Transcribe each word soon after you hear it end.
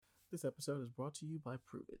This episode is brought to you by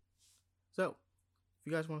Prove It. So, if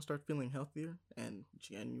you guys want to start feeling healthier and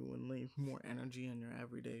genuinely more energy in your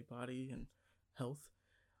everyday body and health,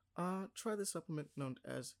 try this supplement known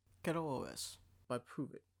as Keto OS by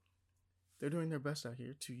Prove It. They're doing their best out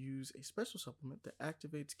here to use a special supplement that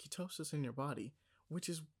activates ketosis in your body, which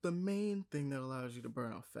is the main thing that allows you to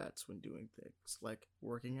burn off fats when doing things like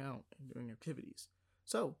working out and doing activities.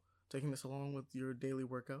 So, taking this along with your daily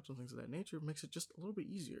workouts and things of that nature makes it just a little bit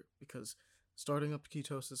easier, because starting up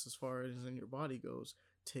ketosis as far as in your body goes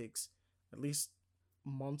takes at least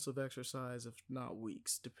months of exercise, if not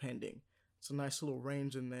weeks, depending. It's a nice little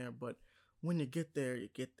range in there, but when you get there, you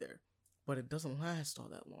get there. But it doesn't last all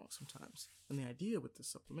that long sometimes. And the idea with this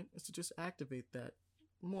supplement is to just activate that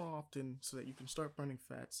more often so that you can start burning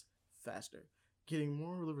fats faster, getting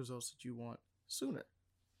more of the results that you want sooner.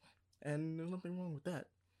 And there's nothing wrong with that.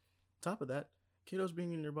 Top of that, ketos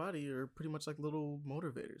being in your body are pretty much like little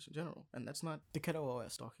motivators in general. And that's not the Keto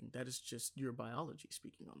OS talking. That is just your biology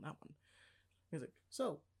speaking on that one.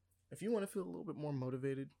 So, if you want to feel a little bit more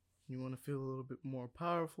motivated, you want to feel a little bit more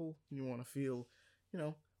powerful, you want to feel,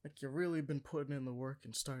 like you've really been putting in the work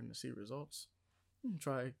and starting to see results, you can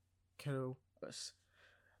try Keto OS.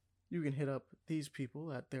 You can hit up these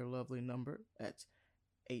people at their lovely number at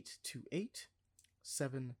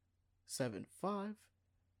 828-775-8610.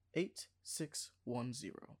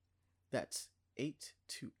 That's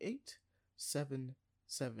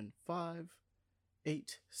 828-775-8610.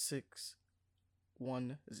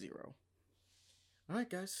 Alright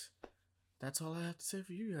guys, that's all I have to say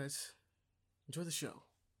for you guys. Enjoy the show.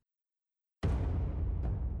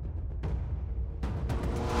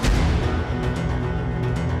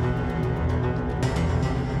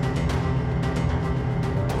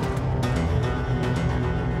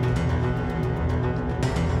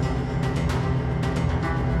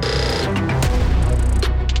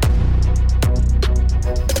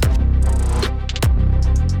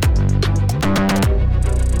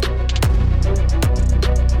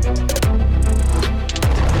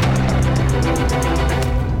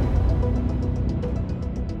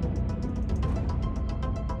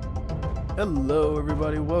 Hello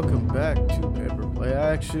everybody, welcome back to Paper Play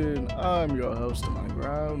Action. I'm your host, My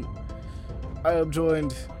Ground. I am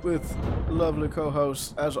joined with lovely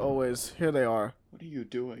co-hosts, as always. Here they are. What are you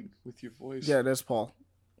doing with your voice? Yeah, that's Paul.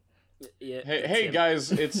 Yeah. Hey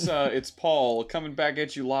guys, it's Paul coming back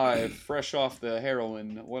at you live, fresh off the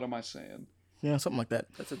heroin. What am I saying? Yeah, something like that.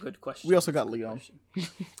 That's a good question. We also got Leon.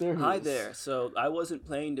 Hi there. So I wasn't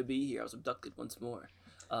planning to be here. I was abducted once more.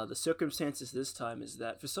 The circumstances this time is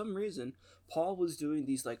that for some reason Paul was doing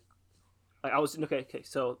these okay.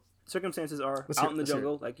 So circumstances are out in the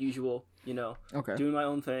jungle like usual, Okay. doing my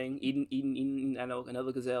own thing, eating. I know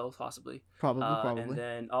another gazelle possibly. Probably. And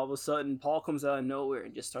then all of a sudden Paul comes out of nowhere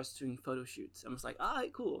and just starts doing photo shoots. I'm just like, all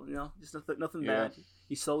right, cool, just nothing bad.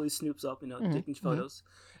 He slowly snoops up, taking photos,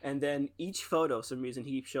 and then each photo, for some reason,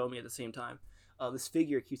 he keeps showing me at the same time. This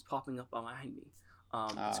figure keeps popping up behind me.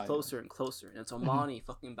 It's closer and closer, and it's Omani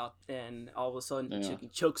fucking about, and all of a sudden he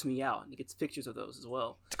chokes me out, and he gets pictures of those as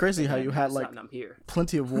well. It's crazy how you had I'm here.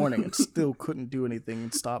 plenty of warning and still couldn't do anything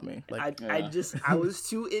and stop me. I was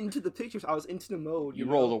too into the pictures. I was into the mode. You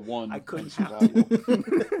rolled a 1. I couldn't have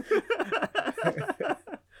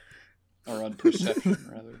or on perception,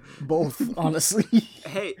 rather. Both, honestly.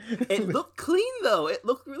 Hey, it looked clean though. It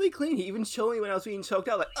looked really clean. He even showed me when I was being choked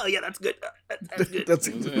out. Like, oh yeah, that's good. That's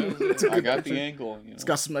good. That's I got the angle. It's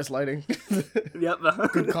got some nice lighting. Yep.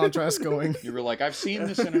 Good contrast going. You were like, I've seen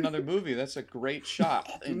this in another movie. That's a great shot.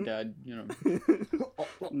 And And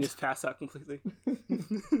just pass out completely.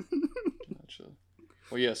 Gotcha.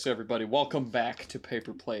 Well, yes, everybody, welcome back to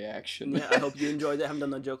Paper Play Action. Yeah, I hope you enjoyed it. I haven't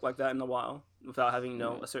done a joke like that in a while without having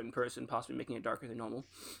a certain person possibly making it darker than normal.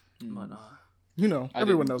 But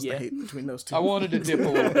everyone knows the hate between those two. I wanted to dip a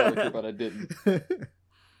little darker, but I didn't.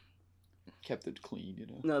 Kept it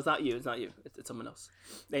clean, No, it's not you. It's It's someone else.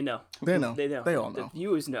 They know. They know. They know. They all know. The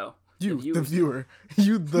viewers know. You, the viewer.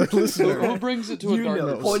 You, the listener. Who brings it to a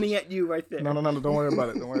darker place? Pointing at you right there. No. Don't worry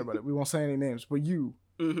about it. We won't say any names. But you,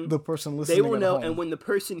 the person listening, they will know. Home. And when the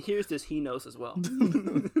person hears this, he knows as well.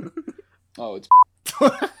 Oh, it's.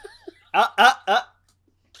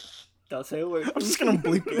 Don't say a word. I'm just gonna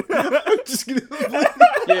bleep it.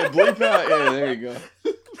 Yeah, bleep out. Yeah, there you go.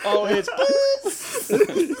 Oh, it's.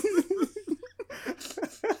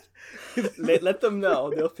 Let them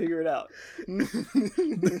know. They'll figure it out.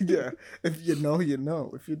 Yeah. If you know, you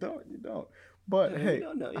know. If you don't, you don't. But hey,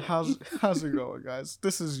 how's it going, guys?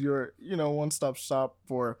 This is your, one-stop shop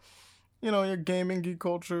for, your gaming, geek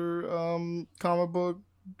culture, comic book,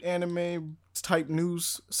 anime, type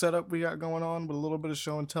news setup we got going on with a little bit of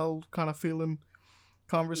show and tell kind of feeling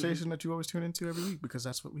conversation that you always tune into every week, because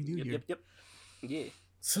that's what we do here. Yep. Yeah.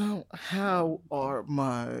 So, how are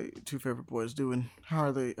my two favorite boys doing? How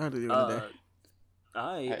are they doing today?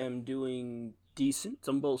 I am doing decent.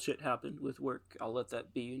 Some bullshit happened with work. I'll let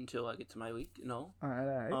that be until I get to my week. All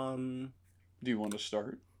right. Do you want to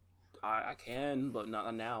start? I can, but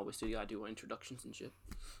not now. We still gotta do introductions and shit.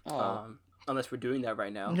 Oh. Unless we're doing that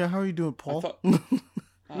right now. Yeah, how are you doing, Paul?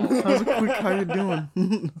 How's it quick? How you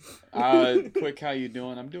doing? Quick, how you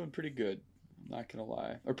doing? I'm doing pretty good. I'm not gonna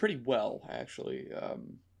lie, or pretty well actually.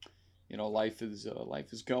 Life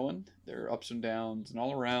is going. There are ups and downs and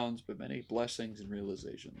all arounds, but many blessings and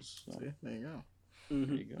realizations. So, see, there you go.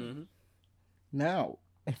 There you go. Mm-hmm. Now,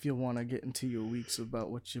 if you want to get into your weeks about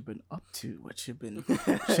what you've been up to, what you've been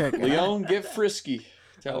checking Leon, get frisky.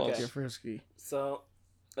 Tell us. Get frisky. So,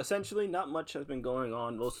 essentially, not much has been going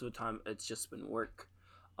on. Most of the time, it's just been work.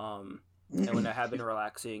 And when I have been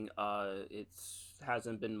relaxing, it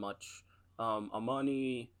hasn't been much.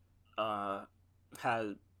 Amani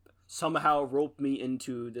has somehow roped me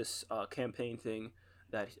into this campaign thing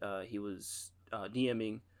that he was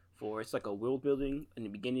DMing for. It's like a world building in the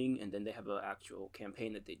beginning, and then they have an actual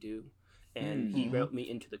campaign that they do. And he roped me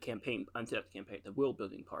into the the world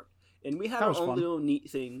building part. And we had our own little neat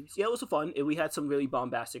things. Yeah, it was fun. We had some really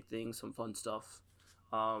bombastic things, some fun stuff.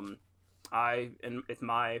 It's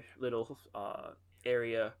my little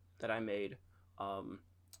area that I made.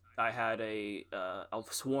 I had a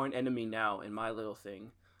sworn enemy now in my little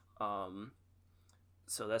thing.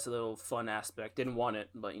 So that's a little fun aspect. Didn't want it,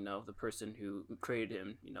 but the person who created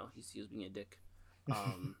him, he was being a dick.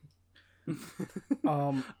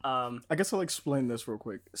 I guess I'll explain this real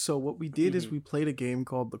quick. So what we did is we played a game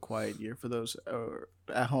called The Quiet Year for those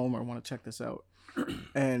at home or want to check this out.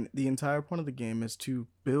 And the entire point of the game is to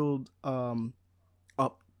build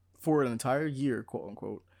up for an entire year, quote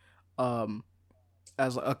unquote,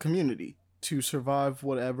 as a community to survive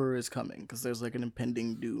whatever is coming, because there's like an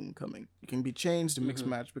impending doom coming. It can be changed and mixed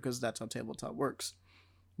match because that's how tabletop works.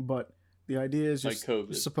 But the idea is just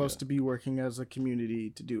like supposed to be working as a community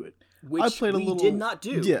to do it. Which I played did not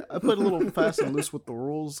do. Yeah, I played a little fast and loose with the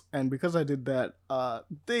rules, and because I did that,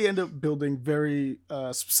 they end up building very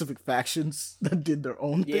specific factions that did their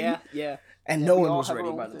own thing. Yeah. And no one was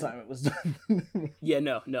ready by the time it was done. Yeah,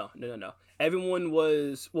 no. Everyone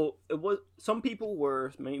was, some people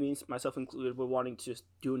were, maybe myself included, were wanting to just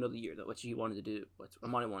do another year, what he wanted to do, what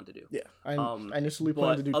Amani wanted to do. Yeah, I initially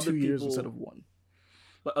planned to do 2 years instead of 1.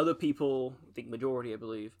 But other people, I think majority, I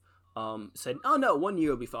believe, said, oh no, 1 year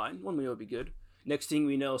will be fine, 1 year will be good. Next thing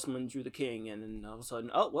we know, someone drew the king, and then all of a sudden,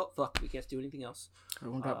 oh, well, fuck, we can't do anything else.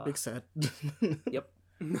 Everyone got big sad. Yep.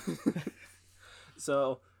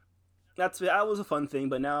 So, that was a fun thing,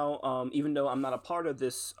 but now, even though I'm not a part of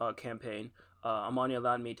this campaign, Amani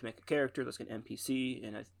allowed me to make a character that's an NPC,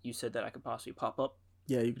 and you said that I could possibly pop up.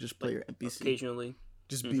 Yeah, you could just play your NPC. Occasionally.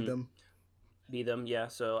 Just be them. Be them, yeah.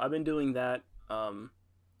 So I've been doing that.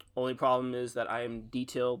 Only problem is that I am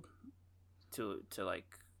detailed to like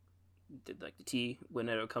the T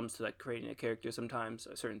whenever it comes to like creating a character sometimes,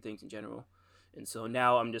 certain things in general. And so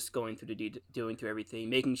now I'm just going through doing through everything,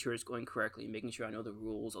 making sure it's going correctly, making sure I know the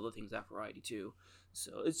rules, other things that variety too.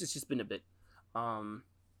 So it's just been a bit. But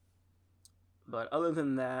other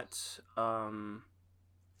than that,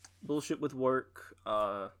 bullshit with work,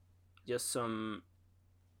 just some,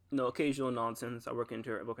 occasional nonsense. I working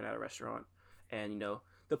at a restaurant, and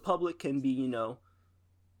the public can be,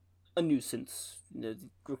 a nuisance,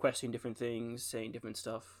 requesting different things, saying different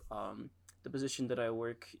stuff. The position that I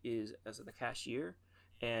work is as the cashier,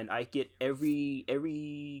 and I get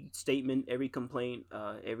every statement, every complaint,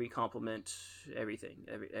 every compliment, everything.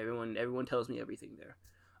 Everyone tells me everything there.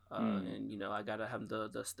 And I gotta have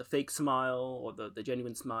the fake smile or the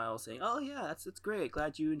genuine smile, saying, "Oh yeah, it's great.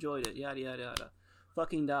 Glad you enjoyed it. Yada yada yada."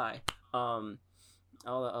 Fucking die. All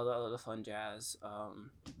the fun jazz.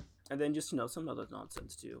 And then just some other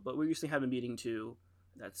nonsense too. But we recently had a meeting too.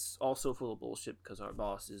 That's also full of bullshit because our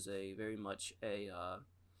boss is very much a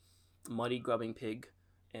money grubbing pig,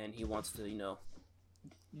 and he wants to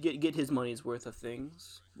get his money's worth of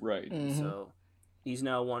things. Right. Mm-hmm. So he's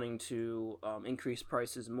now wanting to increase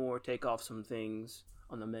prices more, take off some things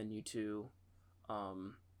on the menu too,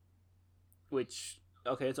 which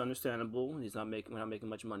it's understandable. We're not making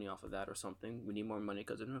much money off of that or something. We need more money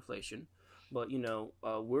because of inflation. But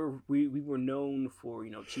we were known for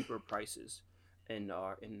cheaper prices in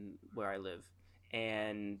where I live,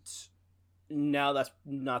 and now that's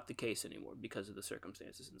not the case anymore because of the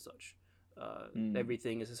circumstances and such.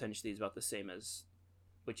 Everything is essentially about the same as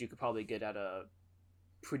what you could probably get at a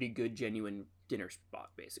pretty good, genuine dinner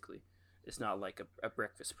spot. Basically, it's not like a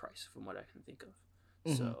breakfast price from what I can think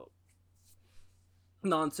of. So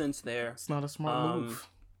nonsense there. It's not a smart move.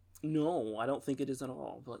 No, I don't think it is at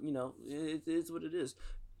all. But it is what it is.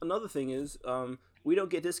 Another thing is, we don't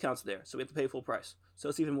get discounts there, so we have to pay full price. So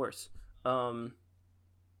it's even worse. Damn.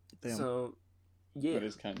 So, yeah. That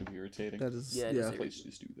is kind of irritating. That is,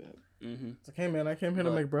 Places do that. Mm-hmm. It's like, hey man, I came here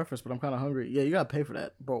to make breakfast, but I'm kind of hungry. Yeah, you gotta pay for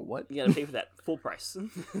that, bro. What? You gotta pay for that full price.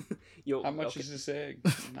 Yo, how much is this egg?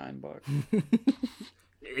 $9.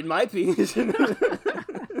 It might be.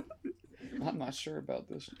 I'm not sure about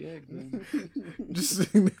this egg, man. Just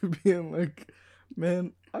sitting there being like,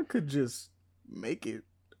 man, I could just make it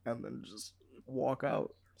and then just walk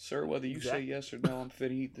out. Sir, whether you say yes or no, I'm fit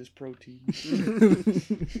to eat this protein. I'm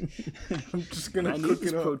just gonna cook cook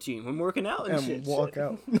this it up protein. I'm working out and shit. Walk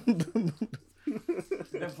out.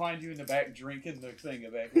 They'll find you in the back drinking the thing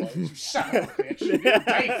back. Like, you son of a bitch! You didn't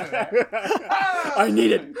pay for that. I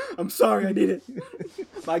need it. I'm sorry, I need it.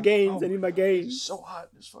 My gains. I need my gains. It's so hot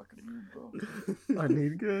in this fucking room, bro. I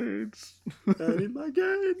need gains. I need my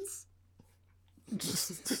gains.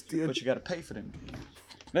 But you gotta pay for them.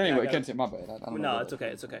 But anyway, continue. My bad. I don't know. No, it's okay.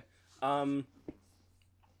 It's okay.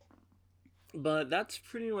 But that's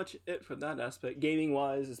pretty much it for that aspect. Gaming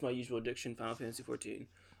wise, it's my usual addiction, Final Fantasy 14.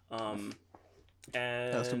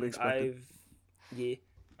 And That's to be expected.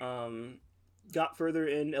 Got further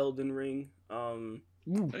in Elden Ring.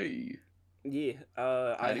 Hey. Yeah.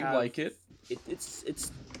 How do you like it?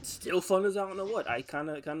 It's still fun as I don't know what. I kind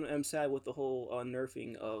of am sad with the whole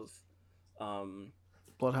nerfing of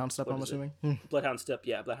Bloodhound Step, I'm assuming. Bloodhound Step,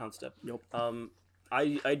 yeah, Bloodhound Step. Yep.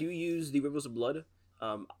 I do use the Rivers of Blood.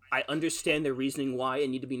 I understand the reasoning why it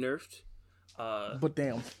need to be nerfed. But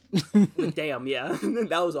damn. Damn, yeah.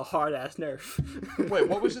 That was a hard ass nerf. Wait,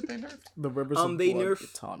 what was it they nerfed? The Rivers of they Blood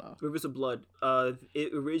nerfed Katana. Rivers of Blood.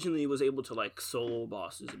 It originally was able to like solo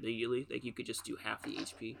bosses immediately. Like you could just do half the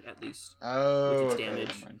HP at least with its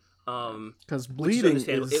damage. Because bleeding is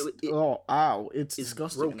it's It's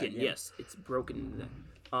disgusting. broken. Yes, it's broken.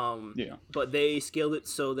 Yeah. But they scaled it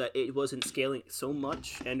so that it wasn't scaling so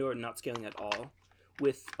much and/or not scaling at all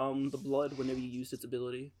with the blood whenever you used its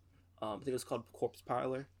ability. I think it was called Corpse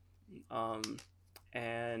Piler.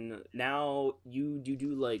 And now you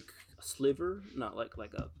do like a sliver, not like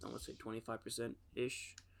a I want to say 25%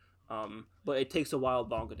 ish. But it takes a while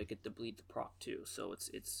longer to get the bleed to proc too. So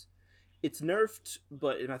it's nerfed,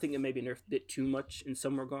 but I think it may be nerfed a bit too much in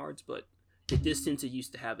some regards. But the distance it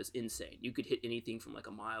used to have is insane. You could hit anything from like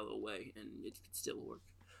a mile away, and it could still work.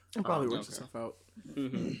 It probably works itself out.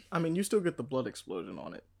 Mm-hmm. I mean, you still get the blood explosion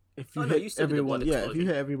on it. If you you still get the blood explosion. if you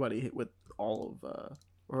hit everybody hit with all of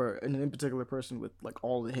or in particular person with like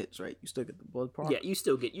all the hits, right? You still get the blood proc. Yeah, you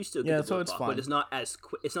still get the so blood it's proc, fine. but it's not as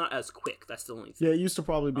quick. It's not as quick. That's the only thing. Yeah, it used to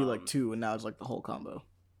probably be like 2, and now it's like the whole combo.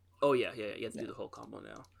 Oh yeah. You have to do the whole combo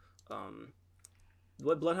now.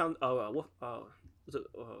 What Bloodhound? Was it?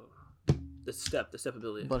 The step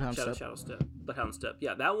ability. Bloodhound Step. Shadow Step. Bloodhound Step.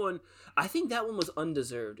 Yeah, that one. I think that one was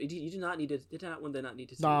undeserved. You did not need to. Did that one? Did not need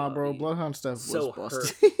to. Nah, bro. Bloodhound Step was so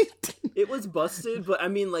busted. It was busted, but I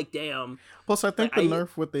mean, like, damn. Plus, I think the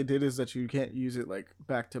nerf what they did is that you can't use it like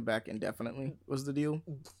back to back indefinitely. Was the deal?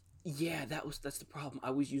 Yeah, that's the problem.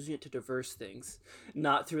 I was using it to traverse things,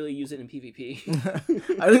 not to really use it in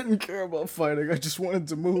PvP. I didn't care about fighting. I just wanted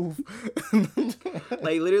to move.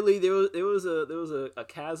 Like literally, there was a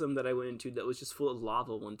chasm that I went into that was just full of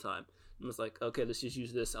lava one time. And I was like, okay, let's just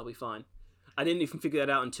use this. I'll be fine. I didn't even figure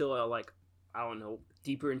that out until I don't know,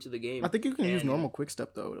 deeper into the game. I think you can use normal quick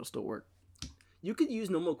step though. It'll still work. You could use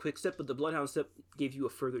normal quick step, but the Bloodhound Step gave you a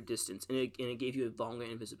further distance, and it gave you a longer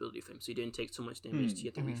invisibility frame, so you didn't take so much damage. You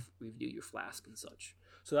have to review your flask and such.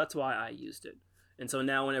 So that's why I used it. And so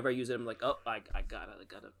now whenever I use it, I'm like, oh, I gotta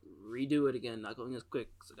redo it again. Not going as quick,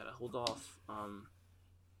 so I gotta hold off.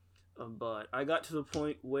 But I got to the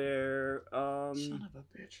point where son of a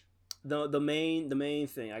bitch. The main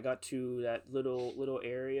thing, I got to that little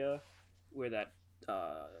area where that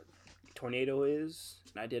tornado is,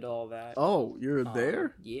 and I did all that. Oh, you're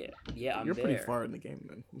there? Yeah, I'm You're there. pretty far in the game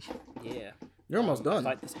then. Yeah. You're almost done.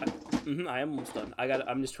 I am almost done.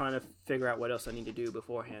 I'm just trying to figure out what else I need to do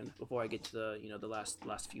beforehand, before I get to the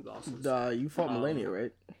last few bosses. You fought Millennia,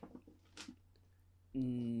 right?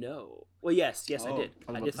 No. Well, yes, I did.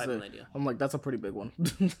 I did fight Millennia. I'm like, that's a pretty big one.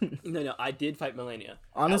 No, I did fight Millennia.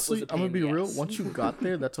 Honestly, I'm gonna be real. Once you got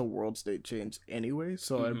there, that's a world state change anyway.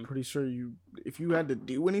 So I'm pretty sure if you had to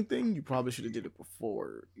do anything, you probably should have did it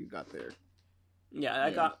before you got there. Yeah,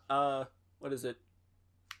 I got what is it?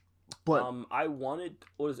 But I wanted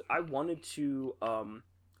to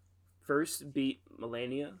first beat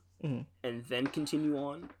Millennia and then continue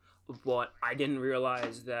on. But I didn't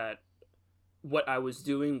realize that what I was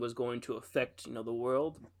doing was going to affect, you know, the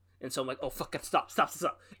world. And so I'm like, oh, fuck, stop.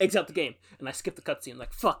 Exit out the game. And I skipped the cutscene.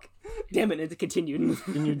 Like, fuck. Damn it, and it continued.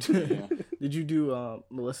 Did you do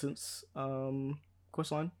Millicent's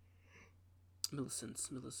quest line?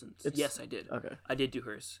 Millicent's. Yes, I did. Okay. I did do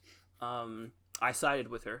hers. I sided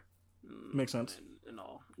with her. Makes sense. And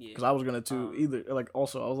all. Yeah. Because I was going to either. Like,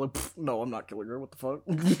 also, I was like, no, I'm not killing her. What the fuck?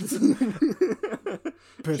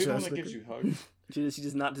 She's the one that gives you hugs. She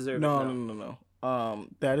does not deserve it. No.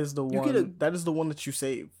 That is the one. That is the one that you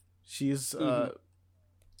save. She's I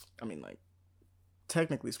mean, like,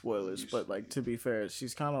 technically spoilers, but like, to be fair,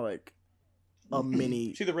 she's kind of like a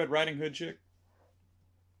mini. See the Red Riding Hood chick?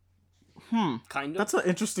 Kind of. That's an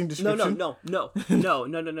interesting description. No. I don't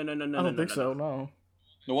think so. No.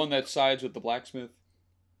 The one that sides with the blacksmith.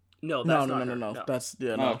 No. That's not her. No. That's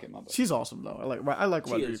no. Okay, my bad. She's awesome though. I like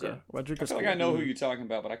She Rodrika. is, yeah. Rodrika's I feel like I know who you're talking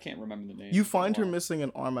about, but I can't remember the name. You find her missing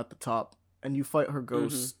an arm at the top, and you fight her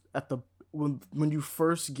ghost at the when you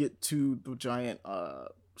first get to the giant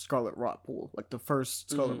Scarlet Rot pool, like the first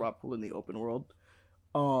Scarlet Rot pool in the open world.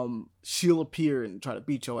 She'll appear and try to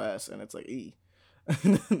beat your ass, and it's like,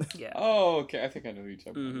 Yeah. Oh, okay. I think I know who you're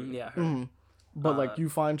talking about. Yeah. Her. But like, you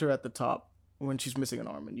find her at the top when she's missing an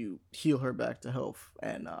arm, and you heal her back to health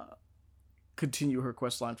and continue her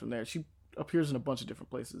quest line from there. She appears in a bunch of different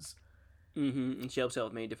places. And she helps out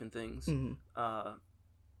with many different things.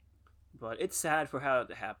 But it's sad for how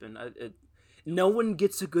it happened. No one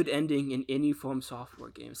gets a good ending in any From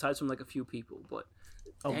Software game, aside from like a few people. But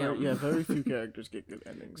very few characters get good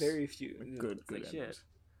endings. Very few. Good like endings. Shit.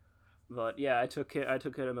 But yeah, I took care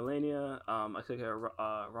of Melania. I took care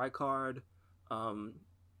of Rykard.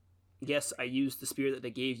 Yes, I used the spear that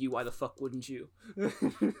they gave you. Why the fuck wouldn't you?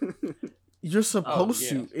 You're supposed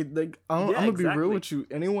to. I'm gonna be real with you.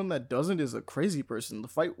 Anyone that doesn't is a crazy person. The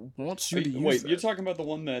fight wants you to use. Wait, that. you're talking about the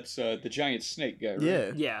one that's the giant snake guy,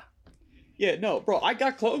 right? Yeah. Yeah. No, bro, I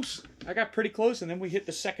got close. I got pretty close, and then we hit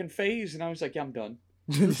the second phase, and I was like, yeah, I'm done.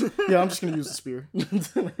 Yeah, I'm just gonna use the spear.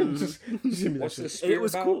 Just give me that What's shit. the spear It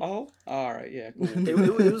was about? cool. Oh, all right, yeah, cool.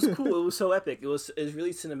 It was cool. It was so epic. It was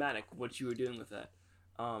really cinematic what you were doing with that.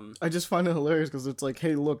 I just find it hilarious because it's like,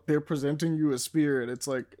 hey, look, they're presenting you a spear, and it's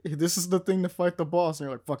like, hey, this is the thing to fight the boss, and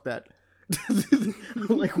you're like, fuck that.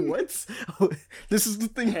 Like, what? This is the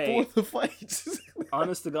thing for the fight.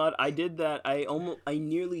 Honest to God, I did that. I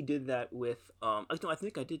nearly did that with. I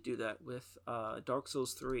think I did do that with Dark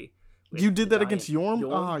Souls 3. You did that against Yorm?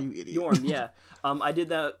 Ah, you idiot. Yorm, yeah. I did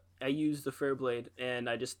that. I used the Fair Blade, and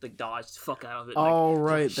I just like dodged the fuck out of it. Oh, like,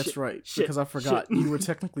 right, shit, that's right. shit, because I forgot shit. you were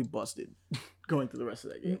technically busted going through the rest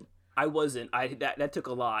of that game. I wasn't. That took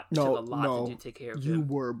a lot. No, took a lot to take care of you him.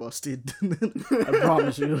 were busted. I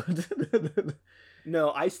promise you.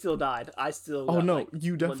 No, I still died. I still. Oh got, no, like,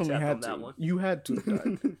 you definitely one tap had on to. that one. You had to have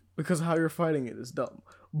died because how you're fighting it is dumb.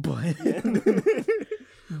 But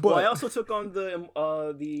well, I also took on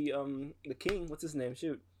the king. What's his name?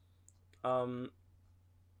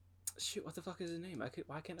 Shoot, what the fuck is his name? Why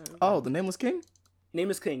can't I remember? Oh, the Nameless King?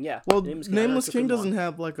 Nameless King, yeah. Well, Nameless King doesn't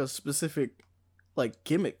have like a specific like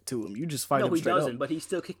gimmick to him. You just fight him straight up. No, he doesn't, but he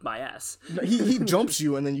still kicked my ass. He jumps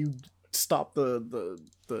you and then you stop the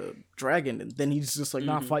dragon, and then he's just like,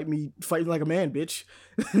 nah, fight me like a man, bitch.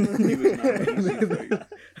 And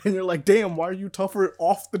you're like, damn, why are you tougher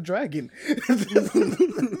off the dragon?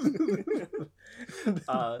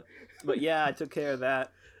 But yeah, I took care of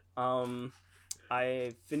that.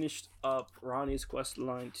 I finished up Ronnie's quest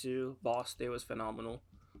line 2. Boss Day was phenomenal.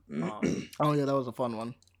 Oh yeah, that was a fun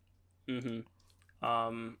one.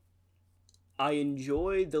 I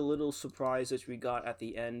enjoyed the little surprise that we got at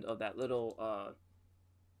the end of that little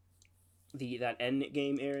that end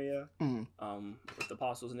game area with the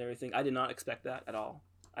apostles and everything. I did not expect that at all.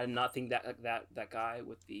 I did not think that guy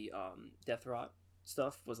with the death rot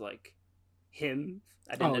stuff was like him.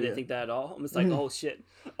 I didn't think that at all. I'm just like, oh shit,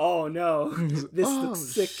 oh no, this looks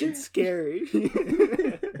sick and scary.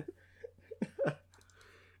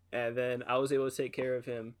 And then I was able to take care of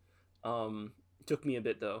him. It took me a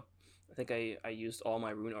bit though. I think I used all my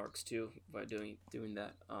rune arcs too by doing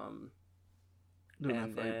that.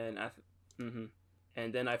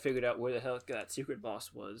 And then I figured out where the hell that secret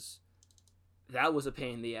boss was. That was a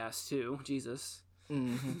pain in the ass too. Jesus.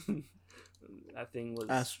 That thing was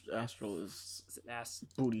Astral is ass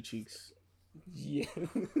booty cheeks. Yeah.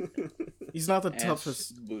 He's not the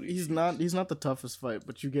toughest. He's not the toughest fight,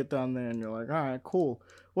 but you get down there and you're like, all right, cool.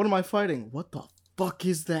 What am I fighting? What the fuck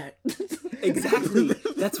is that? Exactly.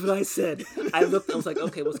 That's what I said. I looked. I was like,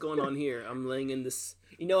 okay, what's going on here? I'm laying in this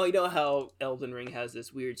You know how Elden Ring has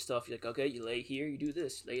this weird stuff. You're like, okay, you lay here, you do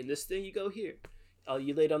this. Lay in this thing, you go here.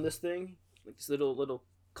 You laid on this thing, like this little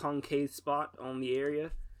concave spot on the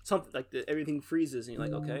area. Something like everything freezes, and you're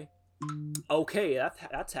like, okay,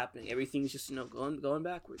 that's happening. Everything's just going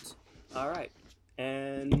backwards. All right,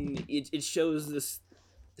 and it shows this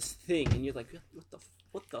thing, and you're like,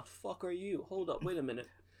 what the fuck are you? Hold up, wait a minute.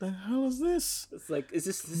 The hell is this? It's like, is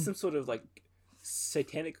this some sort of like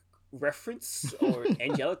satanic reference or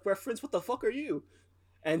angelic reference? What the fuck are you?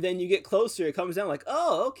 And then you get closer, it comes down like,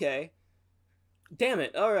 oh, okay. Damn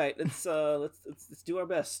it! All right, let's do our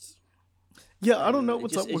best. Yeah, I don't know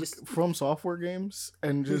what's up with From Software games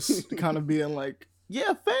and just kind of being like,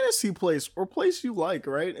 yeah, fantasy place or place you like,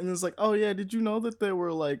 right? And it's like, oh yeah, did you know that there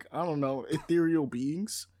were like, I don't know, ethereal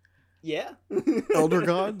beings? Yeah. Elder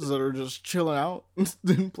gods that are just chilling out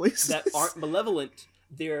in places. That aren't malevolent.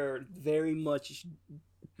 They're very much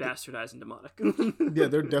bastardized and demonic. Yeah,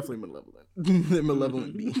 they're definitely malevolent. They're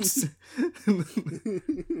malevolent beings.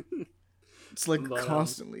 It's like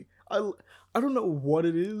constantly. I don't know what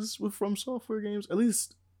it is with From Software games. At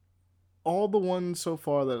least all the ones so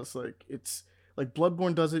far that it's like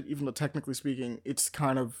Bloodborne does it, even though technically speaking, it's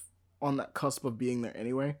kind of on that cusp of being there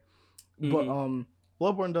anyway. But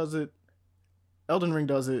Bloodborne does it, Elden Ring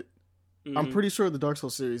does it. I'm pretty sure the Dark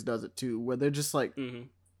Souls series does it too, where they're just like,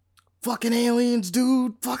 fucking aliens,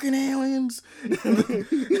 dude, fucking aliens. They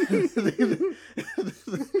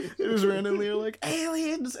just randomly are like,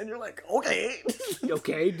 aliens, and you're like, okay.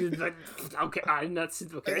 Okay, dude, like, okay, I'm not,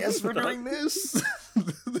 okay. I guess we're doing this.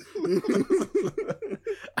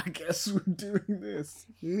 I guess we're doing this.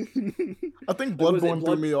 I think Bloodborne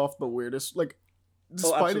threw me off the weirdest, like,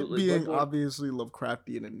 despite it being obviously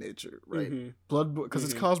Lovecraftian in nature, right? Bloodborne, because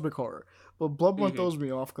it's cosmic horror. But Bloodborne throws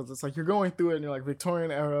me off because it's like you're going through it and you're like, Victorian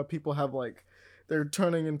era, people have like, they're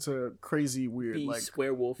turning into crazy weird, beast, like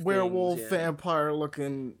werewolf things, vampire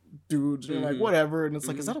looking dudes. And you're like, whatever. And it's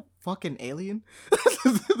like, is that a fucking alien?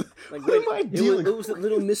 Like, what am I dealing? It was a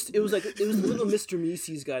little It was the little Mr.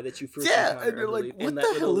 Mises guy that you first encountered. And you're like, what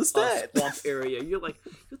the hell is that? Swamp area. You're like,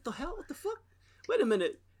 what the hell? What the fuck? Wait a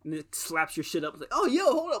minute. And it slaps your shit up. It's like, oh, yo,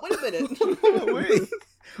 hold up, wait a minute.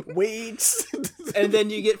 Wait. And then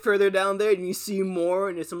you get further down there and you see more,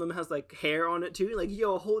 and some of them has like hair on it too. You're like,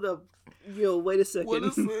 yo, hold up. Yo, wait a second. What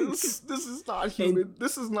is this? This is not human.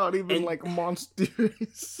 This is not even like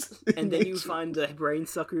monstrous. And then you find the brain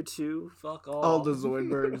sucker too. Fuck off. All the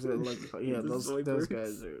Zoidbergs and like, yeah, those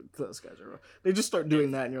guys are. They just start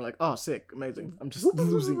doing that, and you're like, oh, sick, amazing. I'm just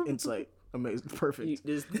losing insight. Amazing, perfect.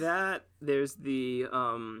 There's that. There's the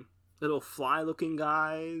little fly-looking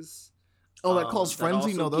guys. Oh, that calls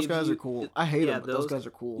frenzy. No, those guys are cool. I hate them. Those guys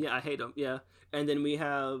are cool. Yeah, I hate them. Yeah, and then we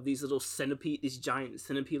have these little these giant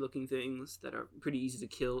centipede-looking things that are pretty easy to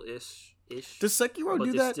kill. Ish. Does Sekiro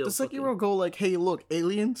do that? Does Sekiro go like, "Hey, look,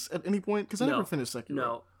 aliens" at any point? Because I never finished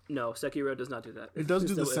Sekiro. No, Sekiro does not do that. It does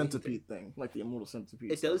do the centipede thing, like the immortal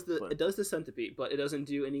centipede. It does the centipede, but it doesn't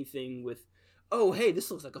do anything with. Oh, hey, this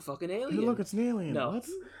looks like a fucking alien. Hey, look, it's an alien. No, what?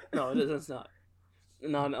 No, it's not.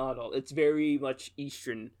 Not at all. It's very much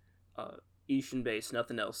Eastern based.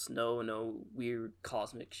 Nothing else. No weird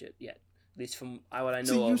cosmic shit yet. At least from what I know.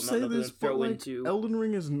 So you of. say I'm not this, but like into... Elden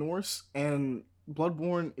Ring is Norse, and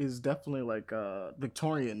Bloodborne is definitely like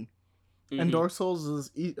Victorian, and Dark Souls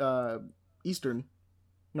is Eastern.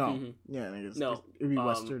 No, yeah, I mean, it'd be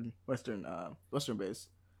Western based,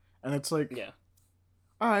 and it's like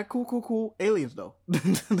all right, cool. Aliens, though.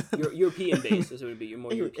 European based, so it would be. You're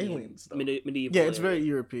more European. Aliens, though. Medieval. Yeah, it's very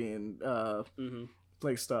European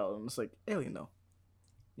play style, and it's like, alien, though.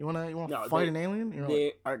 You wanna fight an alien? You're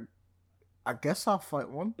like, I guess I'll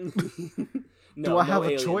fight one. Do I have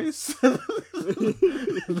a choice?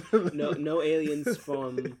 No aliens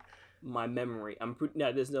from my memory.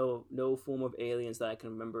 There's no form of aliens that I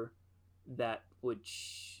can remember that would.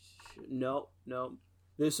 No.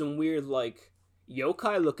 There's some weird like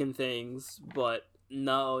yokai looking things, but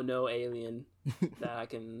no alien that I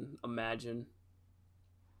can imagine.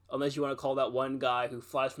 Unless you want to call that one guy who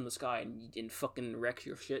flies from the sky and fucking wrecks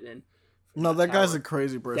your shit. And no, that guy's a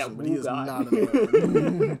crazy person, but he is not an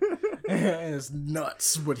alien. It's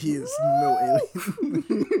nuts, but he is no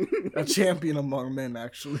alien. A champion among men,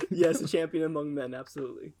 actually. Yes, a champion among men,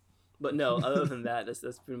 absolutely. But no, other than that,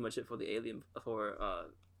 that's pretty much it for the alien, for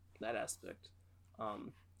that aspect.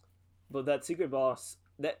 But that secret boss,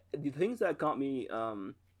 the things that got me,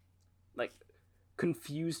 like,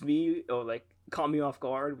 confused me or like caught me off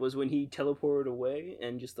guard was when he teleported away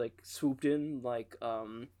and just like swooped in like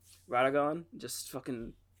Radagon, just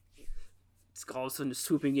fucking all of a sudden just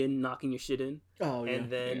swooping in, knocking your shit in. Oh yeah.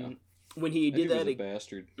 And then when he did that, he was a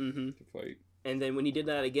bastard to fight. And then when he did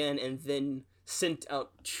that again, and then sent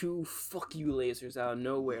out 2 fuck you lasers out of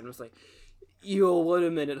nowhere, and I was like, yo, wait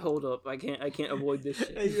a minute, hold up, I can't avoid this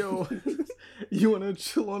shit. Hey, yo, you wanna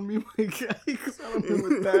chill on me, my guy? Because I don't know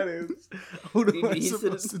what that is. What am I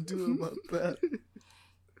supposed to do about that?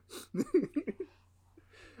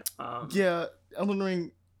 Yeah, Elden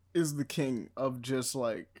Ring is the king of just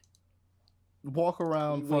like walk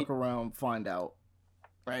around, fuck around, find out,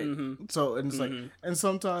 right? Mm-hmm. So and it's like, and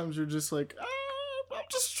sometimes you're just like, I'm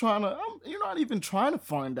just trying to. You're not even trying to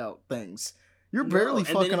find out things. You're barely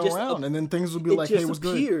fucking around, and then things will be like, "Hey, what's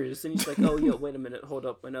good?" It just appears, and he's like, "Oh, yo, wait a minute, hold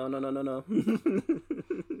up, no."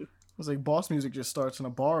 It's like boss music just starts and a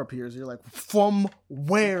bar appears. You're like, from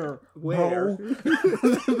where? Bro?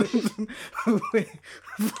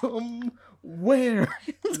 From where?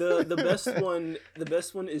 The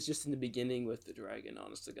best one is just in the beginning with the dragon.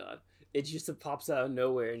 Honest to God, it just pops out of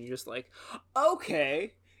nowhere, and you're just like,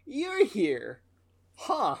 okay, you're here,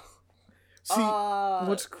 huh? See,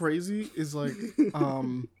 what's crazy is like,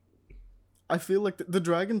 I feel like the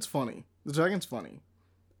dragon's funny. The dragon's funny,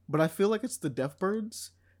 but I feel like it's the deaf birds.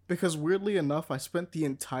 Because weirdly enough, I spent the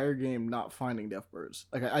entire game not finding deaf birds.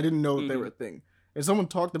 Like I didn't know that they were a thing. And someone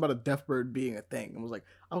talked about a deaf bird being a thing, and I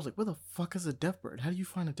was like, where the fuck is a deaf bird? How do you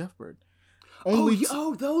find a deaf bird?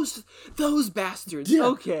 Those bastards. Yeah.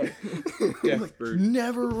 Okay. Deaf bird.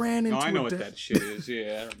 Never ran into. I know what that shit is.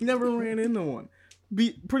 Yeah. Never ran into one.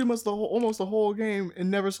 Pretty much almost the whole game,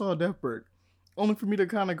 and never saw a deaf bird. Only for me to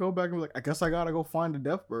kind of go back and be like, I guess I gotta go find a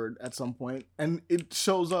deaf bird at some point, and it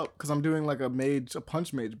shows up because I'm doing like a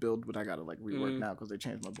punch mage build, but I gotta like rework now because they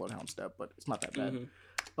changed my bloodhound step, but it's not that bad.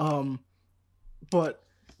 But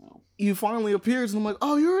you finally appears, and I'm like,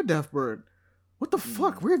 oh, you're a deaf bird. What the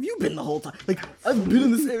fuck? Where have you been the whole time? Like, I've been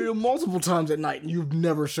in this area multiple times at night, and you've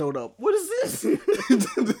never showed up. What is this?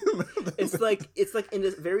 It's like in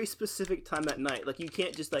a very specific time at night. Like you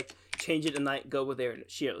can't just like change it at night, go over there and it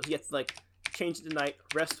shows. You have to like change it to night,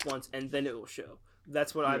 rest once, and then it will show.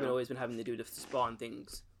 That's what I've always been having to do to spawn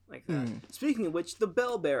things like that. Speaking of which, the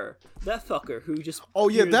bell bearer, that fucker who just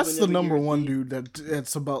that's the number one dude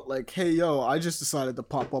that's about like, hey yo, I just decided to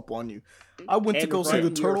pop up on you. I went to go see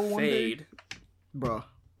the turtle one day, bruh.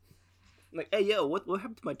 Like, hey yo, what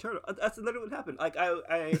happened to my turtle? That's literally what happened. Like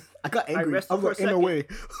I got angry. I was like, in a way.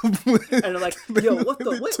 And I'm like, yo, what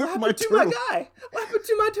happened to my guy? What happened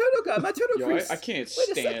to my turtle guy? My turtle priest. I can't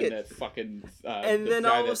stand that fucking. And then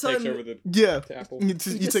all of a sudden, takes over the chapel. He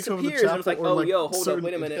takes over the chapel. And it's like, oh, yo, hold up,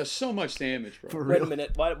 wait a minute. It does so much damage, bro. Wait a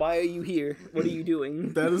minute. Why are you here? What are you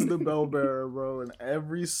doing? That is the bell bearer, bro. And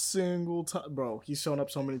every single time, bro, he's shown up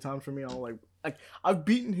so many times for me. I'm like I've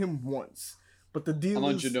beaten him once. But the deal I'm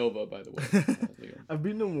on is, Genova, by the way. I've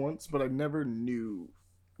beaten him once, but I never knew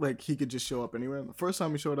like he could just show up anywhere. And the first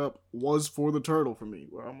time he showed up was for the turtle for me,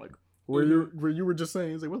 where I'm like, where you were just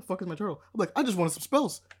saying, he's like, what the fuck is my turtle? I'm like, I just wanted some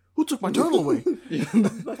spells. Who took my turtle away?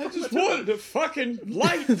 I just wanted a fucking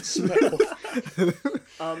light spell.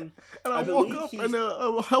 And I walk up and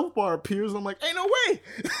a health bar appears. And I'm like, ain't no way.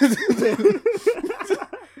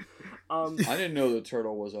 I didn't know the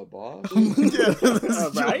turtle was a boss.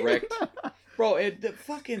 Right? Direct. Bro,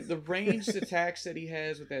 the ranged attacks that he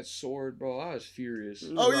has with that sword, bro, I was furious.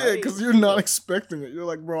 Oh yeah, because you're not expecting it. You're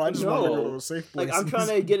like, bro, I just want to go to a safe place. Like I'm trying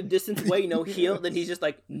to get a distance away, heal. Then he's just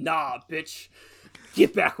like, nah, bitch,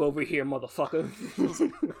 get back over here, motherfucker.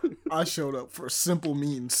 I showed up for simple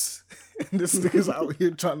means, and this nigga's out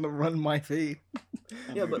here trying to run my fate.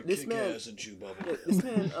 Yeah, but this man,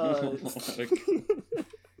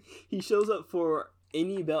 he shows up for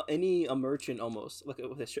any merchant almost like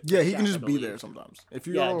with a he can just be there sometimes. If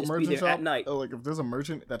you go to a merchant shop at night, like if there's a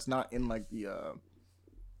merchant that's not in like the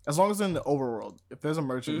as long as it's in the overworld, if there's a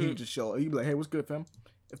merchant, he can just show up. He'd be like, hey, what's good, fam?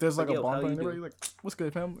 If there's like a bonfire, you're like, what's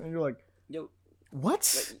good, fam? And you're like, yo,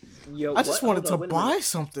 what? Like, yo, I just wanted to buy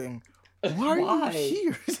something. Why are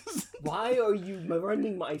you here? Why are you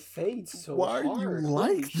running my fade so hard? Why are you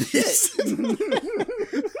like this?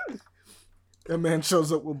 That man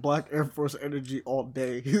shows up with black Air Force energy all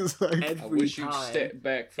day. He's like, I wish you'd step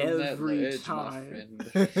back from that ledge, my friend.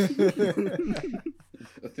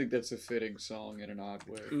 I think that's a fitting song in an odd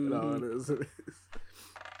way. No, it is.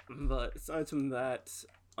 But aside from that,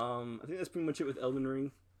 I think that's pretty much it with Elden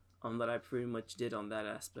Ring. That I pretty much did on that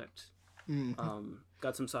aspect.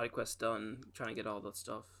 Got some side quests done, trying to get all that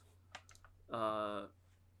stuff.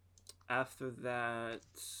 After that,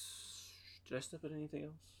 did I step at anything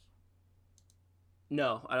else?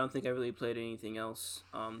 No, I don't think I really played anything else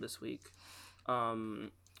this week.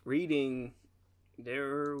 Reading,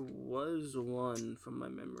 there was one from my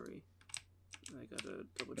memory. I gotta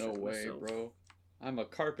double check myself. No way, bro. I'm a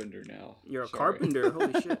carpenter now. You're a carpenter?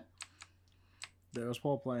 Holy shit. There was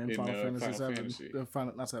Paul playing In, Final Fantasy Final 7. Fantasy.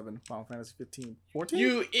 Not 7. Final Fantasy 15. 14?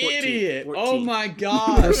 You 14. idiot! 14. Oh my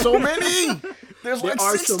god! There's so many! There's There like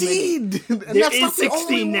are so 16! many. And There that's is not the only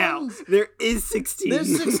 16 now. ones. There is 16.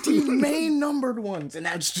 There's 16 main numbered ones, and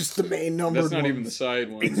that's just the main numbered ones. That's not even the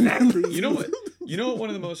side ones. Exactly. You know what? You know what one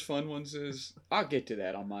of the most fun ones is? I'll get to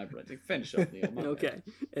that on my break. Finish up, Neil. My Okay. bad.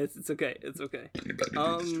 It's okay. It's okay.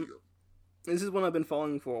 This is one I've been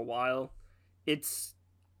following for a while. It's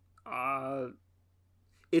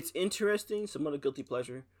interesting, somewhat a guilty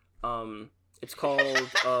pleasure. It's called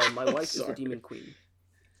My Wife is a Demon Queen.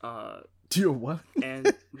 Deal what? And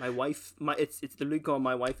it's literally called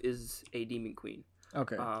My Wife is a Demon Queen.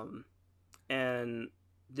 Okay. And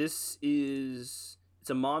it's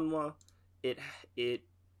a manhwa. It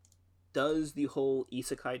does the whole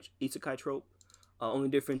isekai trope. Only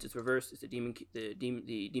difference is reversed. It's the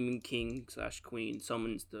demon king / queen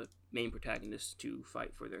summons the main protagonist to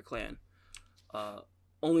fight for their clan.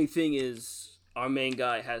 Only thing is, our main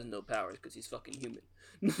guy has no powers because he's fucking human.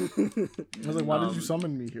 I was like, why did you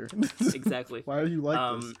summon me here? Exactly. Why are you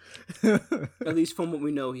like this? At least from what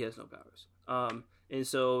we know, he has no powers. And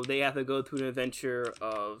so they have to go through an adventure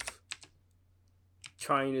of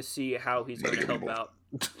trying to see how he's going to help out.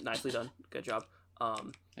 Nicely done. Good job.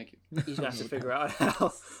 Thank you. He's going to figure out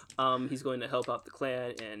how he's going to help out the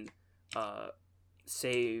clan and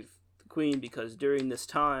save the queen, because during this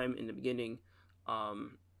time in the beginning,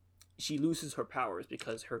 she loses her powers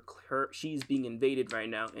because she's being invaded right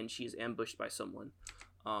now, and she's ambushed by someone.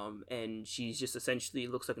 And she's just essentially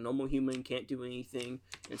looks like a normal human, can't do anything,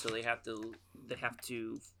 and so they have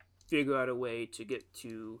to figure out a way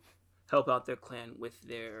to help out their clan with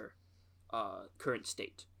their current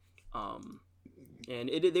state. And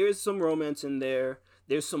there is some romance in there.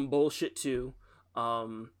 There's some bullshit too.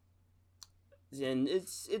 And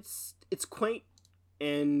it's quaint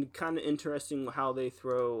and kind of interesting how they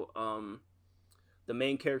throw the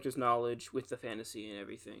main character's knowledge with the fantasy and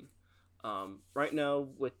everything. Right now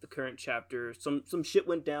with the current chapter, some shit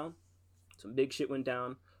went down. Some big shit went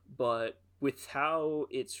down, but with how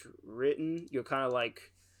it's written, you're kind of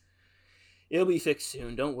like, it'll be fixed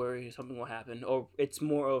soon. Don't worry, something will happen. Or it's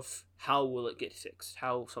more of how will it get fixed?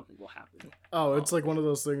 How something will happen. Oh, it's like one of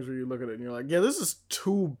those things where you look at it and you're like, yeah, this is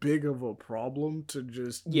too big of a problem to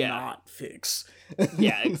just not fix.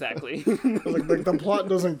 Yeah, exactly. like the plot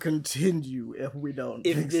doesn't continue if we don't.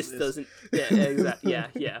 If fix this doesn't, yeah, exactly.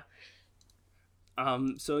 Yeah.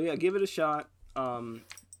 So yeah, give it a shot.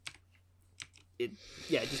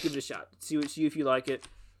 Just give it a shot. See if you like it.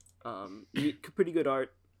 Pretty good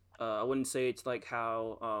art. I wouldn't say it's like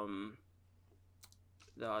how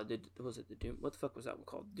was it the Doom? What the fuck was that one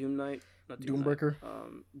called? Doom Knight? Not Doom Doombreaker.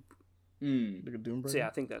 Knight. Like a Doombreaker. So yeah,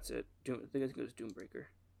 I think that's it. I think it was Doombreaker.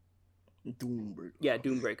 Doombreaker. Yeah,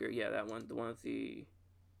 Doombreaker. Yeah, that one. The one with the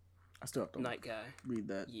I still have to night guy. read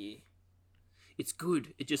that. Yeah, it's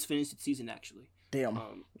good. It just finished its season actually. Damn,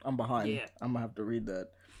 I'm behind. Yeah. I'm gonna have to read that.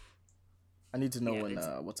 I need to know when it's...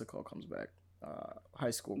 what's it called comes back.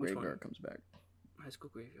 High School Which Graveyard one? comes back. High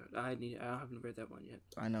School Graveyard. I haven't read that one yet.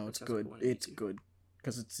 I know it's good. It's good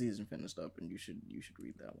because it's season finished up, and you should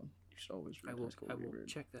read that one. You should always read High School Graveyard. I will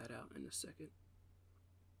check that out in a second.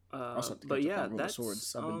 But yeah, that's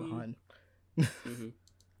Swords. I've been behind. Mm-hmm.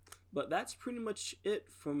 But that's pretty much it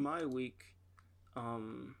for my week.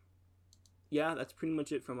 Yeah, that's pretty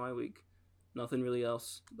much it for my week. Nothing really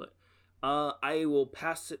else. But I will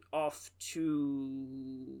pass it off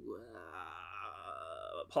to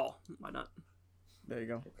Paul. Why not? There you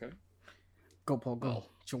go. Okay. Go, Paul. Go.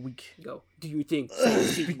 It's your week. Go. Do you think?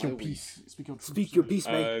 Speak your piece. Speak your piece,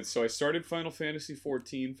 man. So I started Final Fantasy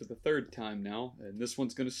 14 for the third time now, and this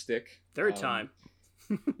one's gonna stick. Third time.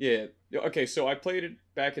 Yeah. Okay. So I played it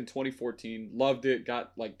back in 2014. Loved it.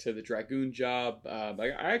 Got like to the Dragoon job.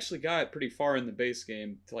 I actually got pretty far in the base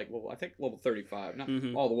game to like I think level 35. Not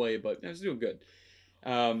all the way, but I was doing good.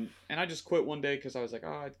 And I just quit one day because I was like,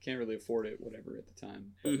 I can't really afford it, whatever at the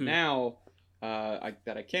time. But now I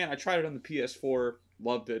tried it on the PS4,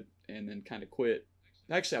 loved it, and then kind of quit.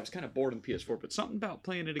 Actually, I was kind of bored on the PS4, but something about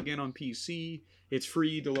playing it again on PC. It's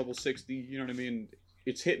free to level 60. You know what I mean?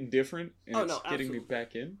 It's hitting different, and getting me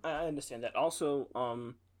back in. I understand that. Also,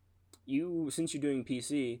 since you're doing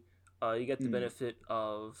PC, you get the benefit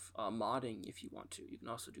of modding if you want to. You can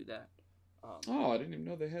also do that. I didn't even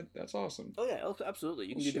know they had. That's awesome. Oh yeah, absolutely.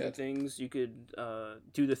 You can do different things. You could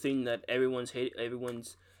do the thing that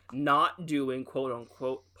everyone's not doing, quote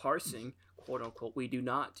unquote, parsing, quote unquote. We do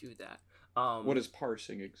not do that. What is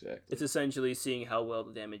parsing exactly? It's essentially seeing how well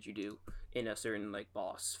the damage you do in a certain like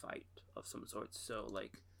boss fight of some sort. So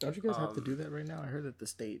like, don't you guys have to do that right now? I heard that the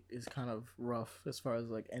state is kind of rough as far as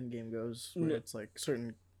like end game goes, where it's like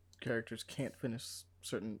certain characters can't finish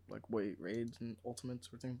certain like raids and ultimates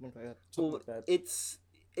or things like that. Something like that. It's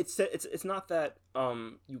not that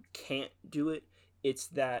you can't do it. It's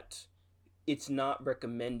that it's not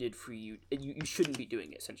recommended for you. You shouldn't be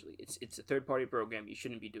doing it. Essentially, it's a third party program. You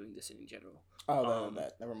shouldn't be doing this in general. Oh,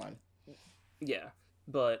 that never mind. Yeah,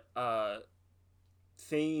 but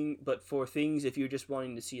for things, if you're just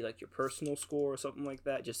wanting to see like your personal score or something like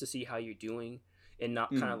that, just to see how you're doing, and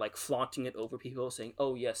not kind of like flaunting it over people, saying,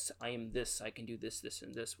 "Oh yes, I am this. I can do this, this,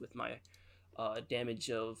 and this with my damage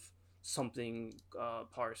of something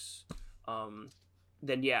parse."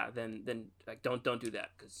 Then like don't do that,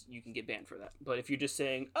 because you can get banned for that. But if you're just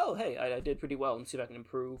saying, "Oh hey, I did pretty well, and see if I can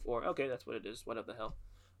improve," or "Okay, that's what it is. Whatever the hell,"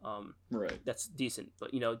 right, that's decent.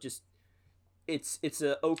 But just it's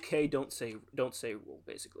a okay. Don't say rule,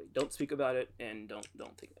 basically. Don't speak about it, and don't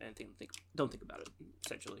think anything. Don't think about it.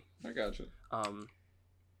 Essentially. I gotcha.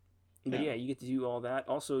 But yeah, you get to do all that.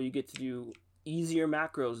 Also, you get to do easier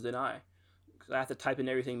macros than I, because I have to type in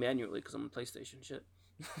everything manually because I'm on PlayStation shit.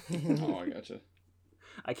 Oh, I gotcha.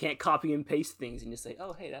 I can't copy and paste things and just say,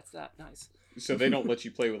 "Oh, hey, that's that. Nice." So they don't let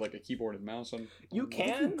you play with like a keyboard and mouse on. You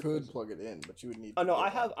can. You could plug it in, but you would need. Oh no, I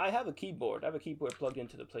have a keyboard. I have a keyboard plugged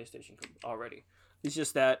into the PlayStation already. It's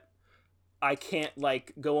just that I can't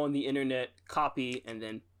like go on the internet, copy, and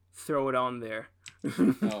then throw it on there.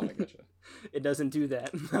 Oh, I gotcha. It doesn't do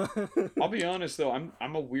that. I'll be honest though,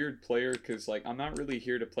 I'm a weird player because like I'm not really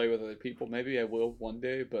here to play with other people. Maybe I will one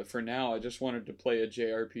day, but for now I just wanted to play a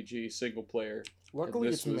JRPG single player. Luckily,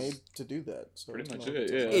 it's made to do that. So pretty much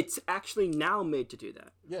it. Yeah. It's actually now made to do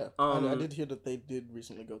that. Yeah. I did hear that they did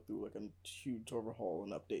recently go through like a huge overhaul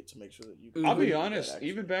and update to make sure that you. I'll be honest.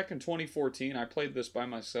 Even back in 2014, I played this by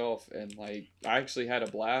myself, and like I actually had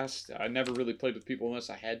a blast. I never really played with people unless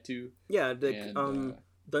I had to. Yeah.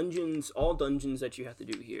 Dungeons, all dungeons that you have to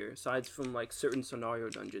do here, aside from like certain scenario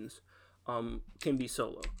dungeons, can be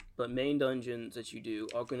solo. But main dungeons that you do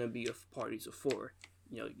are going to be of parties of 4.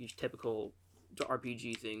 Your typical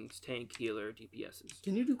RPG things: tank, healer, DPSs.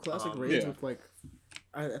 Can you do classic raids with like?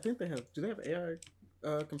 I think they have. Do they have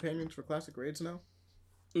AI companions for classic raids now?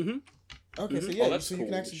 Mm-hmm. Okay, so yeah, that's so cool.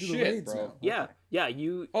 you can actually do the Shit, raids bro. now. Yeah.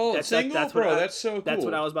 You. Oh, that's so cool. That's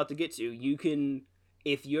what I was about to get to. You can.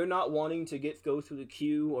 If you're not wanting to go through the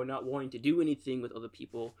queue or not wanting to do anything with other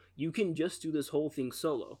people, you can just do this whole thing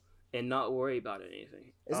solo and not worry about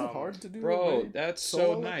anything. Is it hard to do? Bro, that's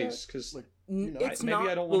so nice because like, it's maybe not.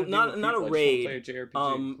 I don't want to not a raid. Play a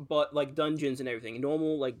JRPG. But like dungeons and everything,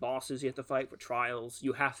 normal like bosses you have to fight for trials.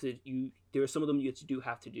 You have to. There are some of them you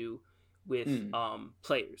have to do with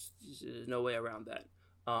players. There's no way around that.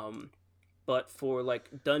 But for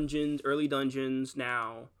like dungeons, early dungeons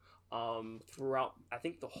now. Throughout, I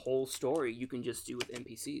think the whole story you can just do with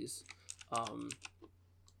NPCs,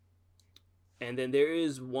 and then there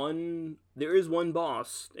is one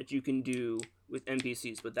boss that you can do with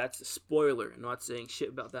NPCs, but that's a spoiler. I'm not saying shit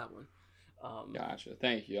about that one. Gotcha.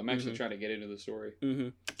 Thank you. I'm actually trying to get into the story. Mm-hmm.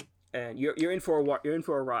 And you're in for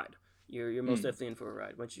a ride. You're most definitely in for a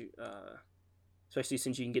ride. Once you, especially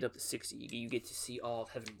since you can get up to 60, you get to see all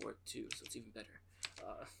of Heaven work too, so it's even better.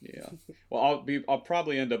 Yeah. Well, I'll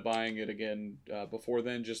probably end up buying it again before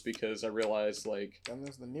then, just because I realized like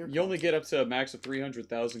you only get up to a max of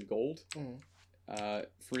 300,000 gold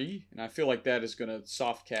free, and I feel like that is gonna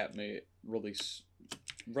soft cap me release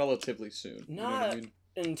relatively soon. Not you know what I mean?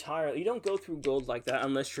 entirely. You don't go through gold like that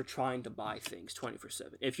unless you're trying to buy things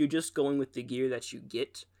 24/7. If you're just going with the gear that you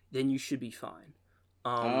get, then you should be fine.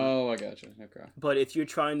 I gotcha. Okay. But if you're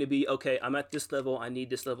trying to be, okay, I'm at this level, I need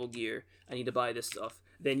this level gear, I need to buy this stuff,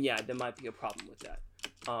 then yeah, there might be a problem with that.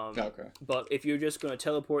 Okay. But if you're just going to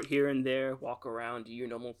teleport here and there, walk around, do your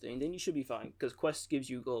normal thing, then you should be fine, because Quest gives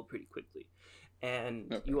you gold pretty quickly.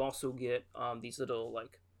 And you also get these little,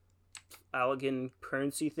 like, Allegan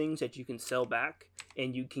currency things that you can sell back,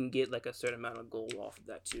 and you can get, like, a certain amount of gold off of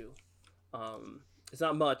that, too. It's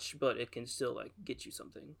not much, but it can still, like, get you some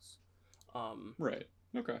things. Right.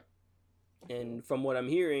 Okay. And from what I'm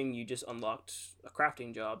hearing, you just unlocked a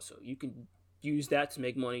crafting job, so you can use that to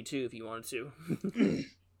make money too if you wanted to.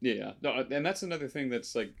 Yeah, no, and that's another thing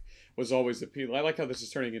that's like was always appealing. I like how this is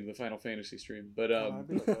turning into the Final Fantasy stream, but I'd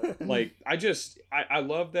be like that. like I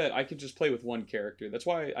love that I could just play with one character. That's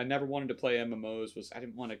why I never wanted to play MMOs. Was I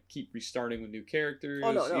didn't want to keep restarting with new characters,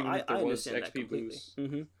 Oh no, even if there I was understand that XP completely. boosts.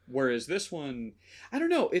 Mm-hmm. Whereas this one, I don't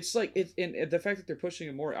know. It's like and the fact that they're pushing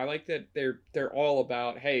it more. I like that they're all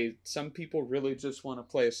about. Hey, some people really just want to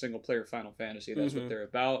play a single player Final Fantasy. That's what they're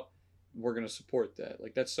about. We're gonna support that.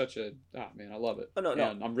 Like that's such a man, I love it. Oh no,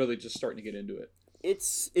 and I'm really just starting to get into it.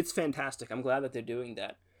 It's fantastic. I'm glad that they're doing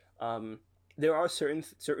that. There are certain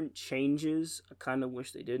changes I kind of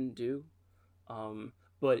wish they didn't do,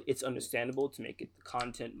 but it's understandable to make the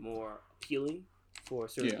content more appealing for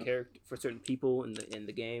certain for certain people in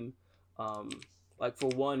the game. Like for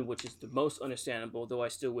one, which is the most understandable, though I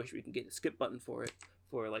still wish we can get a skip button for it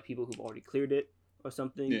for like people who've already cleared it or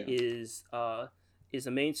something. Is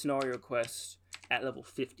a main scenario quest at level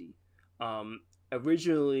 50.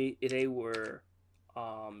 Originally they were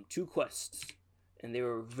 2 quests, and they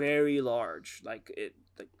were very large, like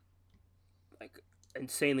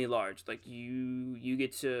insanely large. Like you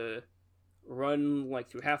get to run like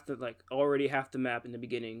through already half the map in the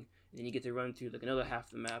beginning, and then you get to run through like another half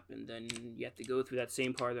the map, and then you have to go through that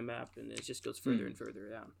same part of the map, and it just goes further and further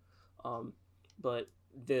down. But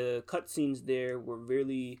the cutscenes there were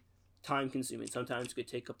really time consuming. Sometimes it could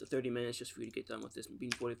take up to 30 minutes just for you to get done with this, maybe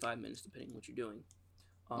 45 minutes depending on what you're doing.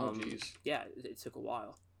 Yeah, it took a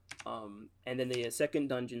while. And then the second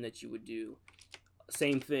dungeon that you would do,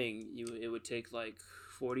 same thing. It would take like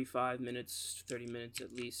 45 minutes, 30 minutes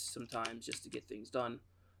at least sometimes just to get things done.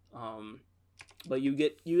 But you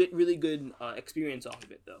get really good experience off of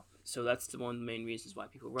it though. So that's one of the main reasons why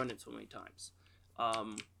people run it so many times.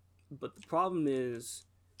 But the problem is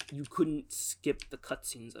you couldn't skip the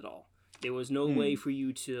cutscenes at all. There was no way for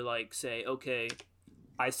you to like say, okay,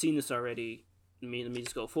 I've seen this already. Let me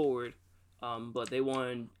just go forward. But they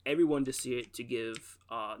wanted everyone to see it to give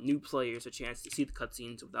new players a chance to see the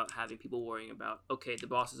cutscenes without having people worrying about, okay, the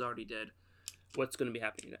boss is already dead. What's going to be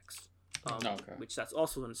happening next? Which that's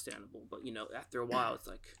also understandable. But, after a while, it's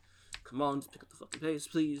like, come on, just pick up the fucking pace,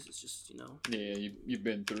 please. It's just, Yeah, you've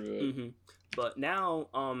been through it. Mm-hmm. But now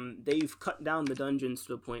they've cut down the dungeons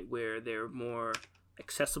to a point where they're more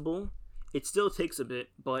accessible. It still takes a bit,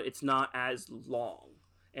 but it's not as long.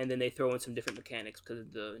 And then they throw in some different mechanics because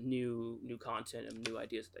of the new content and new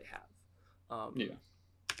ideas that they have.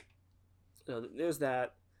 So there's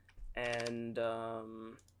that. And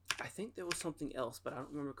I think there was something else, but I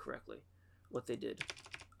don't remember correctly what they did.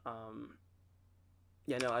 I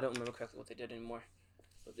don't remember correctly what they did anymore.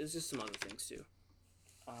 But there's just some other things too.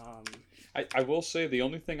 I will say the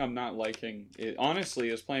only thing I'm not liking, honestly,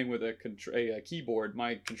 is playing with a keyboard.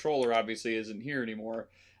 My controller obviously isn't here anymore,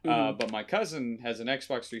 but my cousin has an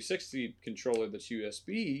Xbox 360 controller that's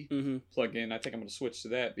USB plug-in. I think I'm going to switch to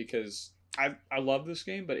that because I love this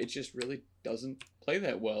game, but it just really doesn't play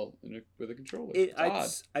that well with a controller.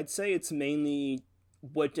 I'd say it's mainly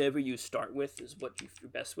whatever you start with is what you're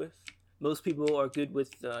best with. Most people are good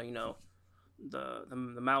with the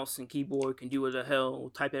mouse and keyboard, can do what the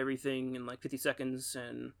hell, type everything in like 50 seconds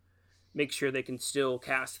and make sure they can still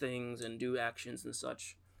cast things and do actions and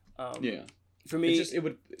such. For me, it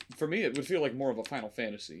would feel like more of a Final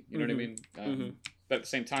Fantasy. You know what I mean? But at the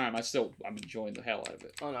same time, I'm enjoying the hell out of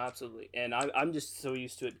it. Oh no, absolutely. And I'm just so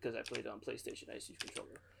used to it because I played it on PlayStation. I used to use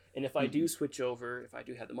controller. And if I do switch over, if I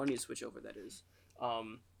do have the money to switch over, that is,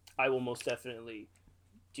 I will most definitely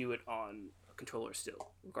do it on a controller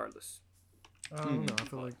still, regardless. I don't know. I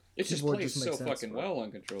feel like it just plays so fucking well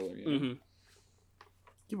on controller.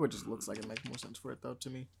 Keyboard just looks like it makes more sense for it, though. To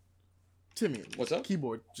me, what's up?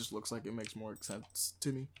 Keyboard just looks like it makes more sense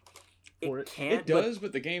to me. It does,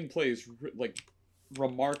 but the game plays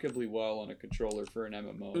remarkably well on a controller for an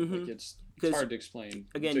MMO. Like it's hard to explain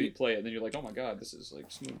until you play it, and then you're like, oh my god, this is like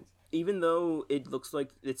smooth. Even though it looks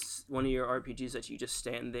like it's one of your RPGs that you just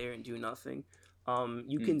stand there and do nothing,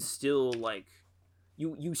 you can still like.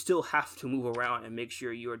 You still have to move around and make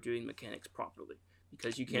sure you are doing mechanics properly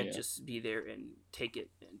because you can't just be there and take it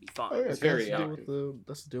and be fine. Oh, yeah, it's very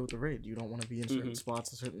that's the deal with the raid. You don't want to be in certain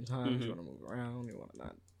spots at certain times. You want to move around. You want to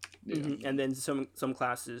not. And then some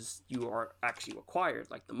classes you are actually required,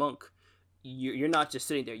 like the monk. You're not just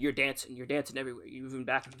sitting there. You're dancing. You're dancing everywhere. You're moving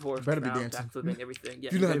back and forth. You better be dancing. Backflipping, everything. Yeah,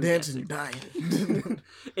 if you're not dancing, you're dying.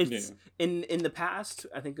 It's in the past.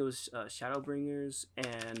 I think it was Shadowbringers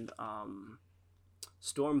and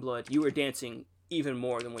Stormblood, you were dancing even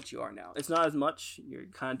more than what you are now. It's not as much. You're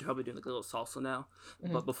kind of probably doing like a little salsa now.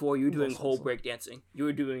 But before, you were doing whole break dancing. You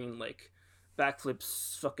were doing like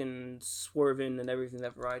backflips, fucking swerving and everything,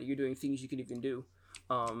 that variety. You're doing things you can even do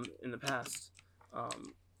in the past.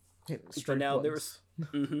 But now there's.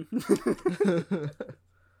 Mm-hmm.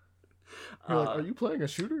 You're like, are you playing a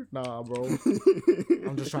shooter? Nah, bro.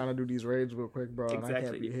 I'm just trying to do these raids real quick, bro, and I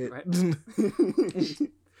can't be hit. Right?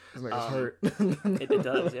 This makes hurt. It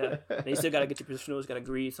does, yeah. And you still gotta get your positionals, gotta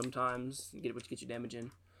greed sometimes, get your damage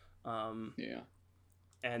in. Yeah.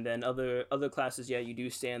 And then other classes, yeah, you do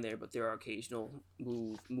stand there, but there are occasional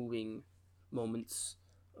moving moments.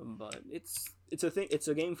 But it's a thing. It's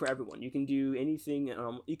a game for everyone. You can do anything.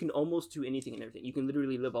 You can almost do anything and everything. You can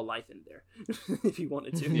literally live a life in there if you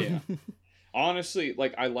wanted to. Yeah. Honestly,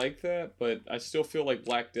 like, I like that, but I still feel like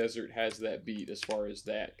Black Desert has that beat as far as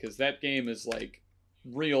that, because that game is like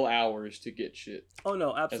real hours to get shit. Oh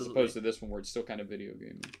no, absolutely. As opposed to this one where it's still kind of video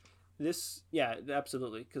gaming. This, yeah,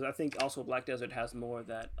 absolutely. Because I think also Black Desert has more of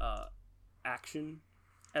that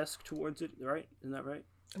action-esque towards it, right? Isn't that right?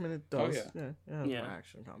 I mean, it does. Oh, yeah. Yeah, more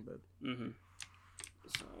action combat. Mm-hmm.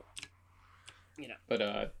 So, you know.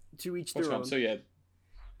 But, to each their own. So, yeah,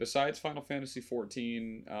 besides Final Fantasy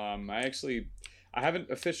XIV, I haven't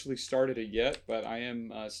officially started it yet, but I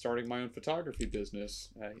am starting my own photography business.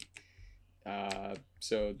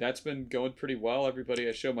 So that's been going pretty well. Everybody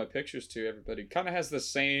I show my pictures to, everybody kind of has the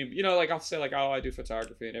same, you know, like I'll say like, oh, I do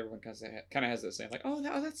photography, and everyone kind of has the same, like, oh,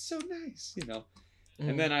 that's so nice, you know.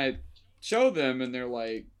 And then I show them, and they're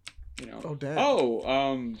like, you know,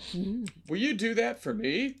 will you do that for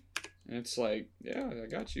me? And it's like, yeah, I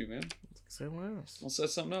got you, man. I'll set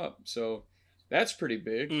something up. So that's pretty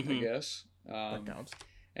big, I guess. That counts.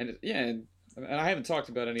 And and I haven't talked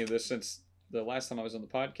about any of this since the last time I was on the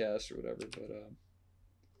podcast or whatever,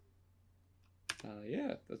 but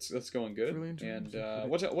yeah, that's going good. Really and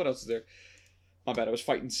what else is there? My bad, I was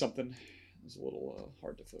fighting something. It was a little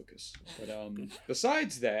hard to focus. But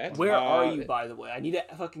besides that, where are you, by the way? I need to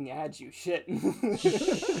fucking add you. Shit.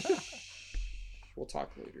 We'll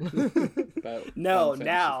talk later. No,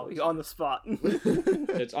 now you're on the spot.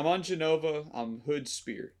 I'm on Genova. I'm Hood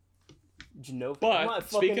Spear. Genova. But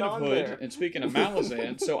speaking of Hood and speaking of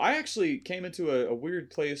Malazan, so I actually came into a weird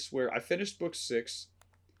place where I finished book 6,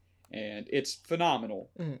 and it's phenomenal.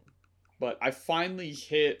 But I finally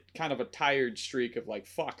hit kind of a tired streak of like,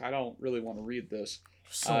 fuck, I don't really want to read this.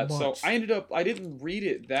 So I didn't read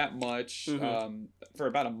it that much for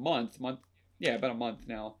about a month. About a month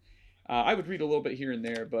now. I would read a little bit here and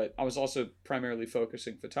there, but I was also primarily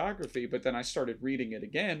focusing photography. But then I started reading it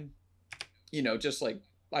again, you know, just like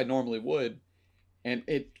I normally would. And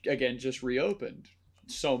it, again, just reopened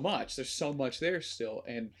so much. There's so much there still.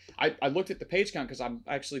 And I looked at the page count because I'm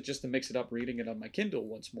actually, just to mix it up, reading it on my Kindle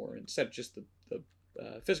once more instead of just the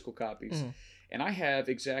physical copies. And I have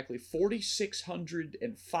exactly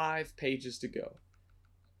 4,605 pages to go.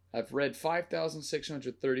 I've read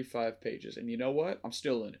 5,635 pages. And you know what? I'm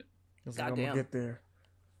still in it. I'm gonna get there.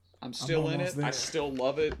 I'm still in it. There. I still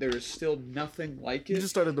love it. There is still nothing like it. You just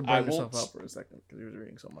started to burn yourself out for a second because you were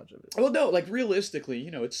reading so much of it. Well, no, like realistically, you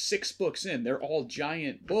know, it's 6 books in. They're all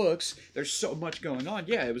giant books. There's so much going on.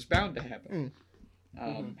 Yeah, it was bound to happen.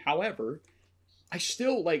 However, I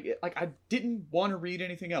still like I didn't want to read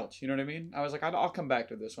anything else. You know what I mean? I was like, I'll come back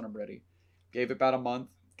to this when I'm ready. Gave it about a month.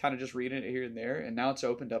 Kind of just reading it here and there, and now it's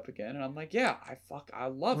opened up again, and I'm like, yeah, I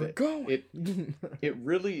love it. It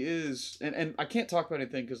really is, and I can't talk about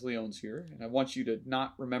anything because Leon's here, and I want you to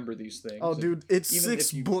not remember these things. Oh, dude, it's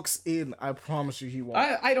 6 books in. I promise you, he won't.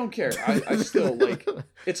 I don't care. I still like.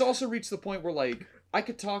 It's also reached the point where like I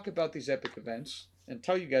could talk about these epic events and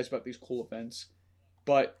tell you guys about these cool events,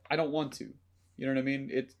 but I don't want to. You know what I mean?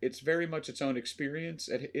 It's very much its own experience.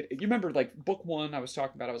 You remember like book 1 I was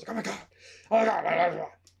talking about? I was like, oh my god.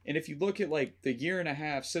 And if you look at like the year and a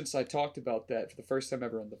half since I talked about that for the first time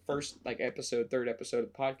ever on the first like third episode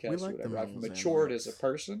of the podcast or whatever, I've matured as a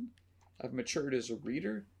person, I've matured as a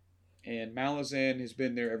reader, and Malazan has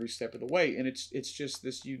been there every step of the way. And it's just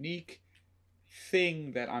this unique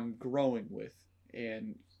thing that I'm growing with,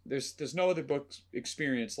 and there's no other book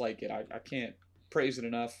experience like it. I can't praise it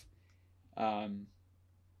enough. Yeah,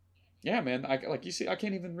 man. Like you see, I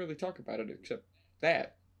can't even really talk about it except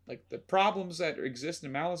that. Like, the problems that exist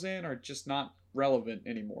in Malazan are just not relevant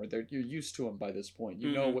anymore. You're used to them by this point.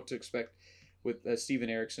 You know what to expect with Steven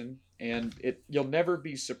Erikson, and you'll never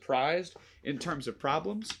be surprised in terms of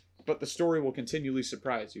problems, but the story will continually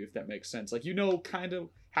surprise you, if that makes sense. Like, you know kind of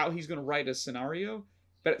how he's going to write a scenario,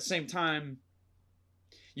 but at the same time,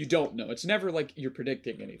 you don't know. It's never like you're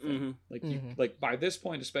predicting anything. Like by this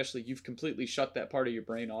point especially, you've completely shut that part of your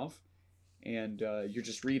brain off, and you're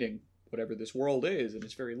just reading whatever this world is, and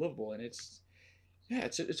it's very livable, and it's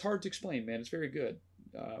hard to explain, man. It's very good,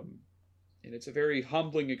 and it's a very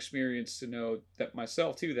humbling experience to know that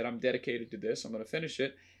myself too, that I'm dedicated to this. I'm going to finish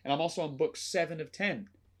it, and I'm also on book 7 of 10.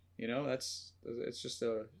 You know, it's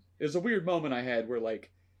a weird moment I had where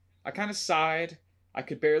like I kind of sighed. I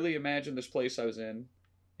could barely imagine this place I was in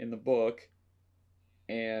the book,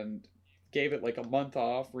 and gave it like a month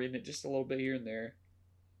off, reading it just a little bit here and there,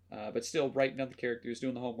 but still writing down the characters,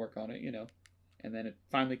 doing the homework on it, you know. And then it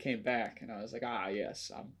finally came back, and I was like,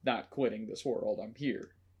 yes, I'm not quitting this world. I'm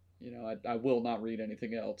here. You know, I will not read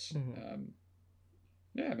anything else. Mm-hmm.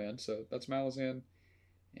 Yeah, man. So that's Malazan.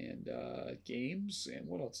 And games, and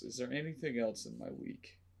what else? Is there anything else in my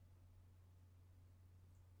week?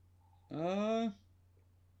 I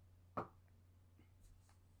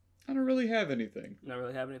don't really have anything. Not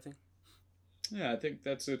really have anything? Yeah, I think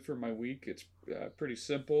that's it for my week. It's pretty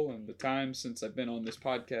simple, and the time since I've been on this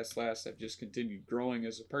podcast last, I've just continued growing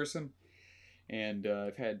as a person, and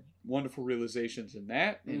I've had wonderful realizations in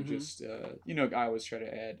that, and just, you know, I always try to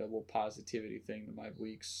add a little positivity thing to my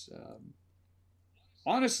weeks.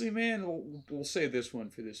 Honestly, man, we'll say this one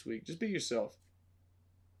for this week. Just be yourself.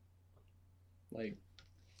 Like,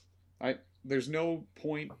 there's no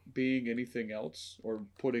point being anything else or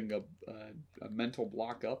putting a mental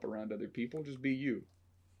block up around other people. Just be you.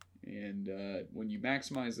 And when you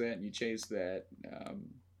maximize that and you chase that,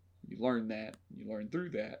 you learn through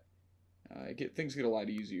that, things get a lot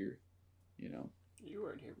easier, you know. You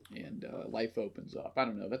weren't here before. And life opens up. I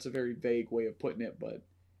don't know. That's a very vague way of putting it, but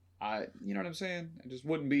you know what I'm saying? I just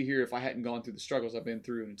wouldn't be here if I hadn't gone through the struggles I've been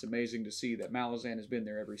through, and it's amazing to see that Malazan has been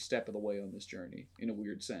there every step of the way on this journey, in a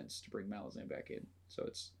weird sense, to bring Malazan back in. So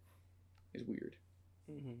it's weird.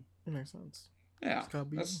 Mm-hmm. It makes sense. Yeah,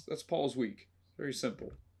 that's Paul's week. Very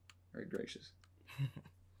simple, very gracious.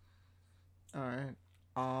 All right.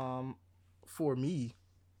 For me,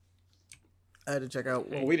 I had to check out.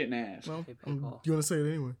 Well, we didn't ask. Well, Hey, you Paul. want to say it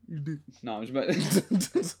anyway? You do. No, I'm just about.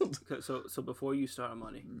 Okay, so before you start,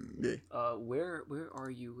 Money, Yeah. where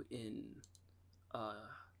are you in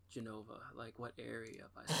Genova? Like, what area?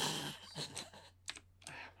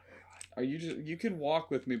 Are you can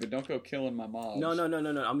walk with me, but don't go killing my mobs. No.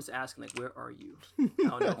 I'm just asking, like, where are you? I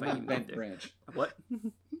don't know if I'm I in even Bent there. Branch. What?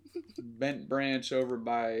 Bent Branch over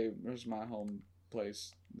by, where's my home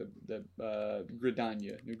place? The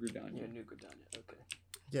Gridania, New Gridania. Yeah, New Gridania. Okay.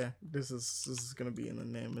 Yeah. This is gonna be in the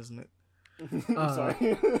name, isn't it?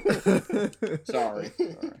 Sorry. Sorry.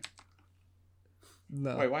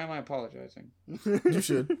 No. Wait, why am I apologizing? You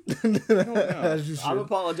should. know. As you should. I'm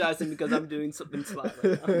apologizing because I'm doing something sly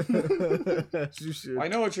right now. As you should. I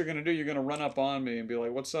know what you're gonna do. You're gonna run up on me and be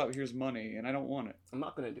like, "What's up? Here's money," and I don't want it. I'm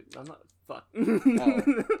not. Fuck.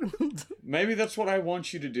 Oh. Maybe that's what I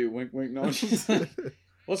want you to do. Wink, wink. No.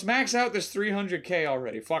 Let's max out this 300K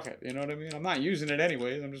already. Fuck it. You know what I mean? I'm not using it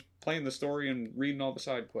anyways. I'm just playing the story and reading all the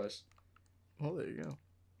side quests. Well, there you go.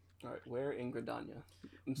 All right, where in Gridania?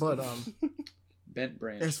 But Bent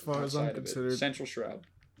Branch. as far as I'm outside of it. considered, Central Shroud.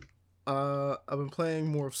 I've been playing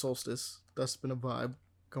more of Solstice. That's been a vibe.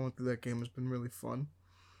 Going through that game has been really fun.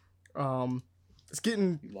 It's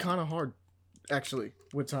getting kind of hard, actually,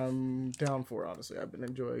 which I'm down for. Honestly, I've been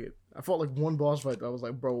enjoying it. I fought like one boss fight that I was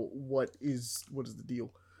like, bro, what is the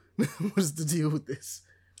deal? What is the deal with this?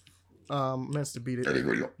 Managed to beat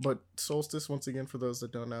it. But Solstice, once again, for those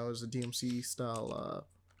that don't know, is a DMC style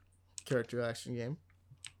character action game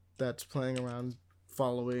that's playing around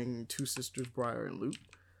following two sisters, Briar and Lute,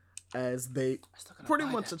 as they pretty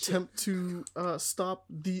much attempt to stop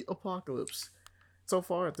the apocalypse. So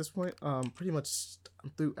far at this point, pretty much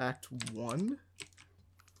I'm through Act 1,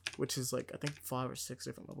 which is like I think 5 or 6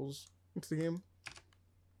 different levels into the game.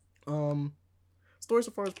 Story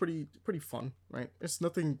so far is pretty fun, right? It's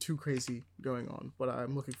nothing too crazy going on, but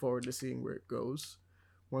I'm looking forward to seeing where it goes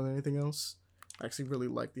more than anything else. I actually really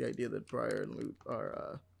like the idea that Briar and Lute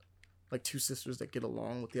are like two sisters that get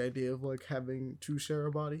along, with the idea of like having two share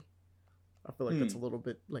a body. I feel like that's a little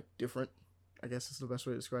bit like different, I guess is the best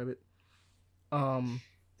way to describe it. Can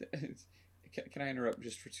I interrupt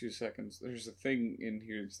just for 2 seconds? There's a thing in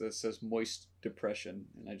here that says moist depression,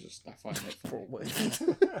 and I find it funny.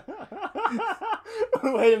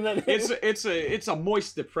 Wait a minute. It's a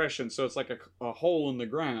moist depression, so it's like a hole in the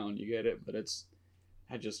ground. You get it? But I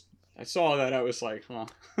saw that, I was like, huh.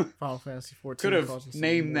 Final Fantasy 14 could have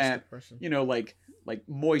named that, depression. You know, like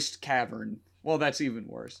moist cavern. Well, that's even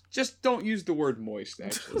worse. Just don't use the word moist.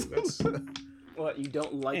 Actually, that's. What, you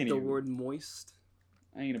don't like the word moist?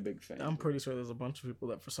 I ain't a big fan. I'm pretty sure there's a bunch of people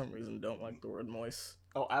that for some reason don't like the word moist.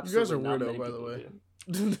 Oh, absolutely. You guys are weirdo, by the way.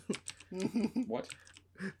 What?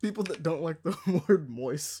 People that don't like the word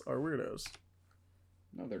moist are weirdos.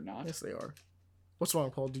 No, they're not. Yes, they are. What's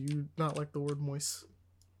wrong, Paul? Do you not like the word moist?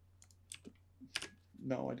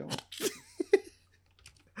 No, I don't.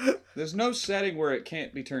 There's no setting where it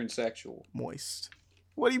can't be turned sexual. Moist.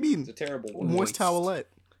 What do you mean? It's a terrible word. Moist towelette.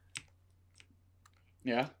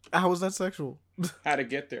 Yeah. How is that sexual? How'd it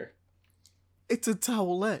get there? It's a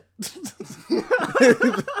towelette.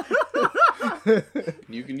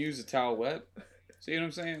 You can use a towel wet. See what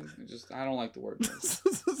I'm saying? I don't like the word.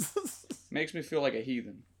 Makes me feel like a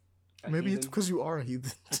heathen. Maybe it's because you are a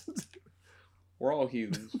heathen. We're all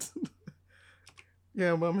heathens.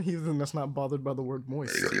 Yeah, but I'm a heathen that's not bothered by the word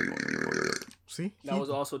moist. See? That was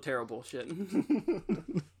also terrible shit.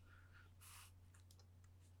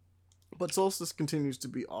 But Solstice continues to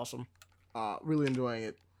be awesome. Really enjoying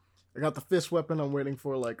it. I got the fist weapon. I'm waiting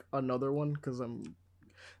for like another one because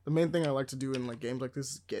the main thing I like to do in like games like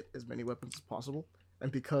this is get as many weapons as possible.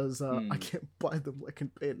 And because I can't buy them like in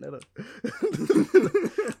Bayonetta,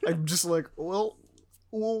 I'm just like, well,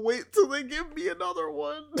 we'll wait till they give me another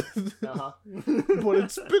one. Uh-huh. But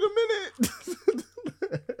it's been a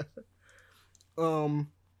minute.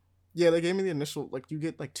 Yeah, they gave me the initial, like, you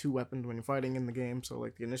get like 2 weapons when you're fighting in the game. So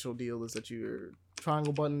like the initial deal is that your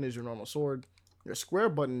triangle button is your normal sword, your square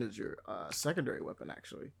button is your secondary weapon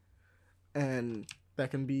actually, and that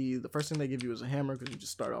can be, the first thing they give you is a hammer because you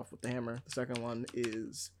just start off with the hammer. The second one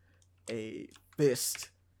is a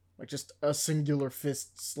fist, like just a singular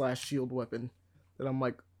fist / shield weapon. That I'm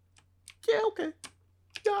like, yeah, okay,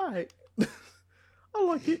 yeah, all right.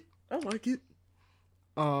 I like it.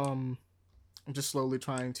 I'm just slowly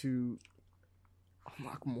trying to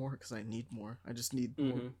unlock more because I need more. I just need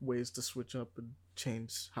more ways to switch up and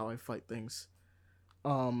change how I fight things.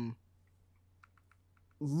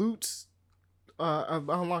 Loot. I've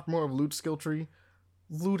unlocked more of Loot skill tree.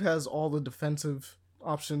 Loot has all the defensive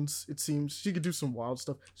options, it seems. She could do some wild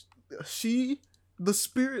stuff. The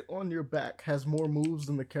spirit on your back has more moves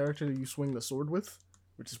than the character that you swing the sword with,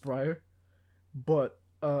 which is Briar. But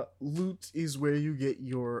Loot is where you get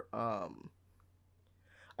your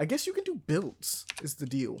I guess you can do builds is the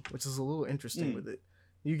deal, which is a little interesting with it.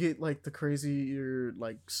 You get like the crazier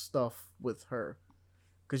like stuff with her,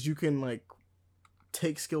 because you can like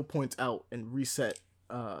take skill points out and reset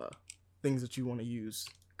things that you want to use,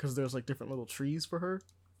 because there's like different little trees for her.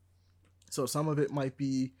 So some of it might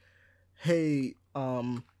be, hey,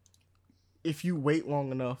 if you wait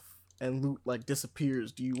long enough and Loot like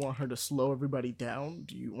disappears, do you want her to slow everybody down?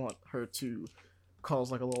 Do you want her to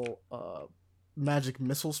cause like a little magic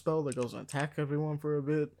missile spell that goes and attack everyone for a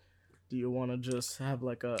bit? Do you want to just have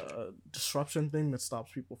like a disruption thing that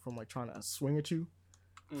stops people from like trying to swing at you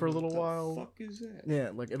for a little while? What the fuck is that?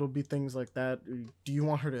 Yeah, like it'll be things like that. Do you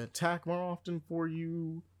want her to attack more often for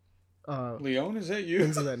you? Leon, is that you?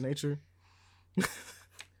 Things of that nature.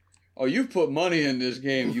 Oh, you put money in this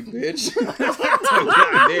game, you bitch.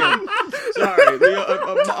 Goddamn. Sorry, Leo,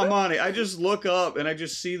 Amani. I just look up and I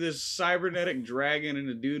just see this cybernetic dragon and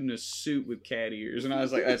a dude in a suit with cat ears, and I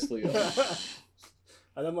was like, "That's Leo."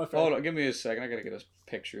 I love my friend. Hold on, give me a second. I gotta get a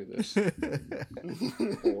picture of this.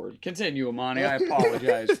 Board. Continue, Amani. I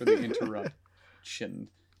apologize for the interruption.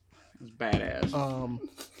 It was badass.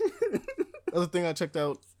 Other thing I checked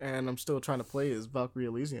out and I'm still trying to play is Valkyrie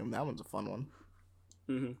Elysium. That one's a fun one.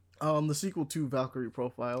 The sequel to Valkyrie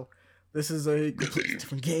Profile. This is a completely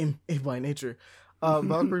different game, by nature.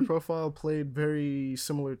 Valkyrie Profile played very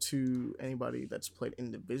similar to anybody that's played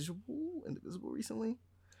Indivisible recently.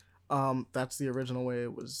 That's the original way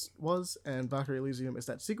it was, and Valkyrie Elysium is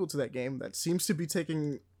that sequel to that game that seems to be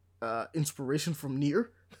taking inspiration from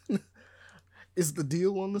Nier. Is the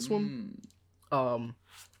deal on this one.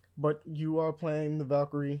 But you are playing the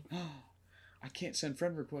Valkyrie. I can't send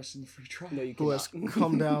friend requests in the free trial. No, you who has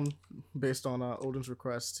come down based on Odin's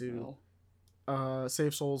request to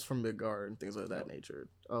save souls from Midgard and things of that nature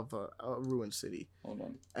of a ruined city. Hold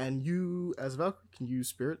on. And you, as Valkyrie, can use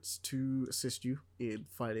spirits to assist you in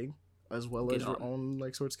fighting, as well as your own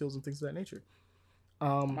like sword skills and things of that nature.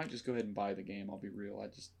 I might just go ahead and buy the game. I'll be real.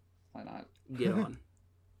 Why not? Get on.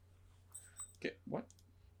 Get what?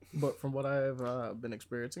 But from what I've been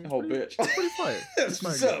experiencing, it's bitch. It's pretty fire. That's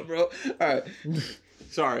what's up, bro. All right.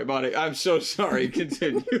 Sorry, buddy. I'm so sorry.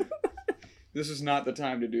 Continue. This is not the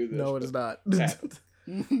time to do this. No, it is not.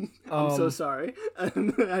 I'm so sorry. I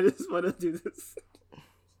just want to do this.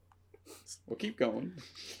 Well, keep going.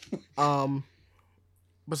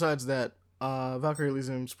 Besides that, Valkyrie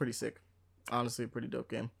Elysium is pretty sick. Honestly, a pretty dope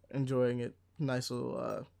game. Enjoying it. Nice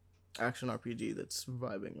little action RPG that's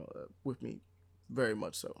vibing with me. Very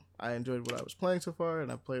much so. I enjoyed what I was playing so far,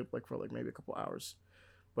 and I played for maybe a couple hours,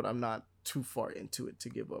 but I'm not too far into it to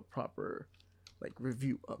give a proper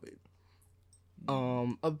review of it.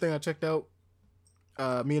 Other thing I checked out,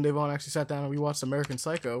 me and Devon actually sat down and we watched American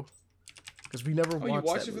Psycho, because we never watched. You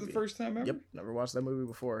watched that it for movie. the first time ever? Yep, never watched that movie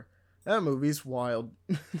before. That movie's wild.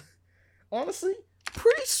 Honestly,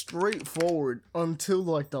 pretty straightforward until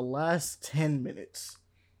like the last 10 minutes.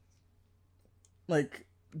 Like,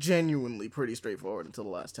 genuinely pretty straightforward until the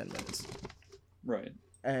last 10 minutes. Right.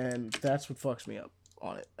 And that's what fucks me up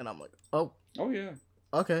on it. And I'm like, oh, yeah.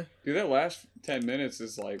 okay. Dude, that last 10 minutes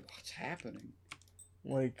is like, what's happening?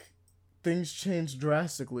 Like, things change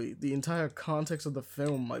drastically. The entire context of the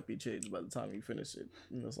film might be changed by the time you finish it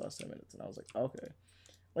in those last 10 minutes. And I was like, okay.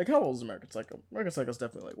 Like, how old is American Psycho? American Psycho's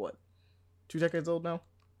definitely like, what? 2 decades old now?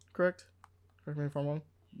 Correct? Correct me if I'm wrong?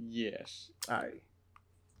 Yes. Alright.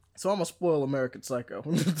 So I'm gonna spoil American Psycho.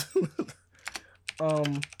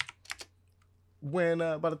 When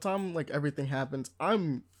by the time like everything happens,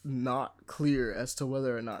 I'm not clear as to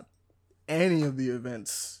whether or not any of the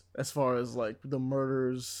events, as far as like the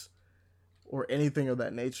murders or anything of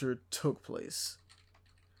that nature, took place.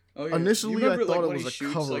 Oh yeah. Initially, I thought it was a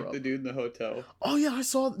shoots, cover like up. the dude in the hotel. Oh yeah, I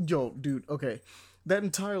saw. Yo, dude. Okay, that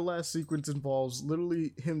entire last sequence involves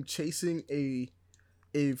literally him chasing a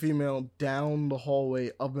female down the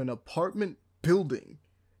hallway of an apartment building,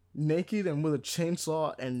 naked and with a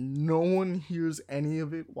chainsaw, and no one hears any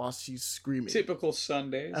of it while she's screaming. Typical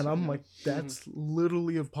Sundays. And I'm like, that's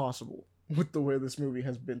literally impossible with the way this movie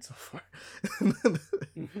has been so far.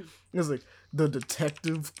 It's like, the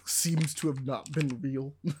detective seems to have not been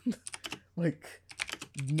real. Like,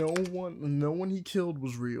 no one he killed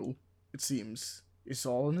was real, it seems. It's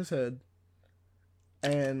all in his head.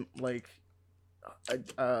 And, like,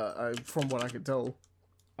 I from what I could tell,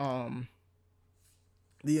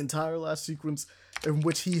 the entire last sequence in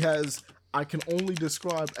which he has, I can only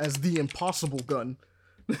describe as the impossible gun.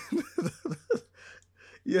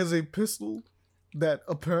 He has a pistol that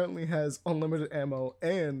apparently has unlimited ammo,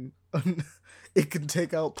 and it can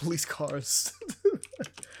take out police cars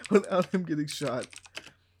without him getting shot.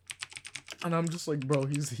 And I'm just like, bro,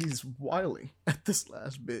 he's wilding at this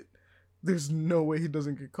last bit. There's no way he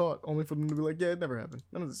doesn't get caught, only for them to be like, yeah, it never happened.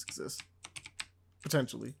 None of this exists.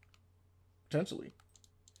 Potentially.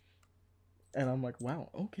 And I'm like,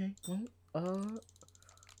 wow, okay, well,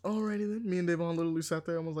 alrighty then. Me and Devon literally sat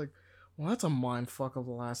there and was like, well, that's a mind fuck of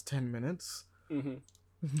the last 10 minutes. Mm-hmm.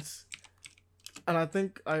 And I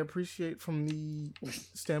think I appreciate from the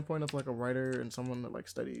standpoint of like a writer and someone that like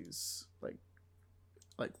studies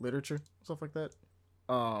like literature, stuff like that.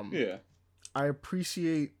 yeah. I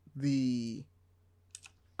appreciate the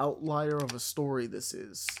outlier of a story this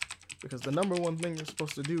is, because the number one thing you're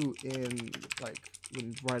supposed to do in like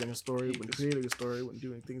when writing a story, when creating a story, when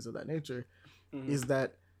doing things of that nature, is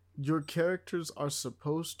that your characters are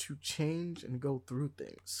supposed to change and go through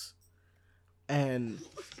things. And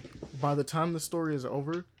by the time the story is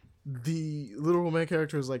over, the literal main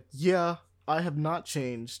character is like, yeah, I have not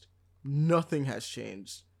changed. Nothing has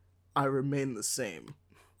changed. I remain the same,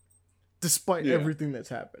 despite everything that's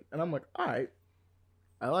happened. And I'm like, all right,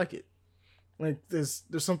 I like it. Like, there's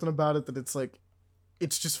something about it that it's like,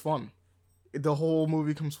 it's just fun. The whole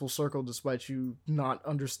movie comes full circle despite you not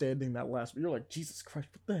understanding that last. You're like, Jesus Christ,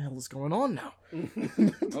 what the hell is going on now?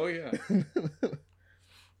 Oh yeah.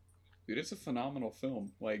 Dude, it's a phenomenal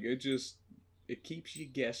film. Like, it keeps you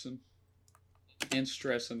guessing and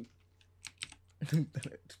stressing. It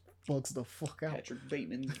bugs the fuck out. Patrick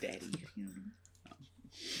Bateman's daddy. You know?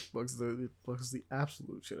 Bugs the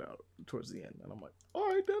absolute shit out towards the end, and I'm like, all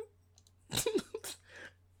right then.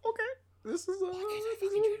 Okay, this is what we're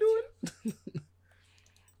doing.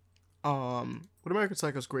 But American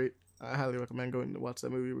Psycho's great. I highly recommend going to watch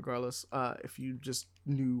that movie regardless. If you just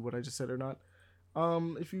knew what I just said or not.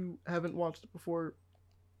 If you haven't watched it before,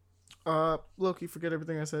 low-key forget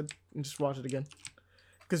everything I said and just watch it again,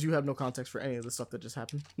 because you have no context for any of the stuff that just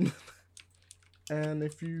happened. And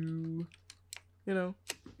if you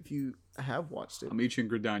have watched it, I'm eating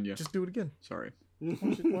Gradania. just do it again. Sorry.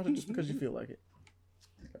 Watch it just because you feel like it.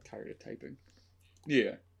 I got tired of typing.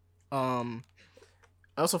 Yeah. I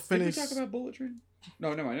also finished. Did we talk about Bullet Train?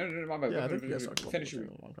 No, my bad. Yeah, I think you guys talked about Finish Bullet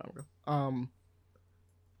your... Train a long time ago.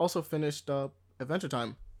 Also finished Adventure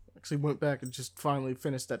Time. Actually went back and just finally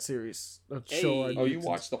finished that series. That show. You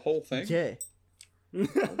watched the whole thing? Yeah.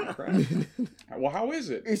 Holy crap. Well, how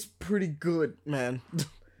is it? It's pretty good, man.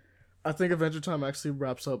 I think Adventure Time actually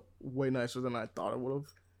wraps up way nicer than I thought it would have.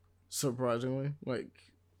 Surprisingly. Like,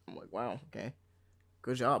 I'm like, wow, okay.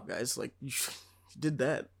 Good job, guys. Like, you did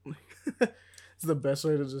that. It's the best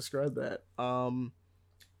way to describe that.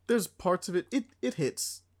 There's parts of it. It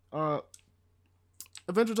hits.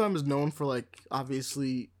 Adventure Time is known for, like,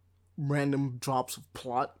 obviously random drops of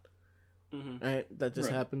plot. Mm-hmm. Right? That just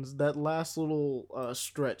happens. That last little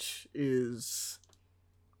stretch is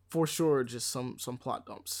for sure just some plot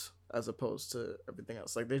dumps. as opposed to everything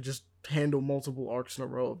else. Like, they just handle multiple arcs in a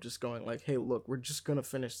row of just going like, hey, look, we're just gonna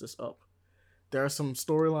finish this up. There are some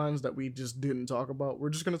storylines that we just didn't talk about. We're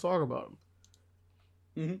just gonna talk about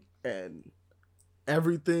them. And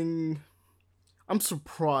everything... I'm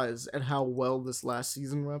surprised at how well this last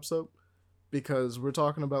season wraps up, because we're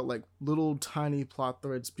talking about like little tiny plot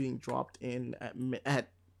threads being dropped in at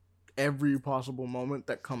every possible moment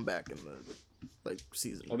that come back in the like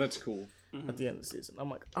season. Oh, that's cool. At the end of the season, I'm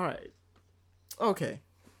like, all right, okay,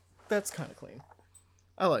 that's kind of clean.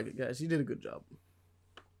 I like it, guys. You did a good job.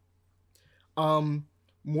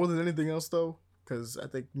 More than anything else, though, because I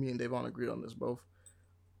think me and Davon agreed on this both.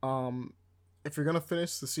 If you're gonna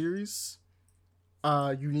finish the series,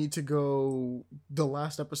 you need to go. The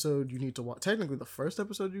last episode you need to watch. Technically, the first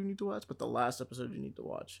episode you need to watch, but the last episode you need to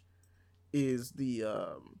watch is the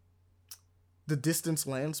Distance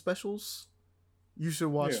Land specials. You should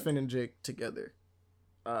watch Finn and Jake together.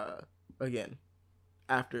 Again,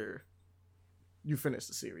 after you finish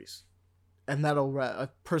the series, and that'll I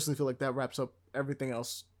personally feel like that wraps up everything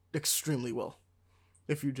else extremely well.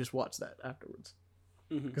 If you just watch that afterwards.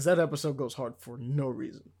 Because that episode goes hard for no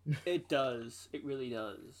reason. It does. It really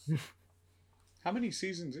does. How many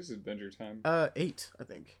seasons is Adventure Time? 8, I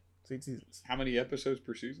think. It's 8 seasons. How many episodes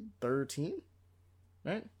per season? 13,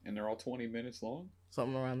 right? And they're all 20 minutes long?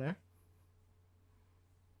 Something around there.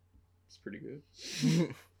 It's pretty good.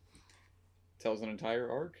 Tells an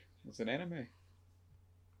entire arc. It's an anime.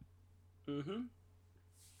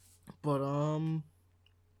 But,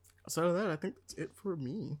 outside of that, I think that's it for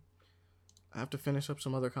me. I have to finish up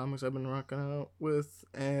some other comics I've been rocking out with,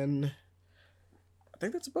 and I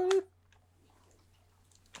think that's about it.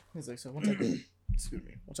 As I said, once I do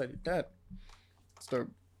that, start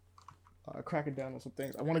cracking down on some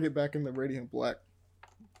things. I want to get back in the Radiant Black.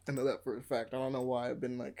 I know that for a fact. I don't know why I've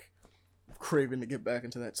been like craving to get back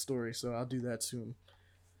into that story, so I'll do that soon.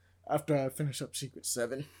 After I finish up Secret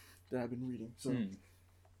 7 that I've been reading. So,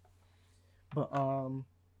 but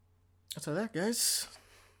outside of that, guys.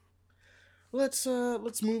 Let's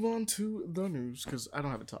move on to the news, because I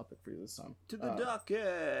don't have a topic for you this time. To the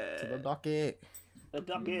docket. To the docket. The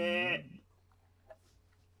docket.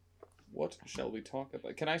 What shall we talk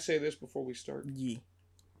about? Can I say this before we start? Yeah.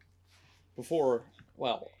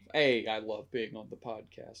 A, I love being on the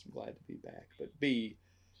podcast. I'm glad to be back. But B,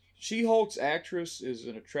 She-Hulk's actress is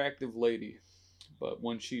an attractive lady. But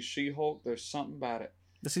when she's She-Hulk, there's something about it.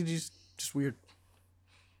 The CG's just weird.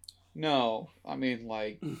 No, I mean,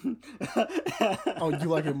 like... Oh, you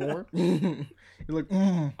like it more? You're like,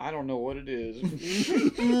 I don't know what it is.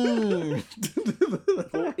 Well,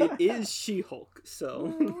 it is She-Hulk, so...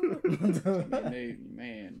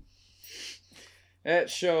 Man. That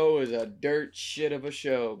show is a dirt shit of a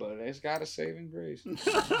show, but it's got a saving grace.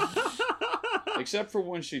 Except for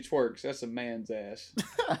when she twerks. That's a man's ass.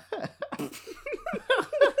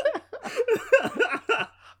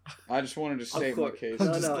 I just wanted to state my case.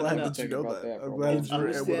 I'm just glad that you know that. I'm glad you're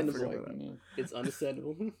able to figure that out. It's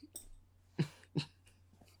understandable.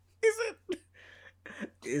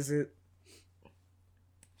 Is it?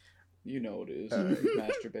 You know it is. You've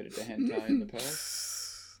masturbated to hentai in the past.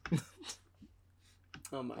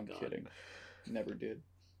 Oh my god. I'm kidding. Never did.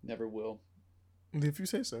 Never will. If you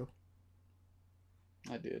say so.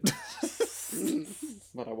 I did.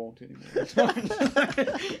 But I won't anymore.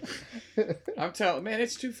 I'm telling, man,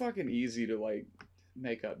 it's too fucking easy to like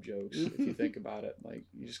make up jokes if you think about it. Like,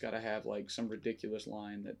 you just gotta have like some ridiculous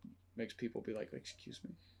line that makes people be like, "Excuse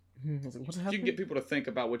me." What's You happening? can get people to think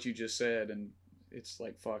about what you just said, and it's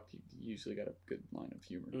like, fuck, you usually got a good line of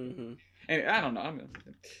humor. And I don't know. I'm gonna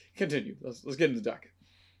continue. Let's get into the docket.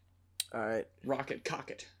 All right. Rocket,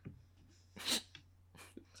 cock it.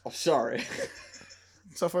 Oh, sorry.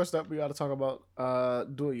 So first up, we got to talk about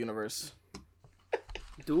Dual Universe.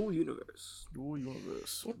 Dual Universe. Dual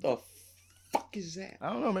Universe. What the fuck is that?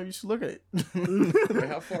 I don't know. Maybe you should look at it.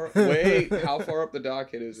 Wait, how far up the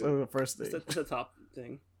docket is it? So the first thing. It's the top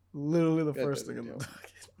thing. Literally the first thing in the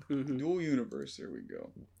docket. Dual Universe. There we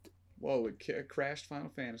go. Whoa, it crashed Final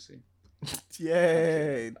Fantasy.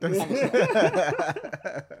 Yay!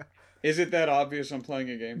 Is it that obvious I'm playing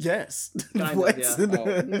a game? Yes. Kind of, yeah.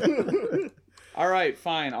 All right,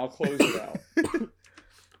 fine. I'll close it out.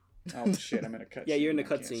 Oh shit! I'm in a cutscene. Yeah, you're in a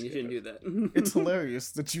cutscene. You shouldn't do that. It's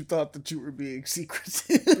hilarious that you thought that you were being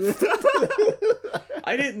secretive.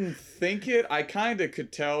 I didn't think it. I kind of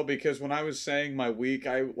could tell because when I was saying my week,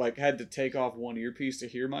 I like had to take off one earpiece to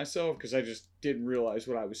hear myself because I just didn't realize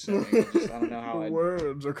what I was saying. I don't know how I.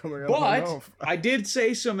 Words are coming out of my But mouth. I did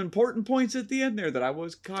say some important points at the end there that I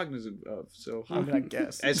was cognizant of. So I mean, I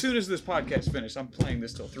guess. as soon as this podcast finished, I'm playing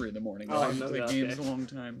this till 3 in the morning. Oh, I no, play yeah, games okay. a long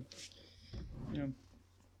time. Yeah.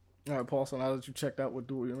 All right, Paul. So now that you checked out what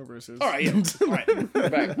Dual Universe is, All right, yeah. All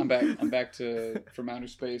right, I'm back to from outer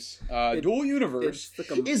space. Dual Universe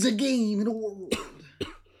It's like is a game in a world.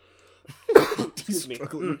 Excuse me.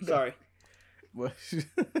 Struggling. Sorry. But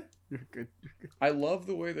you're good. I love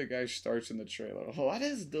the way the guy starts in the trailer. What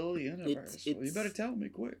is Dual Universe? Well, you better tell me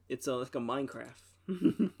quick. It's like a Minecraft.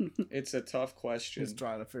 It's a tough question. He's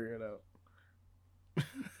trying to figure it out.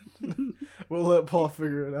 We'll let Paul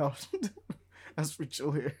figure it out as we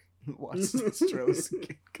chill here and watch this trailer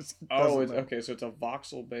again. Oh, it's okay. So it's a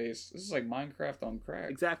voxel base. This is like Minecraft on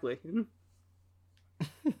crack. Exactly.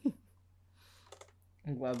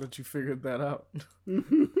 I'm glad that you figured that out.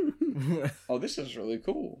 Oh, this is really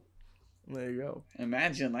cool. There you go.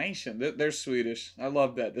 Imagination. They're Swedish. I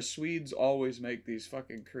love that. The Swedes always make these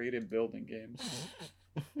fucking creative building games.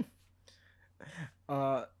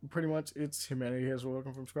 Pretty much it's humanity has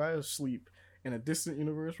woken from sleep in a distant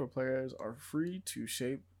universe where players are free to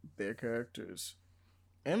shape their characters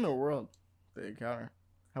and the world they encounter.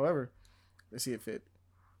 However, they see it fit.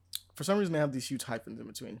 For some reason, they have these huge hyphens in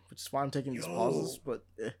between, which is why I'm taking these pauses, but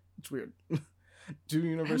it's weird. Dual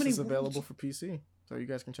Universe is available for PC, so you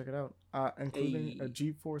guys can check it out, including a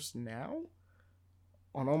GeForce Now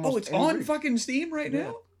on almost. Oh, it's on rig. fucking Steam right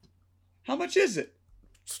now? How much is it?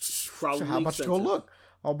 Probably How about you go expensive. look?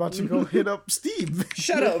 How about you go hit up Steve?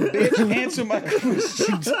 Shut up, bitch. Answer my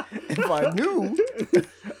question. If I knew,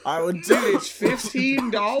 I would do Dude, it's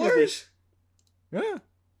 $15? Yeah.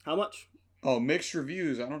 How much? Oh, mixed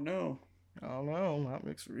reviews. I don't know. I don't know. Not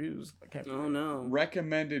mixed reviews. I can't. Oh no.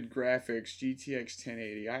 Recommended graphics, GTX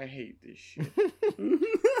 1080. I hate this shit.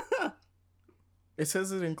 It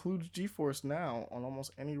says it includes GeForce Now on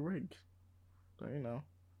almost any rig. So, you know.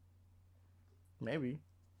 Maybe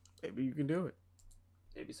you can do it.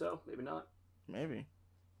 Maybe so. Maybe not. Maybe.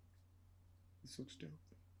 This looks dope.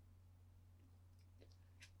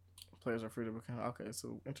 Players are free to become... Okay,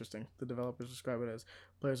 so interesting. The developers describe it as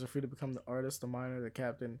players are free to become the artist, the miner, the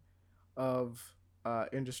captain of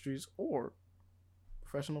industries, or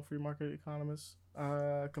professional free market economists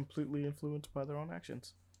completely influenced by their own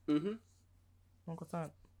actions. Mm-hmm. Wrong with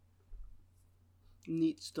that.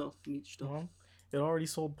 Neat stuff. Well, it already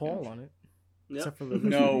sold Paul on it. Yep. Except for the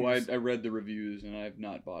No, reviews. I read the reviews and I have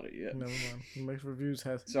not bought it yet. Never mind. Mixed reviews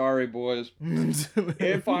has... Sorry, boys.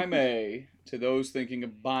 If I may, to those thinking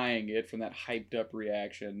of buying it from that hyped up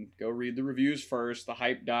reaction, go read the reviews first. The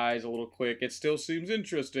hype dies a little quick. It still seems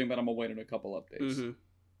interesting, but I'm going to wait on a couple updates. Mm-hmm.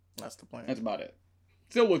 That's the plan. That's about it.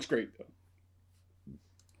 Still looks great, though.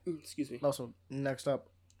 Excuse me. Also, next up,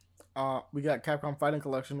 we got Capcom Fighting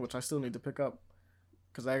Collection, which I still need to pick up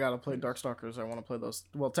because I gotta play Darkstalkers. I want to play those.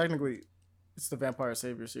 Well, technically, it's the Vampire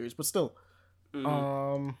Savior series, but still.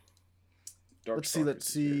 Mm-hmm.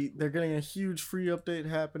 Let's see. They're getting a huge free update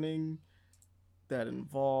happening that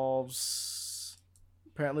involves.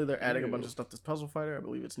 Apparently, they're adding a bunch of stuff to Puzzle Fighter. I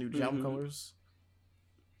believe it's new gem colors.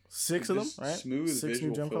 6 of them, right? Smooth 6 visual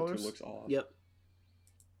new gem filter colors. looks awesome. Yep.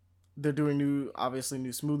 They're doing new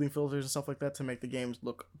smoothing filters and stuff like that to make the games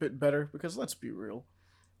look a bit better. Because let's be real,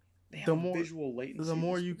 They have the more visual latency. the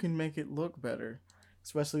more you can make it look better,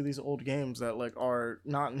 especially these old games that like are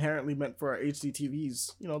not inherently meant for our HD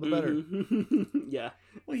TVs, you know, the better. Mm-hmm. Yeah.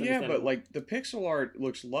 Well, yeah, but like the pixel art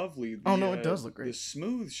looks lovely. Oh, no, it does look great. The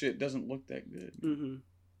smooth shit doesn't look that good. Mm-hmm.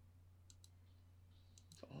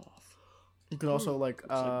 It's off. You could also like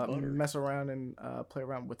butter. mess around and play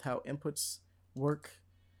around with how inputs work.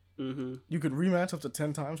 Mm-hmm. You could rematch up to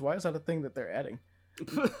 10 times. Why is that a thing that they're adding?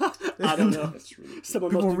 I don't know. That's really cool.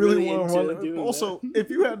 Someone People must be really really want to into run. doing Also, that.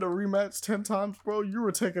 if you had to rematch 10 times, bro, you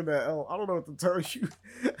were taking that L. I don't know what to tell you.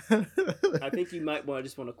 I think you might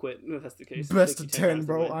just want to quit if that's the case. Best Take of you 10, times to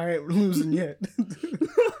bro. win. I ain't losing yet.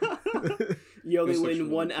 You only This looks win really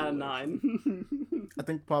 1 cool, out of 9. I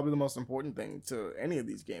think probably the most important thing to any of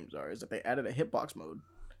these games is that they added a hitbox mode.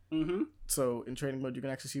 Mm-hmm. So in training mode, you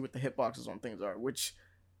can actually see what the hitboxes on things are, which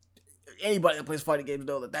anybody that plays fighting games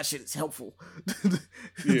know that shit is helpful.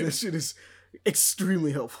 Yeah. That shit is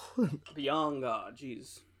extremely helpful. Beyond God,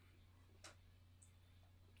 jeez.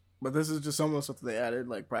 But this is just some of the stuff that they added,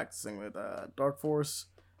 like practicing with Dark Force.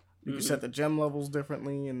 You can set the gem levels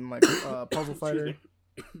differently in like Puzzle Fighter.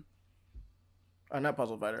 Not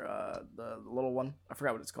Puzzle Fighter. The little one. I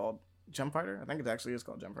forgot what it's called. Gem Fighter. I think it actually is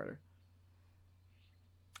called Gem Fighter.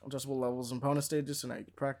 adjustable levels and bonus stages, so now you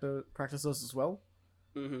can practice those as well.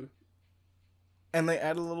 Mm-hmm. And they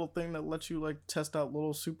added a little thing that lets you like test out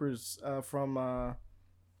little supers from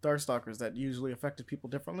Darkstalkers that usually affected people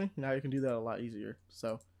differently. Now you can do that a lot easier.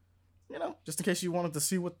 So, you know, just in case you wanted to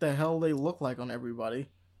see what the hell they look like on everybody.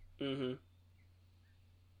 Mm-hmm.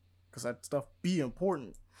 Because that stuff be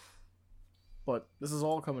important. But this is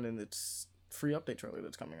all coming in its free update trailer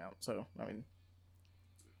that's coming out. So, I mean,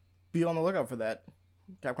 be on the lookout for that.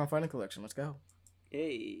 Capcom Fighting Collection, let's go.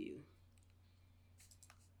 Hey.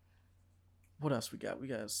 What else we got?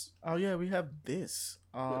 Oh yeah, we have this.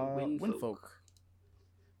 Windfolk.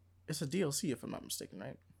 It's a DLC if I'm not mistaken,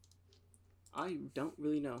 right? I don't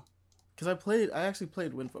really know. Because I actually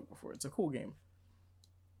played Windfolk before. It's a cool game.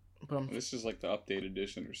 But this is like the update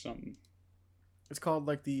edition or something. It's called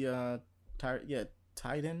like the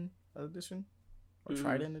Tiden edition or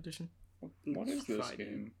Trident edition. What is this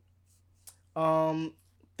game?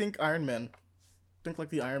 Think Iron Man. Think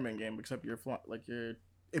like the Iron Man game, except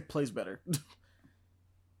it plays better.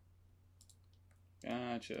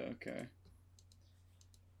 Gotcha. Okay.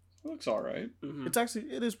 It looks all right.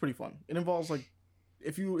 Mm-hmm. It is pretty fun. It involves like,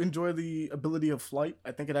 if you enjoy the ability of flight,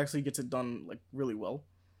 I think it actually gets it done like really well.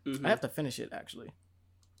 Mm-hmm. I have to finish it actually,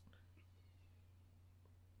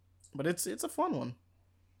 but it's a fun one,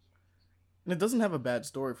 and it doesn't have a bad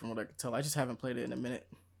story from what I can tell. I just haven't played it in a minute.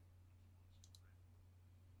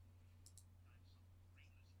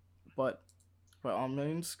 But by all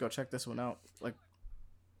means, go check this one out. Like,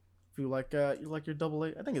 if you like your double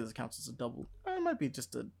A, I think it counts as a double. It might be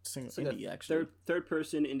just a single indie action. Third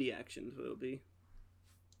person indie action is what it'll be.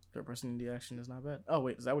 Third person indie action is not bad. Oh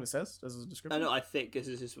wait, is that what it says? This is a description. I know. I think this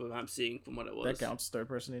is just what I'm seeing from what it was. That counts. Third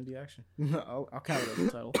person indie action. I'll count it as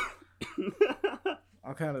a title.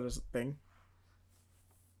 I'll count it as a thing.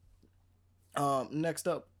 Next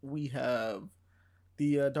up we have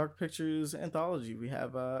the Dark Pictures anthology. We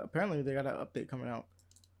have apparently they got an update coming out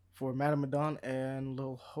for Madame Madon and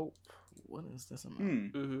Lil Hope. What is this about?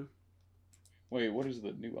 Mm-hmm. Wait, what is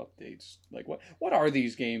the new updates? Like, what are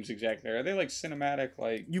these games exactly? Are they like cinematic?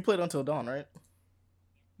 Like, you played Until Dawn, right?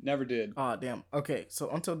 Never did. Ah, damn. Okay, so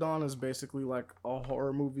Until Dawn is basically like a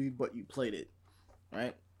horror movie, but you played it,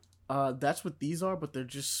 right? That's what these are, but they're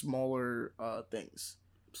just smaller things.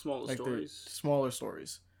 Smaller stories. Smaller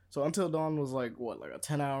stories. So Until Dawn was like what, like a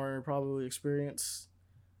 10-hour probably experience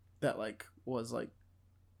that like was like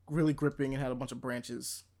really gripping and had a bunch of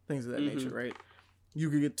branches, things of that nature, right? You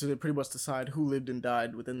could get to pretty much decide who lived and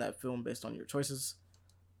died within that film based on your choices.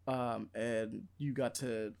 And you got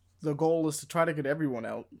to... The goal is to try to get everyone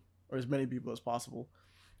out, or as many people as possible,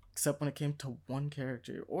 except when it came to one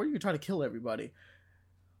character. Or you could try to kill everybody.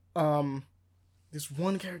 This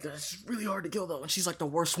one character that's really hard to kill, though, and she's like the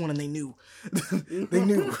worst one, and they knew. They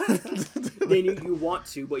knew. They knew you want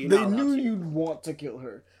to, but you're not allowed to. They knew you'd want to kill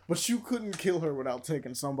her, but you couldn't kill her without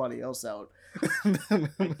taking somebody else out.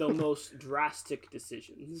 Like the most drastic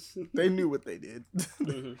decisions. They knew what they did.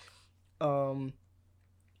 But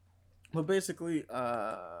basically,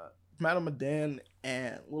 Madame Madame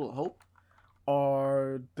and Little Hope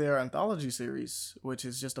are their anthology series, which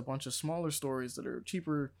is just a bunch of smaller stories that are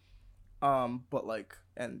cheaper, but like,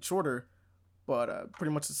 and shorter, but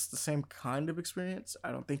pretty much it's the same kind of experience.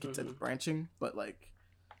 I don't think it's as branching, but like,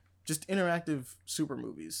 just interactive super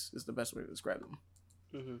movies is the best way to describe them.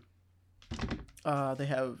 They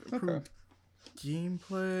have improved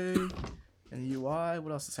gameplay and UI.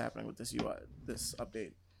 What else is happening with this UI, this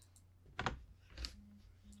update?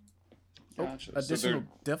 Gotcha. Additional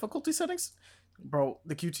difficulty settings? Bro,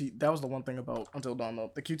 the QT, that was the one thing about Until Dawn, though.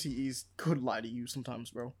 The QTEs could lie to you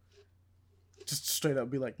sometimes, bro. Just straight up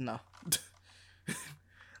be like, nah.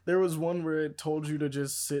 There was one where it told you to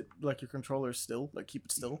just sit, like, your controller still, like, keep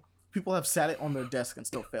it still. People have sat it on their desk and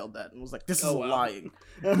still failed that, and was like, this is lying.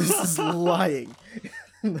 This is lying.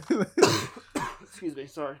 Excuse me,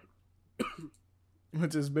 sorry.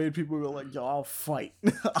 Which has made people go like, yo, I'll fight.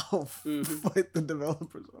 I'll fight the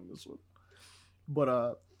developers on this one.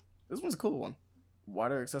 But this one's a cool one.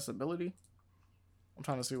 Wider accessibility. I'm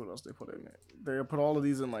trying to see what else they put in it. They put all of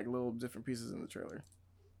these in like little different pieces in the trailer.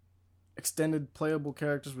 Extended playable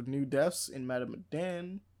characters with new deaths in Madame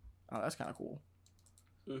Madame. Oh, that's kind of cool.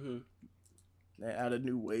 They added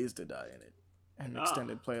new ways to die in it. And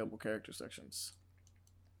extended playable character sections.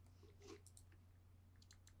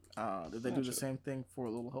 Did they do the same thing for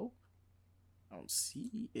Little Hope? I don't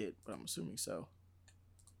see it, but I'm assuming so.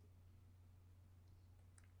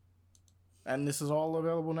 And this is all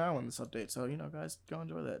available now in this update, so, you know, guys, go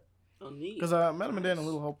enjoy that. Oh, neat. Because Madame Madame and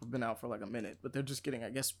Little Hope have been out for like a minute, but they're just getting, I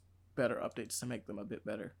guess, better updates to make them a bit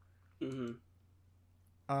better.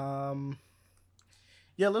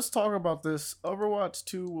 Yeah, let's talk about this. Overwatch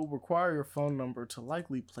 2 will require your phone number to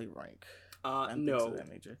likely play rank. And things of No. that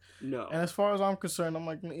nature. No. And as far as I'm concerned, I'm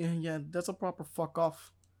like, yeah, that's a proper fuck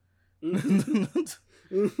off. Mhm.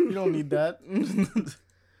 You don't need that.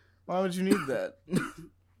 Why would you need that?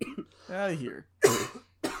 Out of here.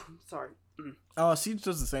 Sorry. Siege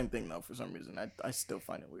does the same thing though. For some reason, I still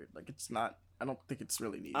find it weird. Like it's not. I don't think it's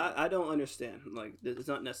really needed. I don't understand. Like, it's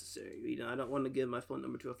not necessary. You know, I don't want to give my phone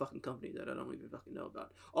number to a fucking company that I don't even fucking know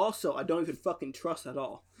about. Also, I don't even fucking trust at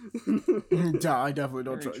all. Yeah, I definitely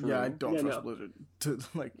don't Very trust. Yeah, I true. don't trust no. Blizzard to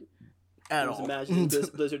like at Just all. imagine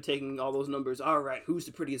Blizzard taking all those numbers. All right, who's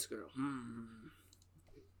the prettiest girl?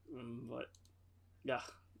 But yeah,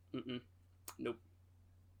 nope.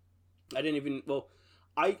 I didn't even. Well,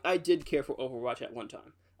 I did care for Overwatch at one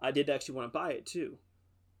time. I did actually want to buy it too.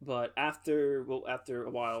 But after a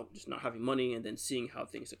while, just not having money and then seeing how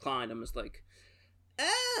things declined, I'm just like,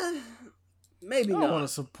 maybe I not. want to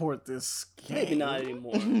support this game. Maybe not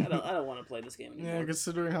anymore. I don't want to play this game anymore. Yeah,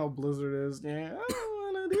 considering how Blizzard is, yeah, I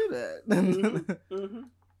don't want to do that. And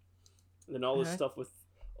then all this stuff with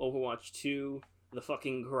Overwatch 2, the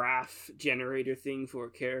fucking graph generator thing for a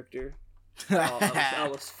character. That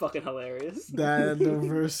was fucking hilarious. That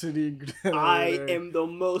diversity. I am the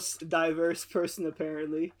most diverse person,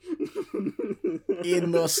 apparently.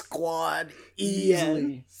 In the squad,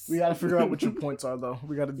 easily. Yes. We gotta figure out what your points are, though.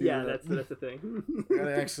 We gotta do that. That's the thing. We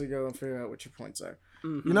gotta actually go and figure out what your points are.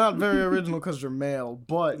 You're not very original because you're male,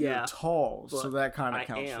 but you're tall, so that kind of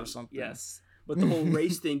counts for something. Yes. But the whole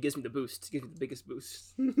race thing gives me the boost. Gives me the biggest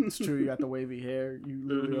boost. It's true. You got the wavy hair. You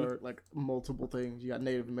literally are like multiple things. You got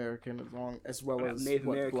Native American as well as Native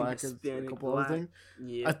American, Black and Hispanic, a couple Black. other things.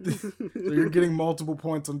 Yeah. So you're getting multiple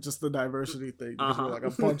points on just the diversity thing. Because we're like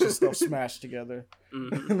a bunch of stuff smashed together.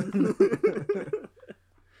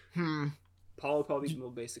 Paul would probably be the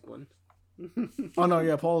more basic one. Oh no,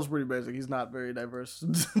 yeah, Paul's pretty basic. He's not very diverse.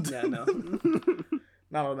 Yeah, no.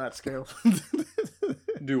 Not on that scale.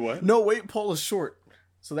 Do what? No, wait, Paul is short,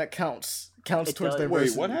 so that counts. Counts It towards does.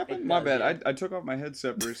 diversity. Wait, what happened? It My does, bad. I took off my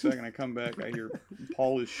headset for a second. I come back. I hear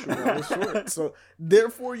Paul is short. Paul is short. So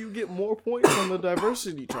therefore, you get more points on the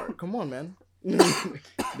diversity chart. Come on, man.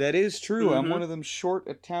 That is true. I'm one of them short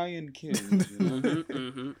Italian kids. You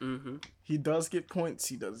know? He does get points.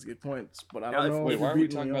 He does get points, but I Now, don't know. Wait, if why you're are we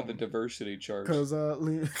beating talking about the Leon. diversity chart?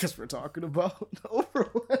 Because we're talking about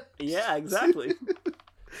Overwatch. Yeah, exactly.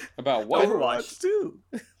 About what? Overwatch too.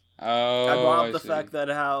 Oh, I brought up I the see. fact that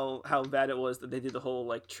how bad it was that they did the whole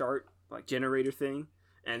like chart like generator thing,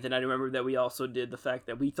 and then I remembered that we also did the fact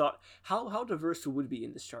that we thought how diverse would be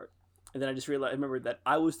in this chart, and then I just realized I remembered that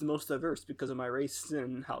I was the most diverse because of my race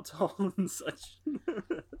and how tall and such.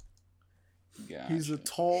 Gotcha. He's a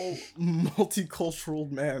tall, multicultural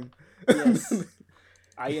man. Yes.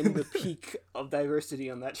 I am the peak of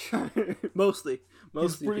diversity on that chart. mostly.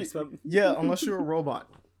 He's pretty, because yeah, unless you're a robot.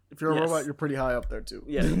 If you're a Yes. robot, you're pretty high up there too.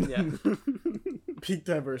 yeah. Peak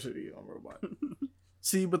diversity on robot.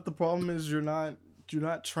 See, but the problem is you're not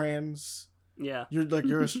trans. Yeah.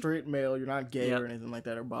 You're a straight male. You're not gay Yep. or anything like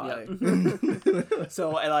that or bi. Yep. So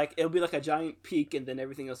like it'll be like a giant peak, and then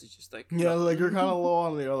everything else is just like Yeah, like you're kind of low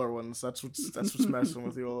on the other ones. That's what's messing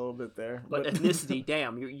with you a little bit there. But ethnicity,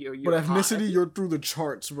 damn, you're But high. ethnicity, you're through the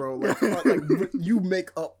charts, bro. Like you make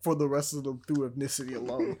up for the rest of them through ethnicity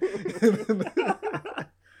alone.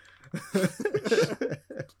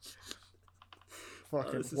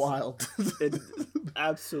 Fucking this is- wild.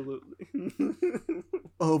 Absolutely.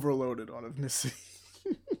 Overloaded on ethnicity.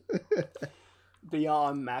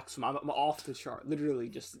 Beyond maximum. I'm off the chart. Literally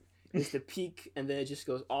just it's the peak, and then it just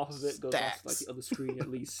goes off of it, goes off like the other screen at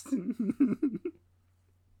least.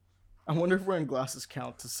 I wonder if wearing glasses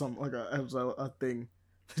count to some like a thing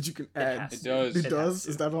that you can add. has It does. It It does? has to.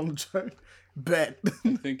 Is that on the chart? Bet.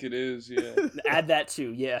 I think it is, yeah. Add that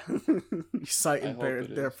too, yeah. Sight I hope impaired, it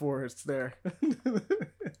is. therefore it's there.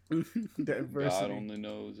 Diversity. God only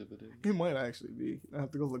knows if it is. It might actually be. I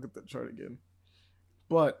have to go look at that chart again.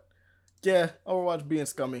 But yeah, Overwatch being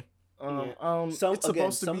scummy. It's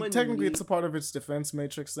supposed to be technically it's a part of its defense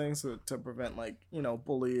matrix thing, so to prevent like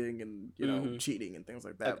bullying and cheating and things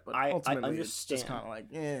like that. Like, But I ultimately, it's just understand. kind of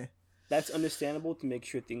like That's understandable to make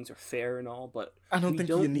sure things are fair and all, but I don't we think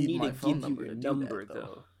don't you need my to phone give number you to a do number that, though.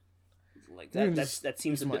 though. Like You can that just that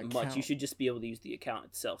seems a use my bit much. account. You should just be able to use the account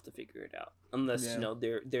itself to figure it out. Unless Yeah.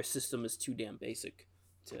 their system is too damn basic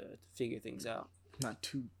to figure things out. Not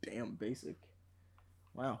too damn basic.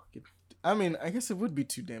 Wow. I mean, I guess it would be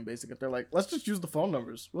too damn basic if they're like, let's just use the phone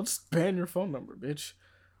numbers. We'll just ban your phone number, bitch.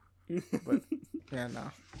 But yeah,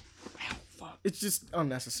 no. fuck. It's just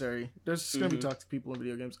unnecessary. There's just gonna be toxic people in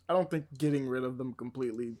video games. I don't think getting rid of them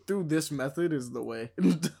completely through this method is the way.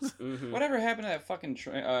 Whatever happened to that fucking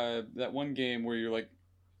that one game where you're like,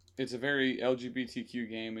 it's a very LGBTQ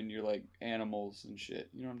game and you're like animals and shit.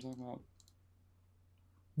 You know what I'm talking about?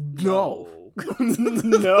 No.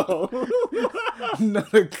 No.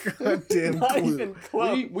 Not a goddamn Not clue. even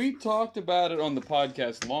close. We talked about it on the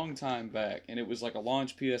podcast a long time back, and it was like a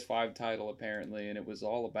launch PS5 title apparently, and it was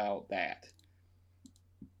all about that.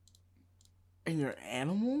 And you're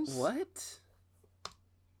animals? What?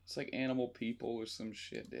 It's like animal people or some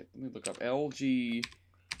shit. Let me look up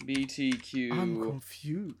LGBTQ. I'm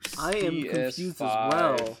confused. I am confused as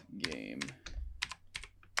well. Game.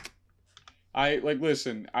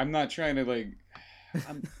 Listen, I'm not trying to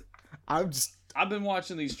I've been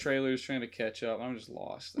watching these trailers trying to catch up. I'm just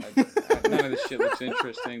lost. None of this shit looks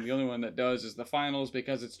interesting. The only one that does is the finals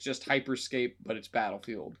because it's just Hyperscape, but it's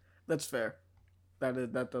Battlefield. That's fair.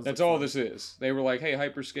 That does. That's all this is. They were like, hey,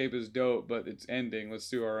 Hyperscape is dope, but it's ending. Let's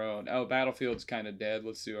do our own. Oh, Battlefield's kind of dead.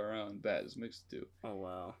 Let's do our own. Bet it's mixed two. Oh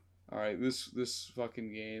wow. All right, this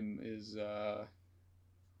fucking game is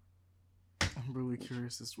I'm really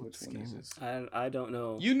curious as to what this game is. I don't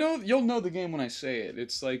know. You'll know the game when I say it.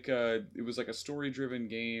 It's like it was like a story-driven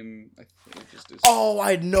game. I think it just is. Oh,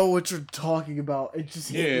 I know what you're talking about. It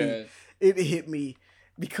just hit me. It hit me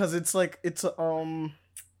because it's because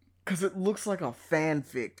it looks like a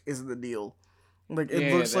fanfic is the deal. Like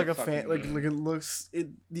it looks like a fan. Like it looks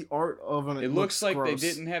the art of an. It looks like gross. they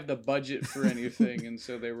didn't have the budget for anything, and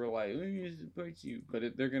so they were like, "Let me support you," but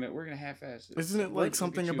we're gonna half-ass it. Isn't it like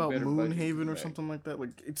something about Moonhaven or something like that?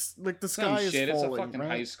 Like it's like the sky is falling. It's a fucking right?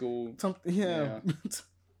 high school. Yeah.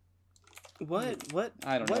 What?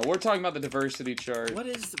 I don't know. We're talking about the diversity chart. What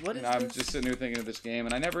is I'm just sitting here thinking of this game,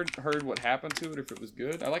 and I never heard what happened to it, if it was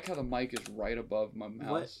good. I like how the mic is right above my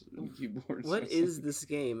mouse and keyboard. What is this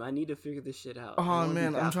game? I need to figure this shit out. Oh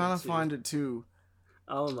man, I'm trying to find it too.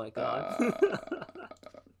 Oh my god.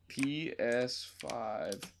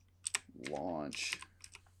 PS5 launch.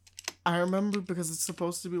 I remember because it's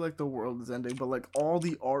supposed to be like the world is ending, but like all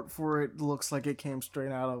the art for it looks like it came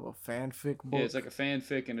straight out of a fanfic book. Yeah, it's like a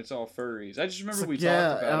fanfic and it's all furries. I just remember we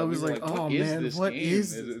talked about it. I was like, oh man, what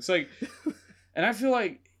is this? It's like, and I feel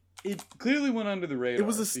like it clearly went under the radar. It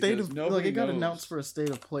was a state of like it got knows. announced for a state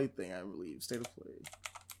of play thing, I believe. State of play.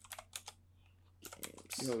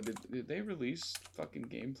 Games. Yo, did they release fucking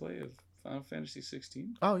gameplay of Final Fantasy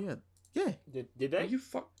 16? Oh yeah, Did they? Are you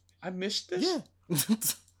I missed this. Yeah.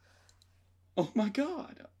 Oh my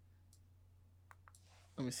god.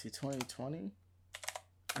 Let me see, 2020?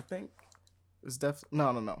 I think. It's definitely...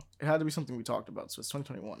 No. It had to be something we talked about, so it's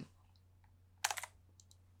 2021.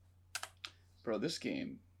 Bro, this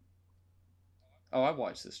game... Oh, I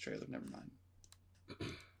watched this trailer. Never mind.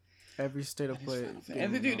 Every state of play...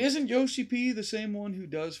 And dude, isn't Yoshi P the same one who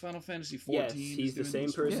does Final Fantasy 14? Yes, he's the same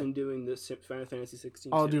person doing this Final Fantasy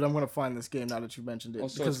 16. Oh, dude, I'm going to find this game now that you mentioned it.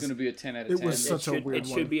 Also, it's going to be a 10 out of 10. It was such a weird one. It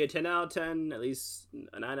should be a 10 out of 10, at least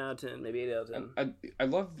a 9 out of 10, maybe 8 out of 10. I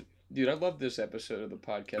love this episode of the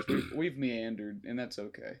podcast. We've meandered, and that's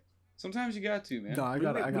okay. Sometimes you got to, man. No, I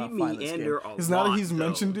gotta find this game. Because now that he's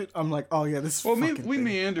mentioned it, I'm like, oh yeah, this is we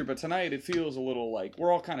meander, but tonight it feels a little like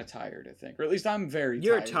we're all kind of tired, I think. Or at least I'm very tired.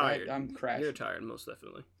 You're tired. I'm crashing. You're tired, most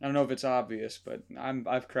definitely. I don't know if it's obvious, but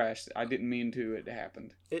I've crashed. I didn't mean to. It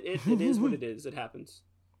happened. It is what it is. It happens.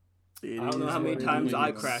 I don't know how many times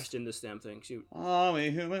I crashed in this damn thing. Shoot. Are we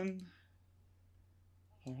human?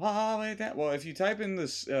 Well, if you type in the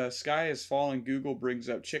sky is falling, Google brings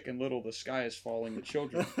up Chicken Little, the sky is falling, the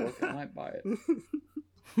children's book. I might buy it.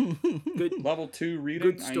 Good level 2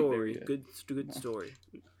 reading. Good story. Good story.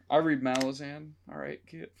 I read Malazan. All right,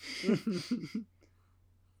 kid.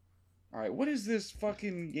 All right, what is this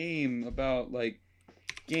fucking game about? Like,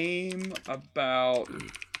 game about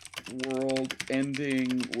world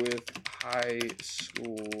ending with high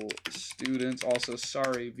school students. Also,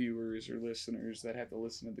 sorry, viewers or listeners that have to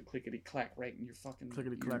listen to the clickety clack right in your fucking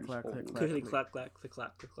clickety clack clack clack clack clickety clack clack click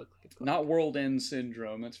clack click clack. Not world end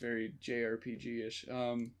syndrome. That's very JRPG ish.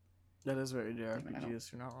 That is very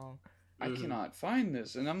JRPG-ish. You're not wrong. I cannot find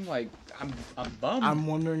this, and I'm like, I'm bummed. I'm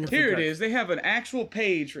wondering if here it is. They have an actual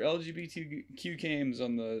page for LGBTQ games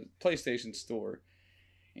on the PlayStation Store.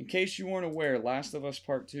 In case you weren't aware, Last of Us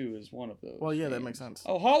Part 2 is one of those. Well, yeah, games. that makes sense.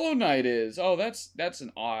 Oh, Hollow Knight is. Oh, that's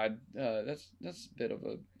an odd. That's a bit of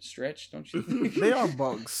a stretch, don't you think? They are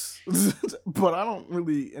bugs, but I don't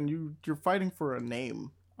really. And you're fighting for a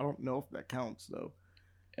name. I don't know if that counts though.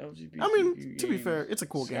 LGBT. I mean, to be fair, it's a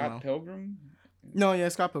cool game. Scott Pilgrim. No, yeah,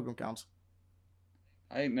 Scott Pilgrim counts.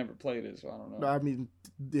 I ain't never played it, so I don't know. I mean,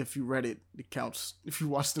 if you read it, it counts. If you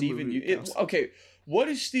watch the Steven, movie, it counts. okay, what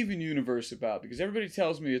is Steven Universe about? Because everybody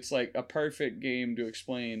tells me it's like a perfect game to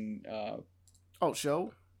explain.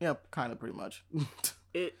 Show? Yeah, kind of, pretty much.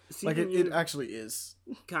 It actually is.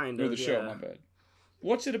 Kind or of, the show, my bad.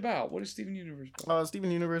 What's it about? What is Steven Universe about? Steven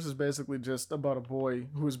Universe is basically just about a boy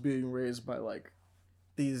who is being raised by like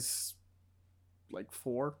these like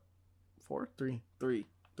three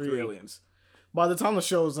aliens. By the time the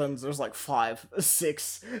show ends, there's like 5,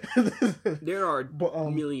 6. There are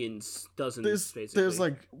millions, dozens, basically. There's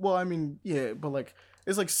like, well, I mean, yeah, but like,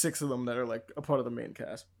 there's like 6 of them that are like a part of the main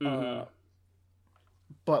cast. Mm-hmm.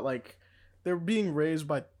 But like, they're being raised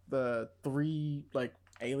by the 3 like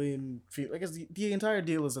alien. I guess the entire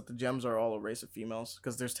deal is that the gems are all a race of females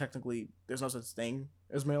because there's no such thing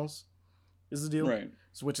as males. Is the deal, right?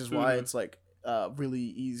 So which is why it's like really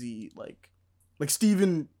easy. Like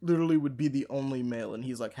Steven literally would be the only male, and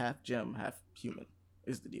he's like half gem, half human.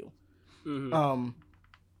 Is the deal. Mm-hmm.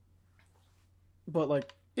 But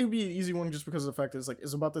like it would be an easy one just because of the fact that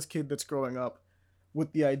it's about this kid that's growing up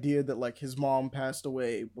with the idea that like his mom passed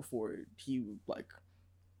away before he like,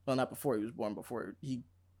 well, not before he was born,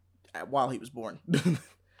 while he was born.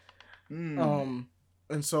 And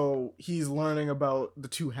so he's learning about the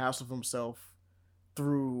 2 halves of himself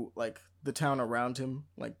through like the town around him,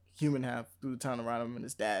 like human half through the town around him and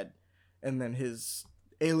his dad, and then his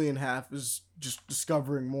alien half is just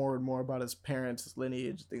discovering more and more about his parents, his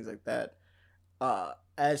lineage, things like that.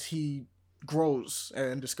 As he grows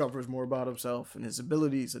and discovers more about himself and his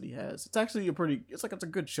abilities that he has. It's actually it's a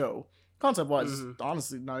good show. Concept wise, it's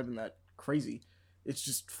honestly not even that crazy. It's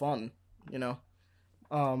just fun, you know?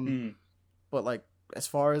 But like, as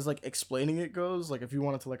far as like explaining it goes, like if you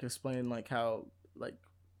wanted to like explain like how like,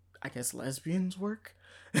 I guess lesbians work,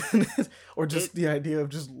 or just the idea of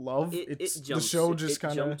just love, the show just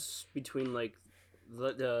kind of jumps between like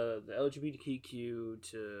the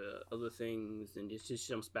LGBTQ to other things, and it just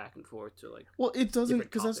jumps back and forth to like. Well, it doesn't,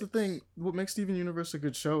 because that's the thing. What makes Steven Universe a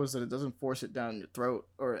good show is that it doesn't force it down your throat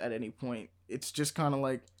or at any point. It's just kind of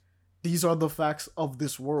like, these are the facts of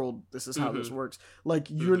this world. This is how this works. Like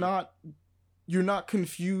you're not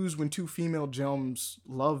confused when 2 female gems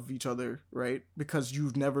love each other, right? Because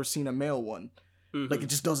you've never seen a male one. Like it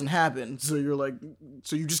just doesn't happen. So you're like,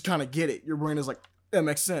 so you just kind of get it. Your brain is like, that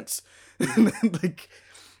makes sense. And then, like,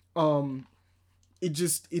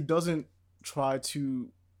 it doesn't try to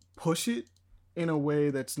push it in a way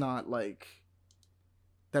that's not like,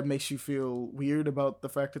 that makes you feel weird about the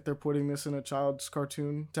fact that they're putting this in a child's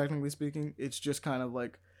cartoon, technically speaking. It's just kind of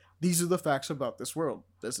like, these are the facts about this world.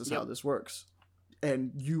 This is how this works.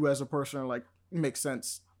 And you as a person are like, makes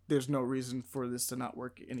sense. There's no reason for this to not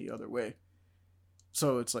work any other way.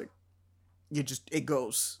 So it's like, it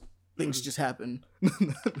goes. Things just happen.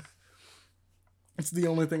 It's the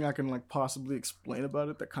only thing I can like possibly explain about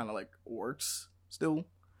it that kind of like works still.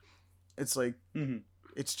 It's like,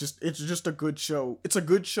 it's just a good show. It's a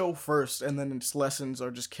good show first, and then its lessons are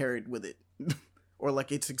just carried with it. Or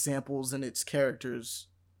like its examples and its characters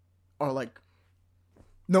are like,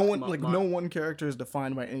 no one character is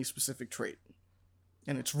defined by any specific trait.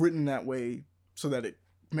 And it's written that way so that it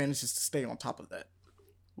manages to stay on top of that.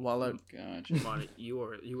 While Monty, you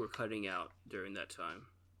were cutting out during that time.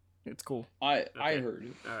 It's cool. I heard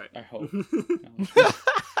it. All right. I hope.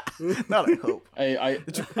 Not I hope.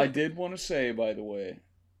 I did want to say, by the way,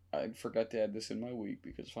 I forgot to add this in my week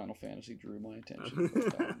because Final Fantasy drew my attention.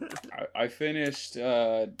 But, I finished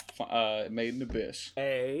Made in Abyss.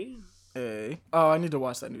 Oh, I need to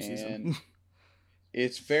watch that new season.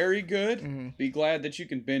 It's very good. Be glad that you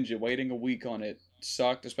can binge it. Waiting a week on it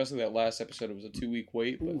sucked, especially that last episode. It was a 2-week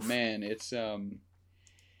wait, but man, it's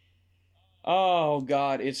oh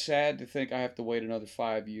god, it's sad to think I have to wait another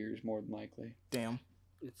 5 years more than likely. Damn.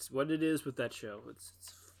 It's what it is with that show. It's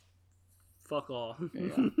fuck all.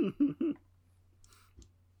 Yeah.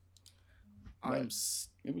 I'm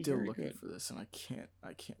still looking for this, and I can't.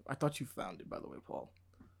 I thought you found it, by the way, Paul.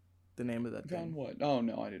 The name of that thing. Found what? Oh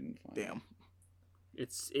no, I didn't find it. Damn.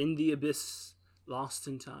 It's In the Abyss, Lost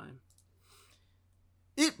in Time.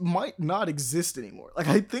 It might not exist anymore. Like,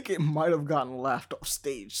 I think it might have gotten laughed off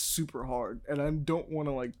stage super hard, and I don't want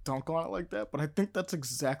to like dunk on it like that, but I think that's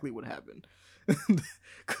exactly what happened.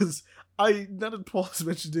 Because now that Paul has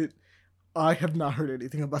mentioned it, I have not heard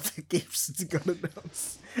anything about that game since it got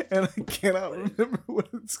announced, and I cannot remember what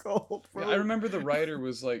it's called. Yeah, I remember the writer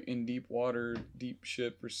was like in deep water, deep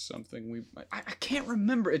ship or something. I can't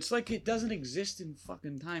remember. It's like it doesn't exist in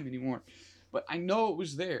fucking time anymore, but I know it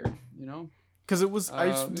was there. You know, because it was.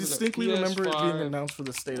 I distinctly remember it being announced for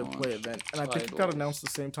the State of Play event, and I think it got announced the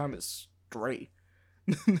same time as Stray.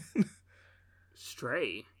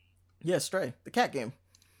 Stray. Yeah, Stray, the cat game.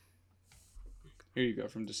 Here you go.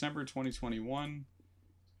 From December 2021.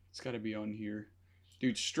 It's got to be on here.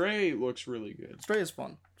 Dude, Stray looks really good. Stray is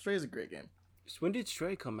fun. Stray is a great game. So when did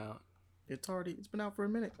Stray come out? It's been out for a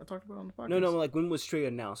minute. I talked about it on the podcast. No, like when was Stray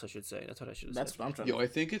announced? I should say. That's what I should have said. That's what I'm trying Yo, I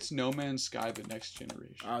think it's No Man's Sky: The Next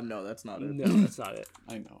Generation. No, that's not it. No, that's not it.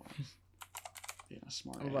 I know. Yeah,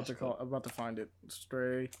 smart. I'm about to find it.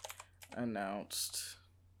 Stray announced.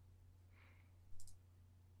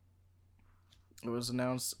 It was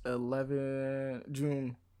announced 11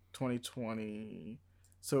 June 2020.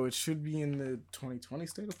 So it should be in the 2020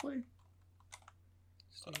 state of play.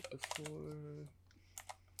 State before.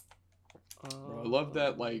 Bro, I love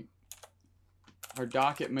that, like, our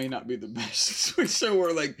docket may not be the best, so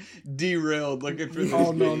we're, like, derailed looking for this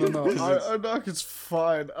Oh, no. game. Our docket's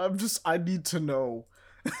fine. I need to know.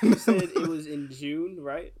 You said it was in June,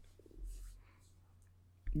 right?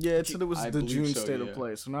 Yeah, it said it was I the believe June so, state yeah. of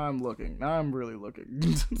play. So now I'm looking. Now I'm really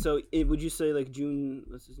looking. So would you say like June?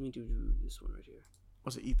 Let me do this one right here.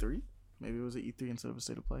 Was it E3? Maybe it was an E3 instead of a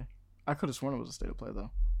state of play. I could have sworn it was a state of play,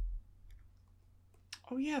 though.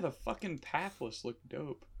 Oh, yeah, the fucking Pathless looked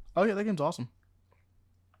dope. Oh, yeah, that game's awesome.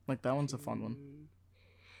 Like, that one's a fun one.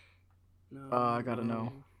 No. I gotta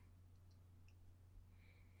know.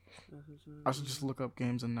 I should just look up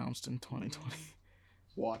games announced in 2020.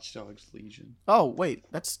 Watch Dogs Legion. Oh, wait,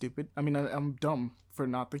 that's stupid. I mean, I'm dumb for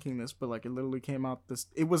not thinking this, but, like, it literally came out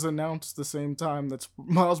it was announced the same time that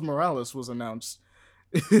Miles Morales was announced.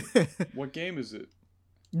 What game is it?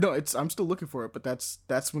 No, I'm still looking for it, but that's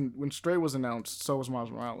when Stray was announced, so was Miles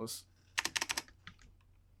Morales.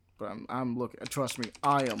 But I'm looking. Trust me,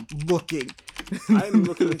 I am looking. I'm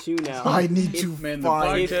looking too now. I need to Man, the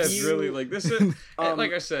find. podcast really, like, this is,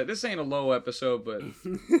 like I said, this ain't a low episode, but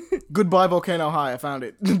Goodbye Volcano High. I found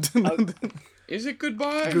it. is it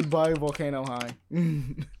Goodbye? Goodbye Volcano High.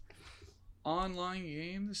 Online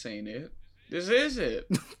game? This ain't it. This is it.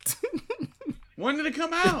 When did it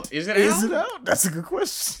come out? Is it out? Is it out? That's a good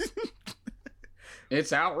question.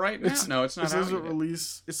 It's out right now? No, it's not It out says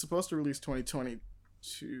yet. It's supposed to release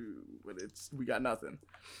 2022, but we got nothing.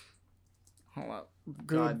 Hold up.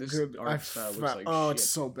 God, this art style looks like shit. It's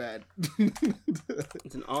so bad.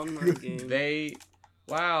 It's an online game.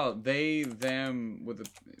 Them with a,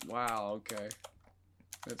 wow, okay.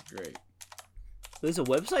 That's great. There's a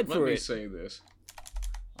website Let for me it. say this.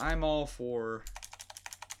 I'm all for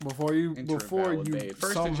Before you validate.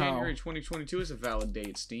 1st somehow of January 2022 is a valid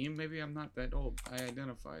date, Steam. Maybe I'm not that old. I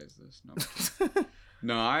identify as this.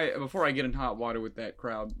 No. Before I get in hot water with that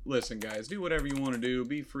crowd, listen, guys, do whatever you want to do.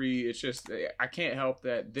 Be free. It's just, I can't help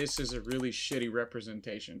that this is a really shitty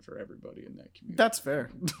representation for everybody in that community. That's fair.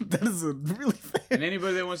 That is a really fair. And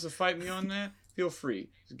anybody that wants to fight me on that, feel free.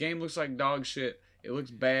 The game looks like dog shit. It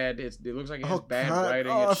looks bad. It looks like it has bad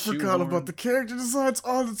writing. Oh, I It's forgot about shoehorned. the character designs.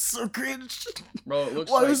 Oh, that's so cringe. Bro, it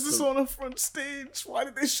looks Why like is this on a front stage? Why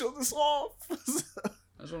did they show this off?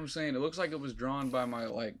 That's what I'm saying. It looks like it was drawn by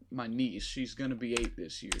my niece. She's gonna be 8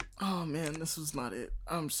 this year. Oh man, this was not it.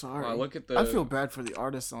 I'm sorry. Wow, look at I feel bad for the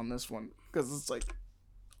artists on this one because it's like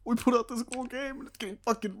we put out this cool game and it's getting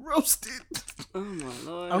fucking roasted. Oh my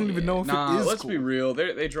lord. I don't even know if it is. Let's cool. be real.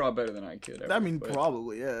 They draw better than I could. Ever, I mean, but-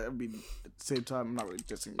 probably, yeah. I mean, at the same time, I'm not really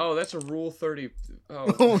dissing. Oh, that's a Rule 30.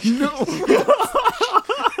 Oh, Oh no!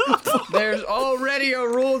 there's already a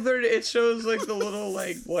Rule 30. It shows like the little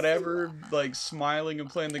like whatever like smiling and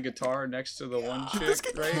playing the guitar next to the one Did this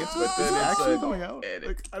chick, get right? canceled? But Is then it it's actually like, coming out? edit.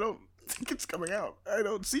 Like, I don't think it's coming out. I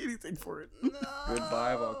don't see anything for it.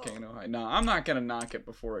 Goodbye, Volcano High. No, I'm not gonna knock it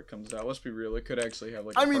before it comes out. Let's be real. It could actually have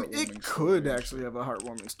like. I a mean, heartwarming it story. could actually have a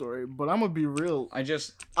heartwarming story, but I'm gonna be real. I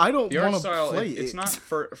don't the art want to style. play It's it. not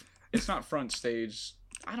it's not front stage.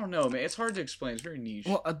 I don't know, man. It's hard to explain. It's very niche.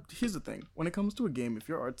 Well, here's the thing. When it comes to a game, if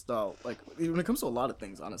your art style, like when it comes to a lot of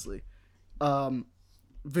things, honestly,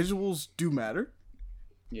 visuals do matter.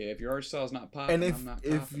 Yeah, if your art style's not popping, And I'm not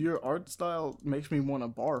if copping. your art style makes me want to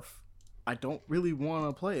barf, I don't really want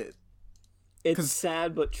to play it. It's 'Cause-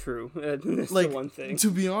 sad but true. That's Like, the one thing.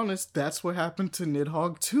 to be honest, that's what happened to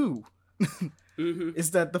Nidhogg 2. Mm-hmm.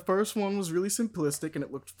 Is that the first one was really simplistic and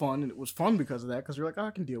it looked fun, and it was fun because of that, because you're like, oh,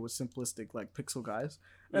 I can deal with simplistic, like, pixel guys.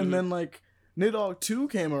 And Mhm. then, like, Nidhogg 2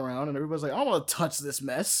 came around, and everybody's like, I don't want to touch this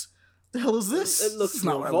mess. The hell is this? It looks This is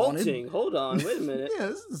not what I wanted. revolting. Hold on, wait a minute. Yeah,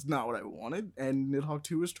 this is not what I wanted, and Nidhogg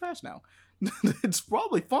 2 is trash now. It's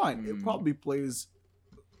probably fine. It probably plays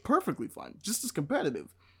perfectly fine, just as competitive.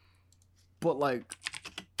 But like,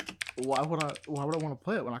 why would I want to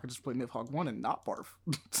play it when I could just play Nidhogg 1 and not barf?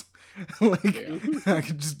 Like, Yeah. I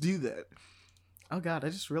could just do that. Oh god, I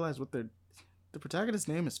just realized what the protagonist's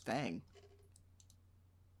name is Fang.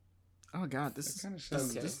 Oh God, That kind of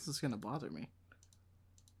sounds. this is gonna bother me.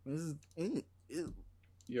 This is ew.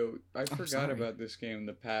 Yo, I forgot sorry. about this game,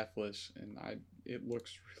 The Pathless, and it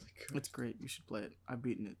looks really good. It's great. You should play it. I've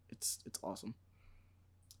beaten it. It's awesome.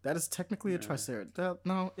 That is technically a Yeah. triceratops.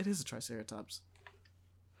 No, it is a triceratops.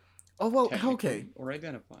 Oh well, Technically, okay. or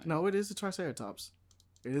identifying. No, it is a triceratops.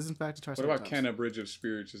 It is in fact a What triceratops. about Kenna Bridge of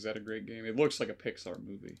Spirits? Is that a great game? It looks like a Pixar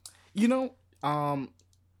movie. You know, I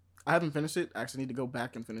haven't finished it. I actually need to go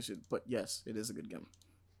back and finish it. But yes, it is a good game.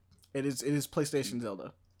 It is PlayStation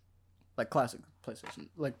Zelda, like classic PlayStation,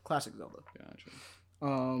 like classic Zelda. Gotcha.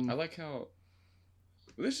 I like how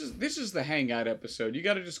this is the hangout episode. You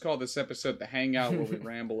got to just call this episode the hangout where we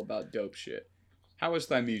ramble about dope shit. How is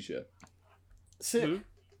Thymesia? Sick. Mhm.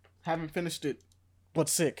 Haven't finished it, but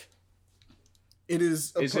sick. It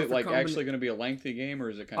is. Is it like actually going to be a lengthy game, or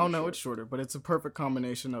is it kind of? Oh no, short? it's shorter, but it's a perfect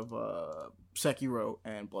combination of Sekiro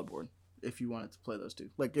and Bloodborne. If you wanted to play those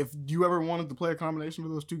two, like if you ever wanted to play a combination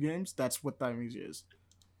of those two games, that's what Thymesia is.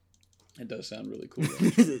 It does sound really cool.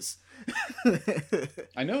 It is.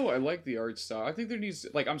 I know. I like the art style. I think there needs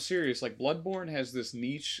like I'm serious. Like Bloodborne has this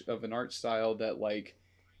niche of an art style that like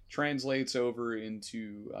translates over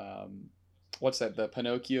into what's that? The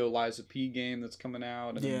Pinocchio Liza P game that's coming out,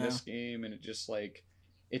 and then this game, and it just like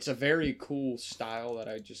it's a very cool style that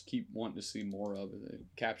I just keep wanting to see more of. It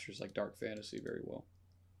captures like dark fantasy very well.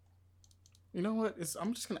 You know what?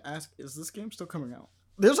 I'm just gonna ask: is this game still coming out?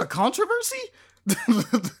 There's a controversy.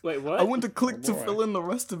 Wait, what? I went to click to boy. fill in the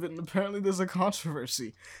rest of it, and apparently there's a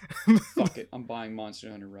controversy. Fuck it, I'm buying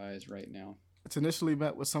Monster Hunter Rise right now. It's initially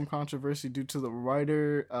met with some controversy due to the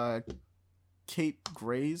writer Kate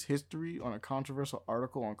Gray's history on a controversial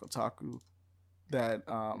article on Kotaku that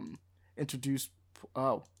introduced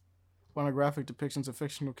pornographic depictions of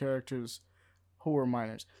fictional characters who were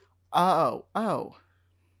minors. Oh,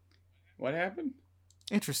 What happened?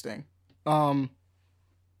 interesting.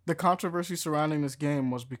 The controversy surrounding this game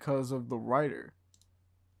was because of the writer,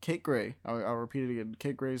 Kate Gray. I'll repeat it again.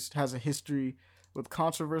 Kate Gray has a history with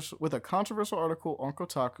a controversial article on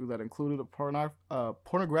Kotaku that included a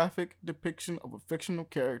pornographic depiction of a fictional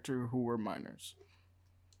character who were minors.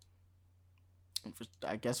 And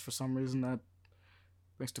I guess for some reason that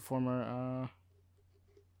makes the former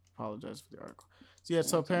apologize for the article. So yeah,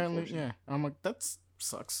 so apparently, yeah, I'm like, that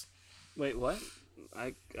sucks. Wait, what?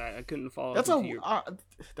 I couldn't follow.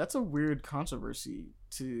 That's a weird controversy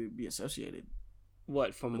to be associated.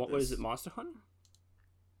 What from with what is this. it? Monster Hunter?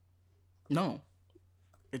 No,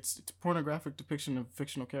 it's a pornographic depiction of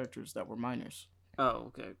fictional characters that were minors.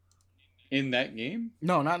 Oh, okay. In that game?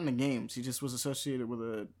 No, not in the game. She just was associated with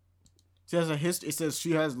a. She has a history. It says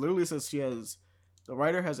she has literally says she has. The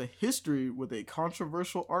writer has a history with a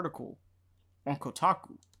controversial article on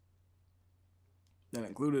Kotaku that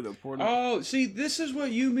included a porno. Oh, see, this is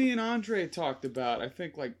what you, me, and Andre talked about, I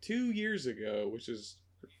think, like 2 years ago, which is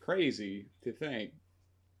crazy to think.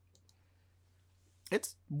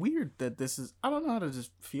 It's weird that this is. I don't know how to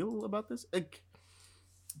just feel about this. Like,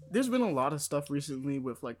 there's been a lot of stuff recently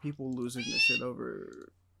with like people losing their shit over.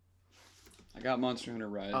 I got Monster Hunter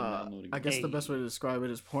Rise. I'm downloading I it. guess the best way to describe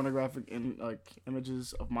it is pornographic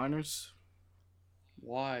images of minors.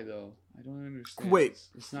 Why though? I don't understand. Wait,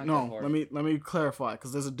 it's not that no. hard. Let me clarify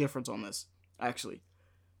because there's a difference on this. Actually,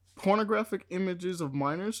 pornographic images of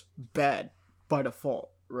minors bad by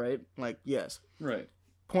default, right? Like yes, Right.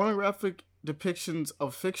 pornographic depictions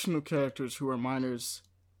of fictional characters who are minors.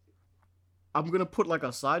 I'm gonna put like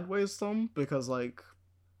a sideways thumb because like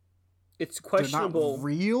It's they're questionable, not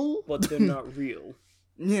real, but they're not real.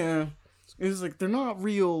 Yeah, it's like they're not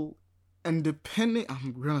real, and depending,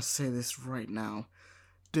 I'm gonna say this right now,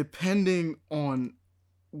 depending on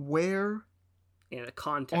where And the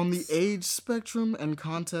context. on the age spectrum and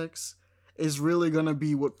context is really gonna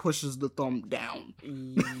be what pushes the thumb down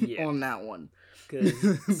Yeah. on that one.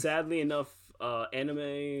 Because sadly enough,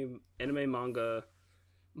 anime, manga,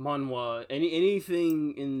 manhwa,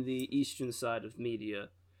 anything in the eastern side of media,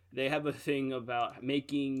 they have a thing about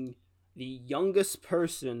making the youngest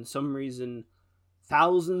person, some reason,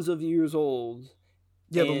 thousands of years old.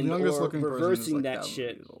 Yeah, the and, youngest or looking person is reversing like that 1,000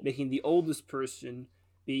 shit, years old. making the oldest person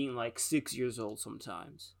being like 6 years old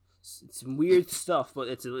sometimes. It's some weird stuff, but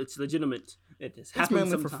it's legitimate. It just It's happens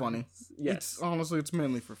mainly sometimes. for funny. Yes. Honestly, it's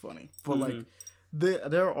mainly for funny. But like, Mhm.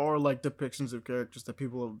 there are like depictions of characters that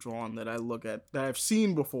people have drawn that I look at that I've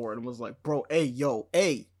seen before and was like, bro, hey yo,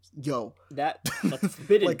 That's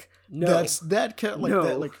forbidden. like no. that's that like No.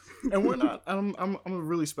 that like, and we're not. I'm gonna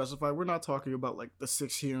really specify. We're not talking about like the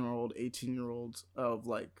 16-year-old, 18-year-olds of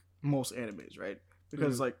like most animes, right?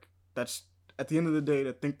 Because like that's at the end of the day,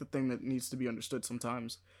 I think the thing that needs to be understood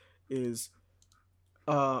sometimes is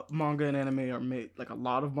manga and anime are made, like a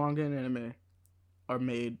lot of manga and anime are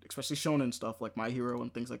made, especially shonen stuff like My Hero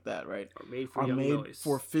and things like that, right? Are made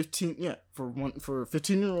for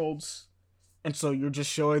 15-year-olds, and so you're just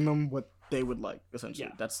showing them what they would like, essentially.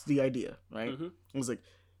 Yeah. That's the idea, right? Mm-hmm. It's like,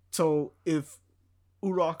 so if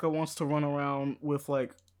Uraka wants to run around with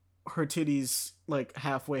like her titties like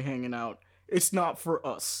halfway hanging out, it's not for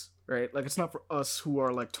us, right? Like, it's not for us who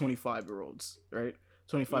are like 25-year-olds, right?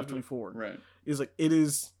 25, 24. Right. It's like, it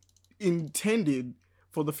is intended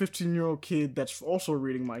for the 15-year-old kid that's also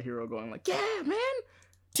reading My Hero going like, yeah, man,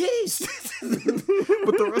 titties.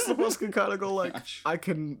 But the rest of us can kind of go like, I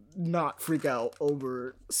can not freak out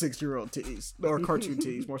over 6-year-old titties or cartoon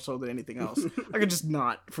titties more so than anything else. I can just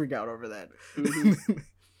not freak out over that.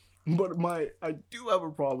 But I do have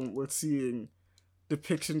a problem with seeing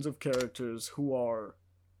depictions of characters who are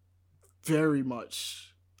very much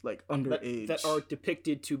like underage, that are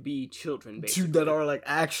depicted to be children, basically. that are like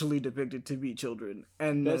actually depicted to be children,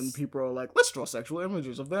 and then people are like, let's draw sexual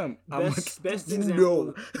images of them. Best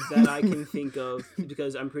example that I can think of,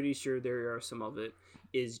 because I'm pretty sure there are some of it,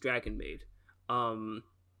 is Dragon Maid.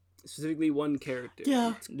 Specifically one character.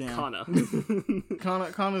 Yeah. Kana.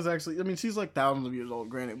 Kana's actually, I mean, she's like thousands of years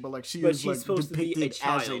old, granted, but like she's like supposed depicted to be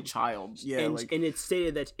as a child. Yeah, and it's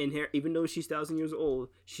stated that in her, even though she's 1,000 years old,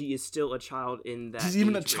 she is still a child in that. She's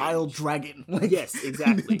even a age child range. Dragon. Like, yes,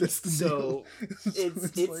 exactly. That's the so deal.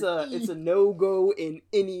 it's a no-go in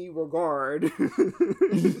any regard.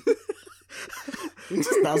 She's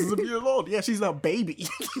thousands of years old. Yeah, she's a baby.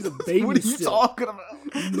 She's a baby. What are you still. talking about?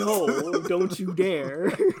 No, don't you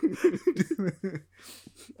dare.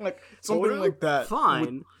 Like something like that.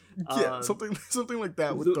 Fine. Something like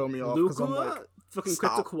that would throw me off, because I'm like, fucking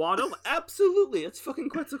stop. Quetzalcoatl? Absolutely, it's fucking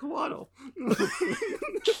Quetzalcoatl.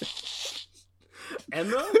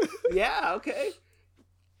 Emma? Yeah, okay.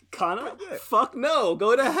 Kana? Yeah. Fuck no,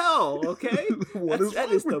 go to hell, okay? That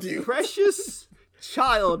is wrong the with you? precious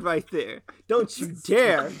child right there. Don't you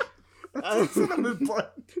dare. How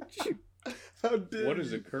dare What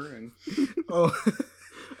is you? occurring? Oh,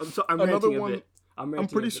 I'm another ranting a one. bit. I'm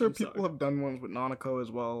pretty sure people have done ones with Nanako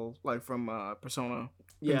as well, like from Persona,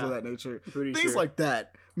 things of that nature. Things like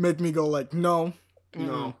that make me go like, no,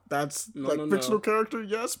 that's fictional character,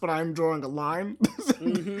 yes, but I'm drawing a line.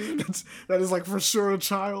 That is like for sure a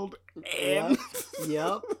child. And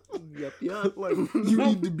Yep. like, you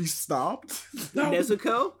need to be stopped.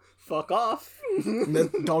 Nezuko, fuck off.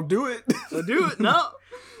 Don't do it. Don't do it. No.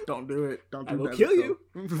 Don't do it. Don't do it. I will kill you.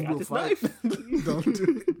 We'll this fight. knife. Don't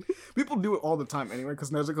do it. People do it all the time anyway, because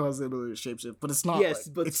Nezuko has the ability to shapeshift, but it's not. Yes,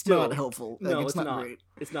 like, but it's still. not helpful. Like, No, it's not great.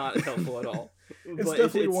 It's not helpful at all. It's But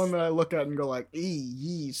definitely one that I look at and go like,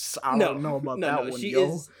 yeesh, I don't know about that one, she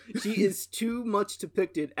yo. she is too much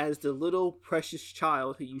depicted as the little precious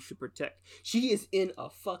child who you should protect. She is in a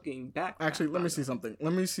fucking backpack. Actually, let me see something.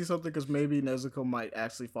 Because maybe Nezuko might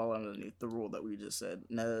actually fall underneath the rule that we just said.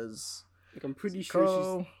 Like, I'm pretty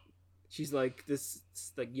sure she's like this,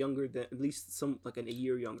 like younger than, at least some, like a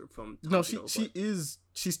year younger from Tokyo, No,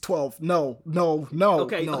 she's 12. No.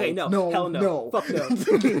 Okay, no. Hell no. Fuck no.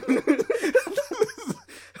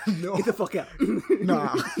 No. Get the fuck out.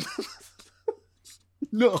 Nah.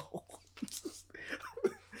 No.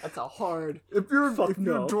 That's a hard. If you're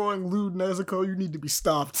no. drawing lewd Nezuko, you need to be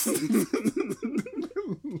stopped.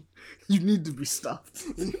 You need to be stopped.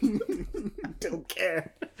 I don't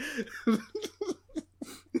care.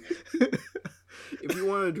 If you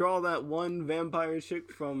want to draw that one vampire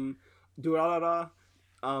chick from Durarara,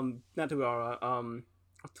 not Durarara,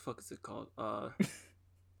 what the fuck is it called?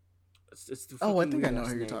 It's the I think I fucking know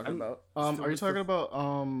who you're talking about. Are you talking about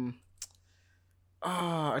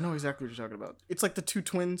I know exactly what you're talking about. It's like the two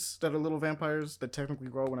twins that are little vampires that technically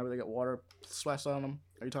grow whenever they get water splashed on them.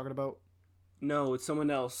 Are you talking about? No, it's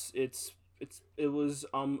someone else. It was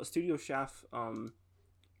a Studio Shaft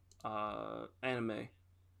anime.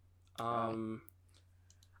 I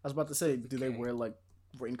was about to say, do they wear like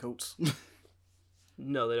raincoats?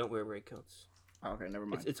 No, they don't wear raincoats. Okay, never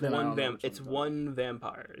mind. It's one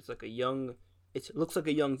vampire. It's like a young. It looks like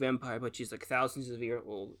a young vampire, but she's like thousands of years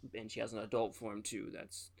old, and she has an adult form too.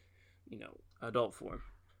 That's, adult form.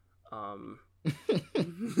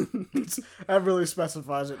 That really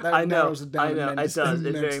specifies it. That I know. narrows it down. I know. It does.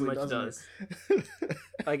 It very much doesn't does.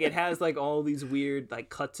 Like, it has like all these weird like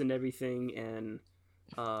cuts and everything, and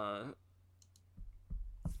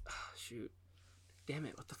shoot, damn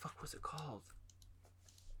it! What the fuck was it called?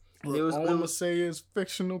 All I'm gonna say is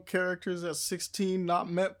fictional characters at 16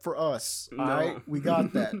 not meant for us. No. Alright? We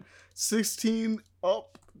got that. 16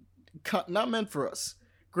 up, not meant for us.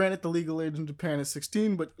 Granted, the legal age in Japan is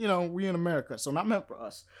 16, but we in America, so not meant for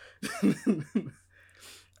us.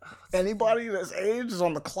 Anybody that's age is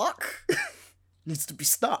on the clock needs to be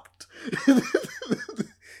stopped.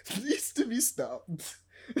 Needs to be stopped.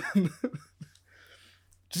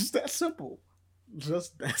 Just that simple.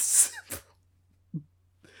 Just that simple.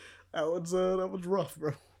 That was rough,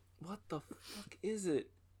 bro. What the fuck is it?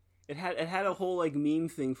 It had a whole like meme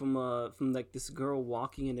thing from like this girl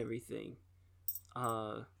walking and everything.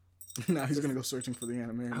 Now he's gonna go searching for the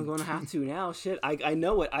anime. I'm gonna have to now. Shit, I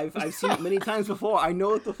know it. I've seen it many times before. I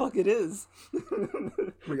know what the fuck it is,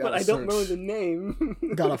 but I don't remember the name.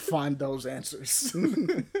 Gotta find those answers.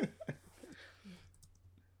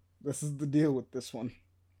 This is the deal with this one.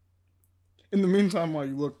 In the meantime, while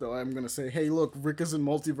you look, though, I'm gonna say, hey, look, Rick is in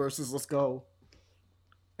Multiverses. Let's go.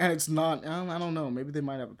 And it's not. I don't know. Maybe they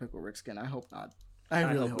might have a Pickle Rick skin. I hope not. I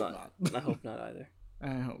really hope not. I hope not either.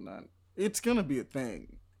 I hope not. It's gonna be a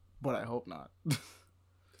thing, but I hope not.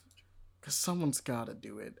 Because someone's gotta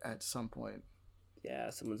do it at some point. Yeah,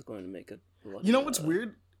 someone's going to make it. You know what's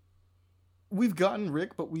weird? We've gotten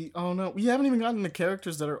Rick, but we haven't even gotten the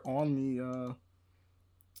characters that are on the.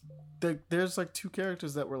 There's like 2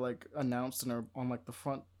 characters that were like announced and are on like the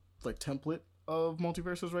front like template of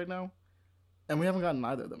Multiverses right now, and we haven't gotten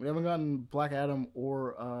either of them. We haven't gotten Black Adam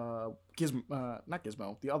or Gizmo, not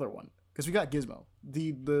Gizmo, the other one, because we got Gizmo,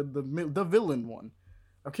 the villain one.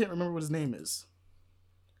 I can't remember what his name is.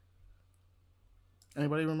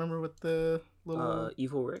 Anybody remember what the little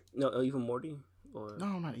Evil Rick? No, Evil Morty or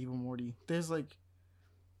no, not Evil Morty. There's like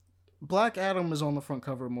Black Adam is on the front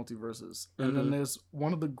cover of Multiverses, and then there's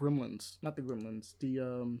one of the Gremlins, not the Gremlins,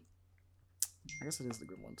 I guess it is the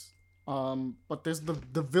Gremlins. But there's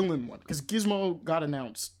the villain one, because Gizmo got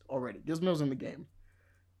announced already. Gizmo's in the game,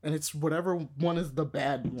 and it's whatever one is the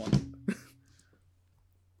bad one.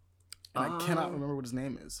 And I cannot remember what his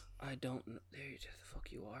name is. I don't know. There you the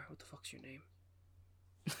fuck you are. What the fuck's your name?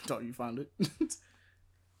 Thought you found it.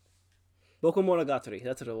 Boku Monogatari.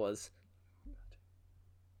 That's what it was.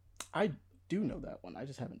 I do know that one. I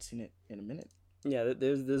just haven't seen it in a minute. Yeah,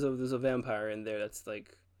 there's a vampire in there that's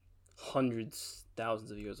like hundreds,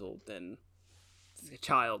 thousands of years old. And it's a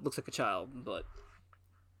child. Looks like a child, but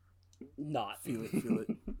not. Feel it.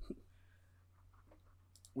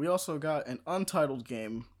 We also got an untitled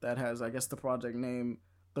game that has, I guess, the project name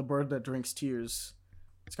The Bird That Drinks Tears.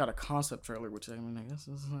 It's got a concept trailer, which I guess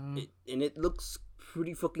is... and it looks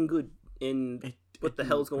pretty fucking good. And what the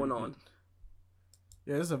hell's going on?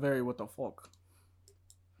 Yeah, this is a very what the fuck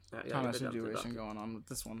kind of situation going on with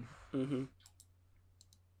this one. Mm-hmm.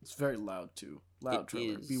 It's very loud, too. Loud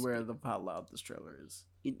trailer. Beware of how loud this trailer is.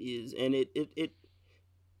 It is, and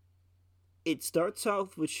it starts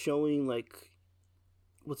off with showing, like,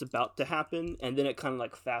 what's about to happen, and then it kind of,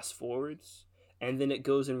 like, fast forwards, and then it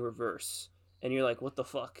goes in reverse. And you're like, what the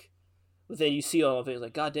fuck? But then you see all of it,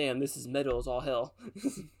 like, goddamn, this is metal as all hell.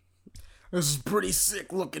 This is pretty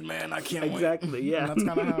sick looking, man. I can't wait. Exactly, yeah. And that's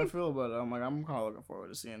kind of how I feel about it. I'm like, I'm kind of looking forward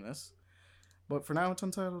to seeing this. But for now, it's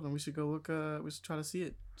untitled, and we should go look. We should try to see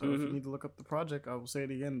it. So if you need to look up the project, I will say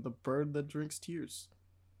it again: The Bird That Drinks Tears.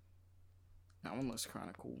 That one looks kind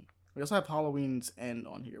of cool. We also have Halloween's End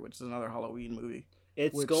on here, which is another Halloween movie.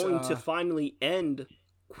 It's going to finally end,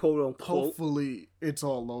 quote unquote. Hopefully, it's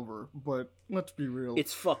all over. But let's be real.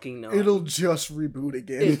 It's fucking not. It'll just reboot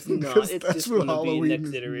again. It's not. It's that's just what going to be Halloween next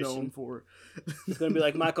is iteration. known for. It's going to be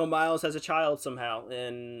like Michael Myers has a child somehow,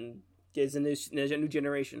 and there's a new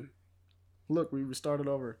generation. Look, we restarted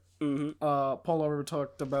over. Mm-hmm. Paul already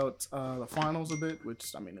talked about the finals a bit,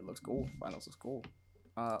 which, I mean, it looks cool. Finals is cool.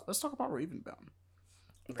 Let's talk about Ravenbound.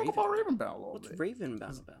 Talk about Ravenbound a little bit. What's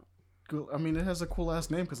Ravenbound about? Cool. I mean, it has a cool ass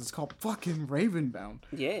name because it's called fucking Ravenbound.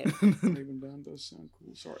 Yeah. Ravenbound does sound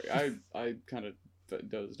cool. Sorry, I kind of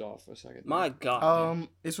dozed off for a second. My God.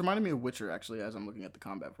 It's reminding me of Witcher actually, as I'm looking at the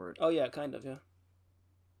combat for it. Oh yeah, kind of, yeah.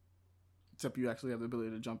 Except you actually have the ability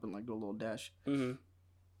to jump and like do a little dash. Mm-hmm.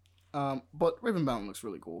 But Ravenbound looks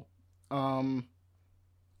really cool.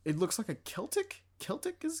 It looks like a Celtic.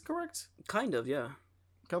 Celtic is correct. Kind of, yeah.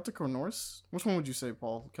 Celtic or Norse? Which one would you say,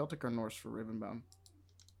 Paul? Celtic or Norse for Ravenbound?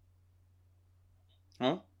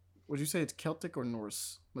 Huh? Would you say it's Celtic or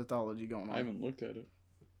Norse mythology going on? I haven't looked at it.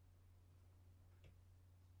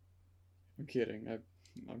 I'm kidding.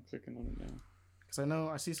 I'm clicking on it now. Because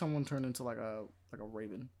I see someone turn into like a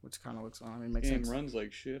raven, which kind of looks. I mean, makes Game sense. runs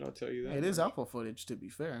like shit. I'll tell you that. It is alpha footage, to be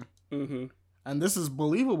fair. Mm-hmm. And this is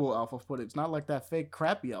believable alpha footage, not like that fake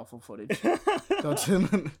crappy alpha footage. It's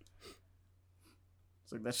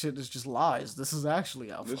like that shit is just lies. This is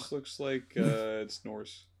actually alpha. This looks like it's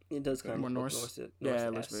Norse. It does kind More of Norse. Norse. Yeah,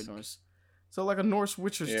 it looks very Norse. So like a Norse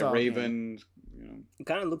Witcher style. Raven. Game. You know. It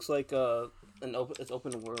kind of looks like it's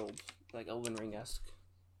open world, like Elden Ring-esque.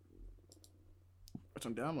 which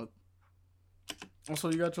I'm down with.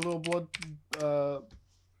 Also, you got your little blood.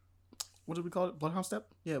 What did we call it? Bloodhound step?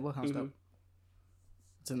 Yeah, bloodhound step.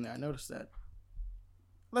 It's in there. I noticed that.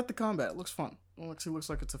 Let the combat. It looks fun. It actually looks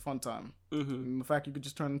like it's a fun time. And the fact you could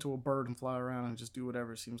just turn into a bird and fly around and just do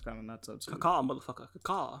whatever seems kind of nuts. Caw, motherfucker.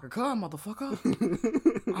 Caw. Caw, motherfucker.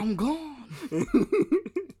 I'm gone.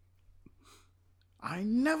 I ain't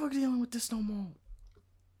never dealing with this no more.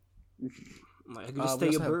 I can just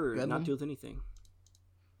stay a bird, not deal with anything.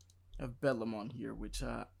 I have Bedlam on here, which,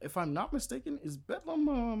 if I'm not mistaken, is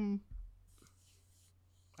Bedlam,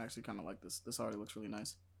 I actually kind of like this. This already looks really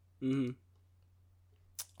nice. We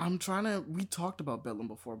talked about Bedlam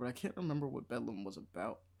before, but I can't remember what Bedlam was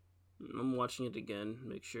about. I'm watching it again,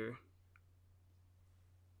 make sure.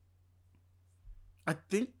 I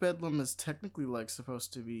think Bedlam is technically, like,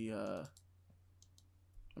 supposed to be, let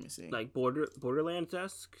me see. Like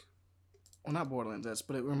Borderlands-esque? Well, not Borderlands-esque,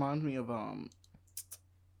 but it reminds me of,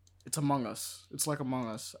 it's Among Us. It's like Among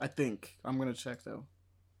Us, I think. I'm gonna check, though.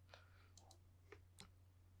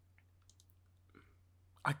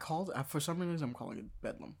 For some reason, I'm calling it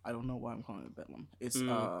Bedlam. I don't know why I'm calling it Bedlam. It's,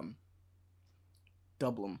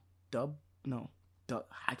 Dublum.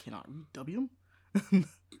 I cannot read. W?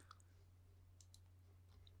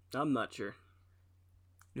 I'm not sure.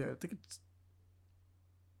 Yeah, I think it's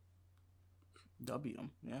W.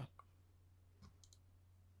 Yeah.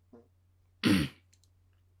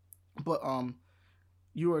 But,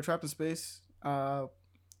 you are trapped in space.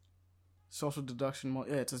 Social deduction.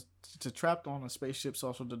 Yeah, it's a trapped on a spaceship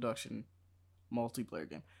social deduction multiplayer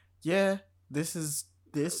game. Yeah, this is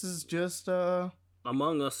just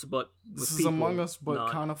Among Us, but this is Among Us, but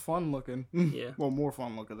kind of fun looking. Yeah. Well, more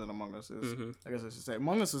fun looking than Among Us is. I guess I should say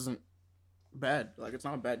Among Us isn't bad. Like, it's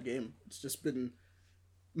not a bad game. It's just been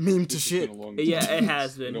meme to shit. Yeah, it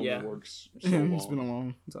has been. It works so it's been a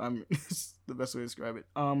long time. It's the best way to describe it.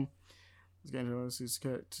 This game is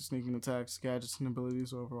sneaking attacks, gadgets, and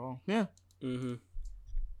abilities overall. Yeah.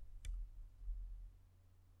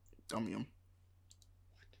 Dumium.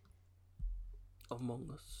 Among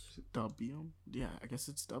Us. Dubium? Yeah, I guess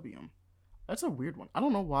it's Dubium. That's a weird one. I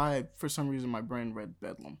don't know why, for some reason, my brain read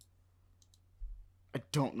Bedlam. I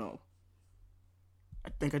don't know. I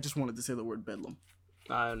think I just wanted to say the word Bedlam.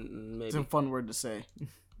 Maybe. It's a fun word to say.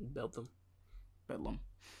 Bedlam. Bedlam.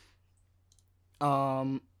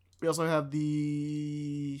 We also have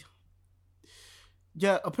the...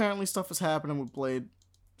 Yeah, apparently stuff is happening with Blade.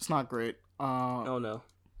 It's not great. Oh, no.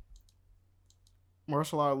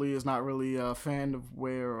 Marshall Ali is not really a fan of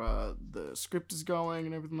where the script is going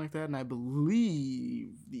and everything like that, and I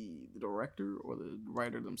believe the director or the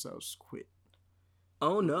writer themselves quit.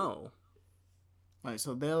 Oh, no. Like,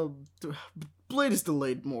 so Blade is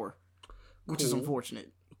delayed more, which is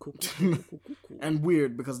unfortunate. Cool. And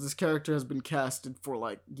weird, because this character has been casted for,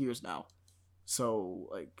 like, years now. So,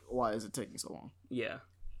 like, why is it taking so long? Yeah.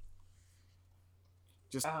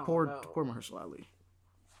 Just poor Mahershala Ali.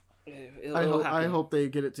 I hope they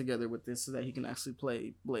get it together with this so that he can actually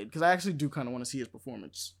play Blade. Because I actually do kind of want to see his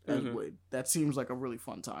performance as Blade. That seems like a really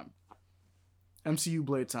fun time. MCU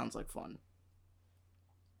Blade sounds like fun.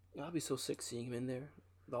 I'll be so sick seeing him in there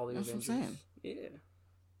with all the That's Avengers. What I'm saying. Yeah.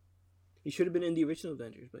 He should have been in the original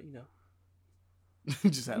Avengers, but you know.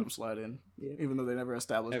 Just had him slide in. Yeah. Even though they never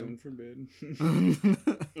established Heaven him.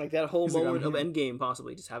 forbid. Like that whole moment of Endgame,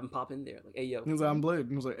 possibly. Just have him pop in there. Like, hey, yo. He was like, I'm Blade. And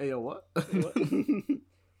he was like, hey, yo, what?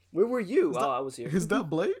 Where were you? I was here. Is that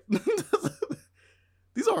Blade?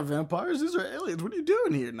 These aren't vampires. These are aliens. What are you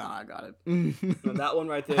doing here? Nah, I got it. No, that one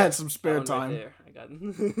right there. I had some spare time. Right there. I got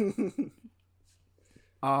it.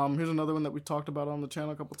 Here's another one that we talked about on the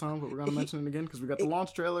channel a couple times, but we're gonna mention it again because we got the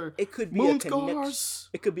launch trailer. It could be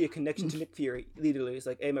It could be a connection to Nick Fury. Literally, it's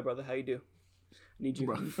like, hey, my brother, how you do? Need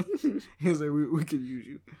you. He's like, we could use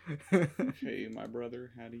you. Hey, my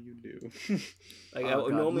brother, how do you do? Like,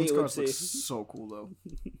 normally it would say so cool though.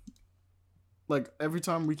 Like every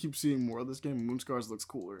time we keep seeing more of this game, Moonscars looks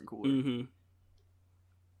cooler and cooler.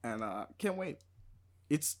 And can't wait.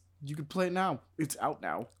 You can play it now. It's out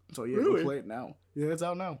now. So yeah, you can play it now. Yeah, it's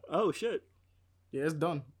out now. Oh shit. Yeah, it's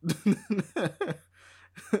done.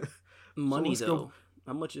 Money though.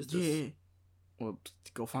 How much is this? Yeah. Well,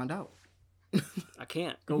 go find out. I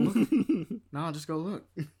can't. Go look. Nah, just go look.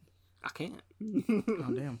 I can't.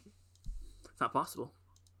 Oh damn. It's not possible.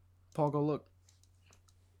 Paul, go look.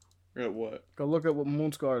 At what? Go look at what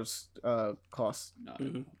Moonscars cost. Nah,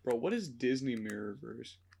 bro, what is Disney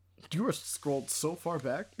Mirrorverse? You were scrolled so far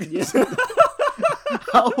back. Yeah.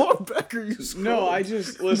 How far back are you scrolling? No, I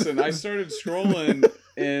started scrolling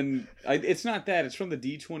and it's not that. It's from the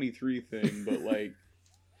D23 thing, but like,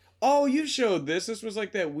 oh, you showed this. This was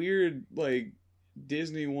like that weird, like,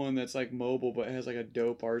 Disney one that's like mobile but has like a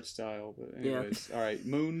dope art style. But anyways, all right,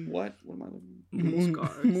 Moon. What? What am I looking?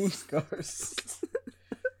 Moon scars.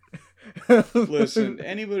 Listen,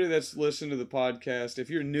 anybody that's listened to the podcast, if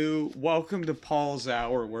you're new, welcome to Paul's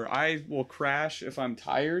Hour, where I will crash if I'm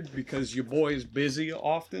tired because your boy is busy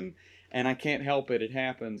often, and I can't help it. It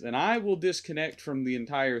happens, and I will disconnect from the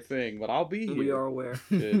entire thing, but I'll be here. We are aware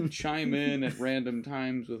to chime in at random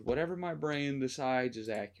times with whatever my brain decides is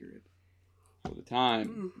accurate. For the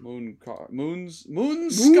time, moon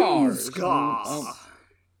scars.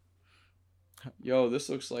 Yo, this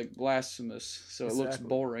looks like blasphemous, so it looks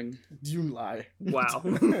boring. You lie. Wow.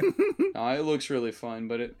 No, it looks really fun,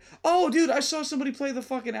 but it... Oh, dude, I saw somebody play the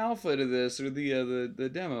fucking alpha to this, or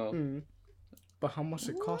the demo. Mm. But how much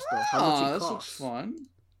it cost, though? How much it This costs? looks fun.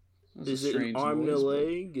 That's Is a it an strange arm and a noise,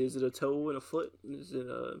 leg? Is it a toe and a foot? Is it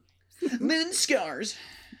a... but- Moon scars.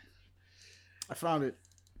 I found it.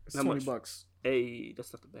 It's How $20. much? Hey,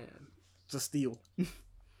 that's not bad. It's a steal.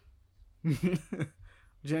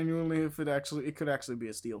 Genuinely, it could actually be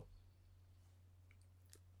a steal.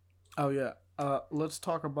 Oh yeah. Let's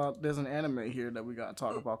talk about. There's an anime here that we gotta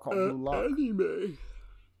talk about called Blue Lock. Anime.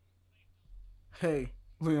 Hey,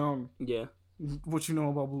 Leon. Yeah. What you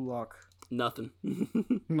know about Blue Lock? Nothing.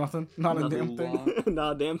 Nothing. Not a Nothing. damn thing.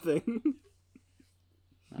 Not a damn thing.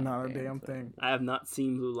 Not a damn thing. I have not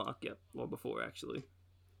seen Blue Lock yet, or before actually.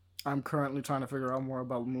 I'm currently trying to figure out more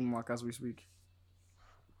about Moonlock as we speak.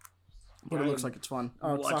 But it looks like it's fun.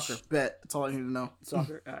 Oh, it's soccer. Bet. That's all I need to know.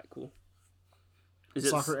 Soccer? Alright, cool.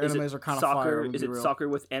 Soccer animes are kind of fire. Is it soccer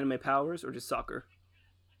with anime powers, or just soccer?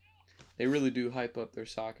 They really do hype up their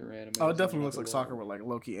soccer anime. Oh, it definitely looks like soccer with like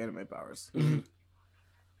low-key anime powers.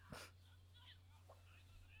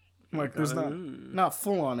 Like there's not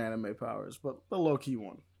full-on anime powers, but the low-key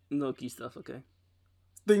one. Low-key stuff, okay.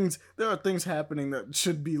 There are things happening that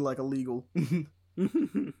should be like illegal.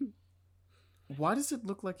 Why does it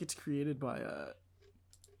look like it's created by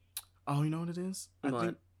oh, you know what it is? I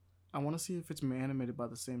think I want to see if it's animated by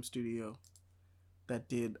the same studio that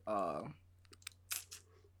did what's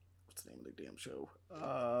the name of the damn show?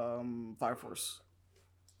 Fire Force.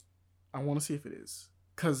 I want to see if it is,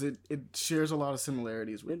 cuz it shares a lot of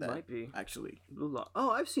similarities with that. It might be. Actually. Blue Lock.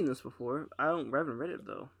 Oh, I've seen this before. I haven't read it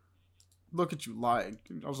though. Look at you lying.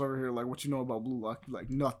 I was over here like, what you know about Blue Lock? You're like,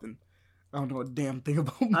 nothing. I don't know a damn thing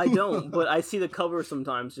about Blue I don't, Lock. but I see the cover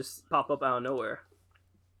sometimes just pop up out of nowhere.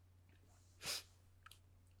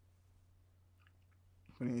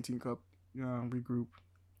 2018 Cup, regroup.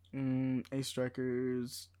 Ace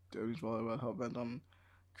strikers, Danish volleyball hell bent on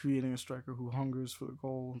creating a striker who hungers for the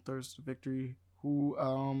goal and thirsts for victory, who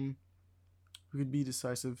could be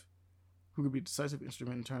decisive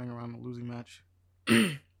instrument in turning around a losing match.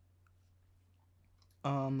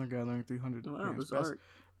 They're gathering 300 best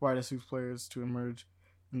widest suits players to emerge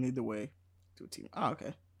and lead the way to a team.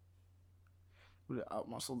 Okay. Would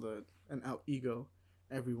outmuscle and out ego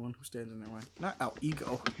everyone who stands in their way. Not out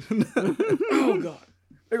ego. Oh god.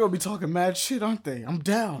 They're gonna be talking mad shit, aren't they? I'm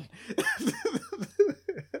down.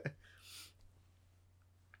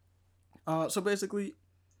 So basically,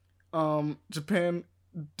 Japan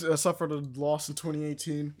suffered a loss in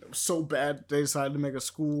 2018. It was so bad they decided to make a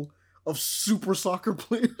school of super soccer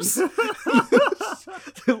players.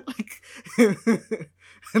 They're like,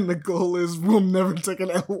 and the goal is we'll never take an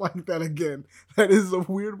L like that again. That is a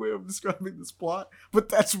weird way of describing this plot, but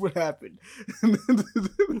that's what happened.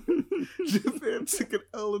 Japan took an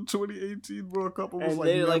L in 2018 World Cup and was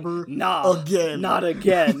like, never again. Not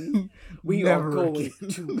again. We are going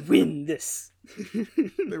to win this.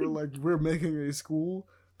 They were like, we're making a school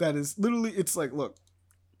that is literally, it's like, look,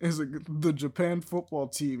 the Japan football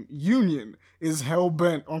team union is hell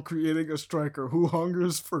bent on creating a striker who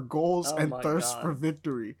hungers for goals and thirsts for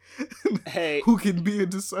victory. Hey, who can be a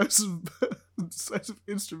decisive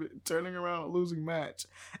instrument in turning around a losing match.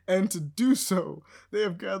 And to do so, they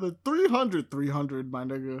have gathered 300, my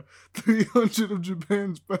nigga, 300 of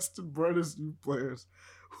Japan's best and brightest youth players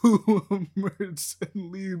who emerge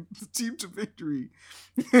and lead the team to victory.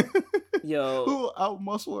 Yo. Who will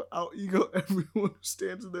out-muscle and out-ego everyone who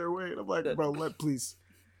stands in their way. And I'm like, bro, please.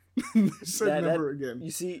 They said never again. You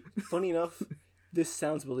see, funny enough, this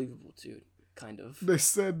sounds believable, dude. Kind of. They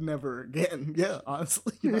said never again. Yeah,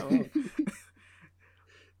 honestly. No.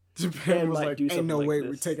 Japan was like, ain't no way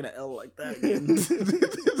we're taking an L like that again.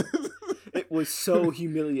 It was so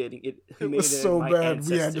humiliating. It was so bad. Ancestors.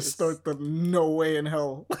 We had to start the no way in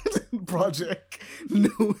hell project. No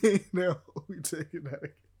way in hell we taking that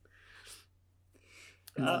again.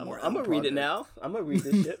 I'm gonna read it now. I'm gonna read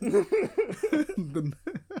this shit.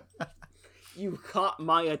 You caught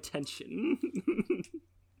my attention.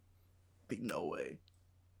 The no No way.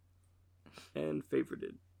 And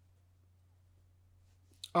favorited.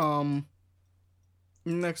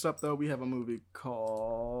 Next up, though, we have a movie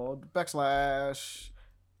called Backslash.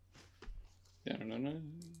 No.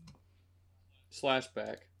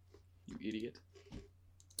 Slashback. You idiot.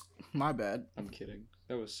 My bad. I'm kidding.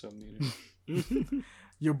 That was so mean.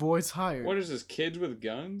 Your boy's hired. What is this? Kids with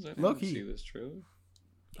guns? I didn't Low-key. see this trailer.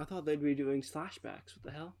 I thought they'd be doing slashbacks. What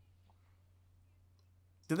the hell?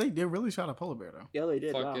 Did they really shot a polar bear, though? Yeah, they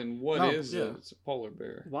did. Fucking Wow. what is yeah. it? It's a polar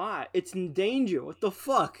bear. Why? It's in danger. What the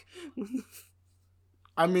fuck?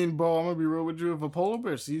 I mean, bro, I'm gonna be real with you. If a polar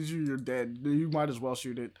bear sees you, you're dead. You might as well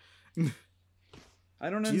shoot it. I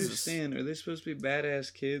don't Jesus. understand. Are they supposed to be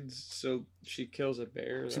badass kids? So she kills a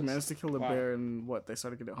bear? She managed to kill the wow. bear, and what? They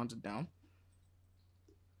started getting hunted down?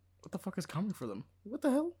 What the fuck is coming for them? What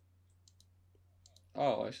the hell?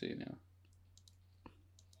 Oh, I see now.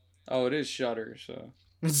 Oh, it is Shutter, so.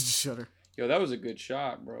 It's just Shutter. Yo, that was a good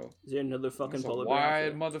shot, bro. Is there another fucking That's a polar bear? out wide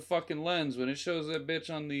there? motherfucking lens. When it shows that bitch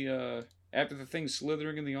on the, after the thing's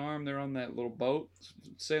slithering in the arm, they're on that little boat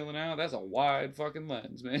sailing out. That's a wide fucking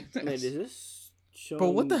lens, man. Wait, is this showing...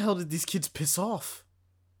 But what the hell did these kids piss off?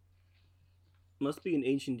 Must be an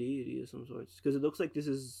ancient deity of some sort. Because it looks like this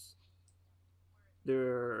is...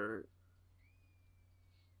 They're...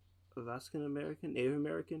 Alaskan American? Native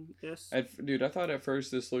American? Yes? Dude, I thought at first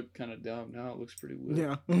this looked kind of dumb. Now it looks pretty lit.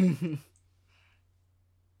 Yeah.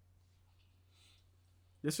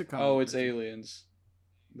 This should come. Oh, it's aliens.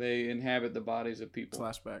 They inhabit the bodies of people.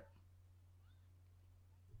 Flashback.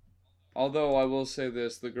 Although I will say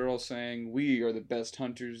this, the girl saying, "We are the best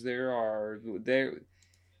hunters there are,"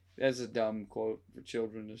 that's a dumb quote for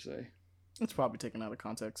children to say. It's probably taken out of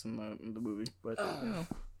context in the movie, but you know,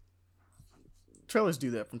 trailers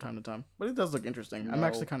do that from time to time. But it does look interesting. I'm No,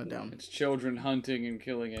 actually kind of down. It's children hunting and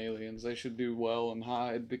killing aliens. They should do well and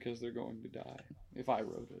hide because they're going to die. If I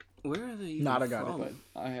wrote it. Where are they even Not, I got from? it.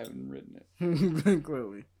 But I haven't written it.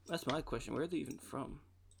 Clearly, That's my question. Where are they even from?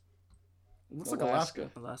 looks like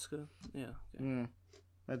Alaska. Alaska? Yeah. Okay. Yeah,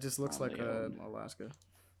 that just looks On like the own. Alaska.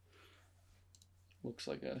 Looks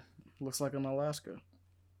like a... Looks like an Alaska.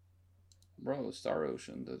 Bro, Star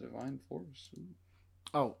Ocean, the Divine Force. Ooh.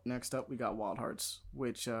 Oh, next up we got Wild Hearts,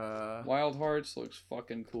 which Wild Hearts looks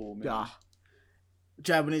fucking cool, man. yeah.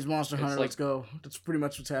 Japanese Monster It's Hunter, like- let's go. That's pretty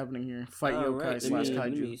much what's happening here. Fight yokai Alright, slash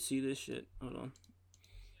let kaiju. me see this shit. Hold on.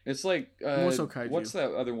 It's like... More so kaiju. What's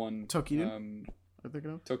that other one? Tokiden? I think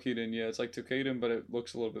of. Tokiden, yeah. It's like Tokiden, but it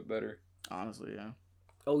looks a little bit better. Honestly, yeah.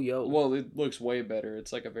 Oh, yo. Well, it looks way better.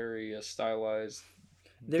 It's like a very stylized,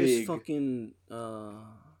 There's big... fucking...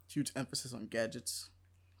 Huge emphasis on gadgets.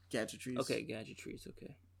 Gadgetries. Okay, gadgetries,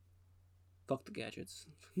 okay. Fuck the gadgets.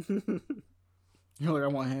 You're like, I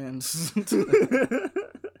want hands.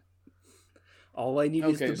 All I need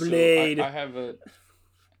Okay, is the so blade. I have a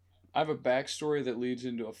backstory that leads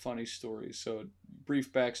into a funny story. So,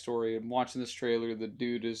 brief backstory. I'm watching this trailer. The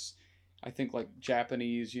dude is, I think, like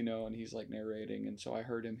Japanese, you know, and he's like narrating. And so I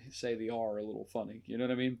heard him say the R a little funny. You know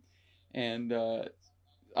what I mean? And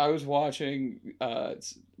I was watching,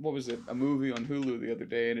 what was it? A movie on Hulu the other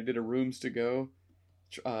day, and it did a Rooms to Go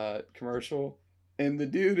commercial. And the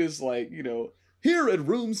dude is like, you know, here at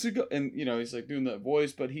Rooms to Go. And, you know, he's like doing that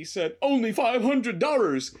voice, but he said, only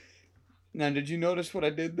 $500. Now, did you notice what I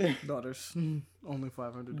did there? Daughters. Only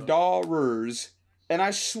 $500. Dollars. And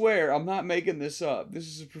I swear, I'm not making this up. This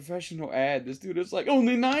is a professional ad. This dude is like,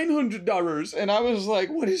 only $900. And I was like,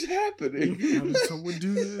 what is happening? How does someone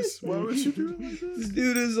do this? Why would you do it like This this?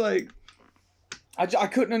 dude is like, I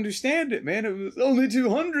couldn't understand it, man. It was only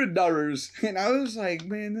 $200. And I was like,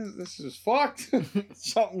 man, this is fucked.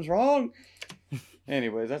 Something's wrong.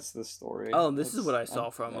 Anyways, that's the story. Oh, this is what I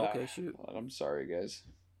saw from. Yeah. Okay, shoot. I'm sorry, guys.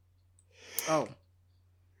 Oh.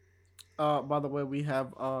 By the way, we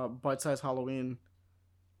have Bite Size Halloween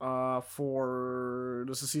for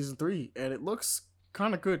this is season 3, and it looks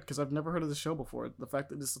kind of good because I've never heard of the show before. The fact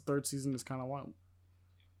that this is the 3rd season is kind of wild.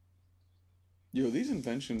 Yo, these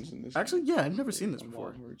inventions in this. Actually, yeah, I've never seen this on before.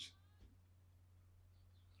 Wild Words.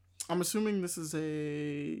 I'm assuming this is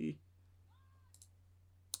a.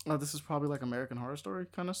 This is probably like American Horror Story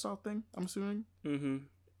kind of style thing. I'm assuming Mm-hmm.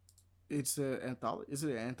 it's a anthology. Is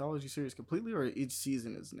it an anthology series completely, or each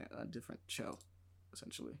season is a different show,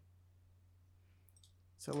 essentially?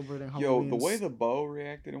 Celebrating Halloween. Yo, the way the bow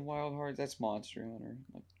reacted in Wild Hearts, that's Monster Hunter.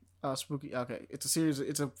 Like, spooky. Okay, it's a series.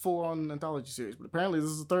 It's a full-on anthology series, but apparently this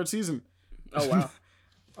is the 3rd season. Oh, wow.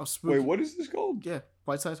 Of spooky. wait, what is this called? Yeah,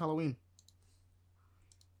 Bite Size Halloween.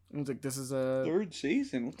 I was like, this is a 3rd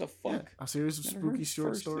season? What the fuck? yeah, a series of Never spooky heard short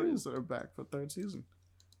first stories two. that are back for 3rd season.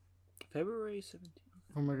 February 17th.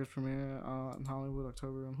 Filmmakers premiere in Hollywood,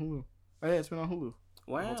 October on Hulu. Oh, yeah, it's been on Hulu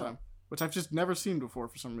the whole Wow. time, which I've just never seen before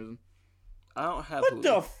for some reason. I don't have What Hulu.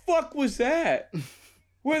 the fuck was that?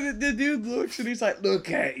 Where the dude looks and he's like,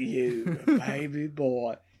 "Look at you, baby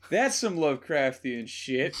boy." That's some Lovecraftian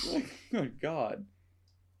shit. Like, oh God.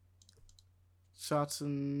 Shots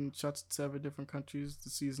in 7 different countries. The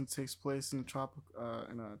season takes place in a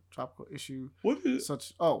tropical issue. What is?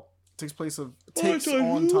 Takes it's on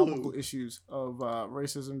on Hulu. topical issues of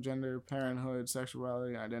racism, gender, parenthood,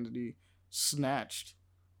 sexuality, identity. Snatched.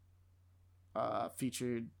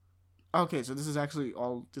 Featured. Okay, so this is actually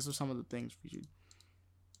all. These are some of the things featured.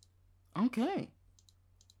 Okay.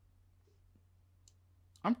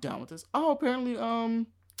 I'm down with this. Oh, apparently,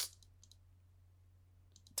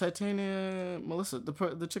 Titania Melissa,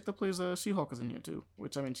 the chick that plays She-Hulk is in here too.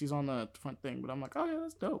 Which, I mean, she's on the front thing, but I'm like, oh yeah,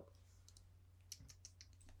 that's dope.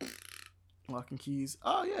 Lock and Keys.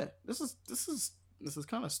 Oh yeah, this is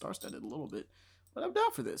kind of star-studded a little bit, but I'm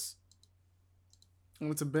down for this.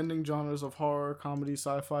 And it's a bending genres of horror, comedy,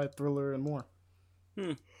 sci-fi, thriller, and more.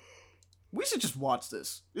 We should just watch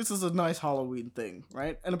this. This is a nice Halloween thing,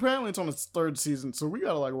 right? And apparently it's on its 3rd season, so we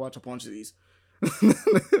gotta like watch a bunch of these.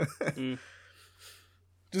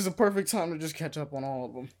 Just a perfect time to just catch up on all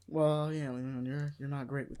of them. Well, yeah, Leon, you're not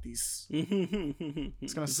great with these.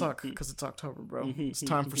 It's gonna suck because it's October, bro. It's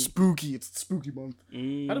time for spooky. It's spooky month.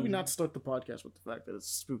 How did we not start the podcast with the fact that it's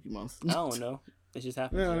spooky month? I don't know. It just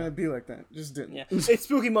happened. Yeah, it'd be like that. Just didn't. Yeah. It's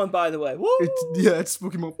spooky month, by the way. Woo! It's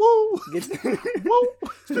spooky month. Woo! Woo!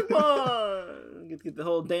 Spooky month! Get the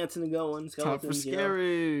whole dancing going. Time for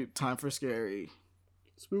scary. Time for scary.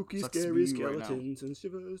 Spooky, Sucks to scary be you right skeletons and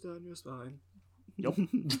shivers down your spine. Yup. And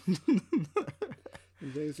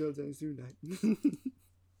things tonight.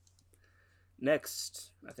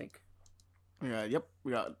 Next, I think. Yeah, yep.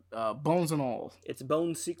 We got Bones and All. It's a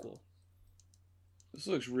Bone sequel. This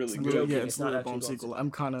looks really It's good. really, joking, it's not a actually Bone Bone sequel.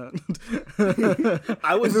 I'm kind of.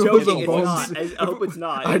 I was If it was a joking. It's Bone not. se- I hope it's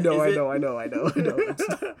not. I know. Is it?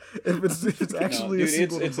 If it's actually No, a dude,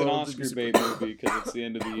 sequel to it's an Bones, it'd be Oscar super bait cool. movie because it's the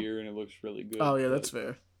end of the year and it looks really good. Oh yeah, but that's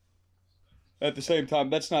fair. At the same time,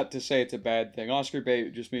 that's not to say it's a bad thing. Oscar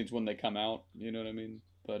bait just means when they come out. You know what I mean?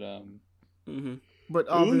 But Mm-hmm. But looks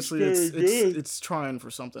obviously, very good. it's trying for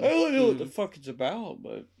something. I don't know what the fuck it's about,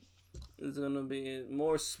 but There's gonna be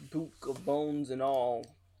more spook of Bones and All.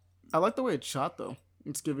 I like the way it's shot though.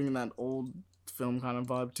 It's giving that old film kind of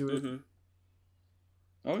vibe to it. Mm-hmm.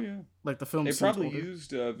 oh yeah, Like the film. they seems probably older.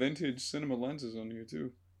 used vintage cinema lenses on here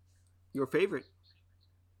too. Your favorite?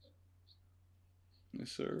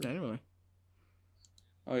 Yes, sir. Anyway.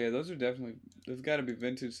 Oh yeah, those got to be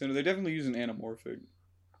vintage cinema. They're definitely using anamorphic.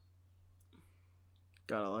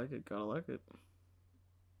 Gotta like it.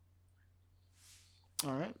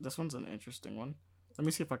 All right, this one's an interesting one. Let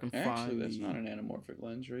me see if I can find. Actually, that's not an anamorphic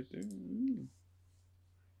lens right there. Ooh.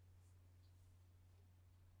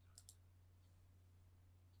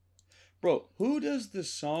 Bro, who does the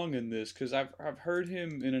song in this? Because I've heard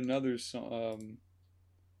him in another song.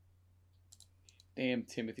 Damn,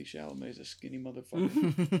 Timothy Chalamet's a skinny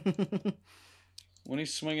motherfucker. When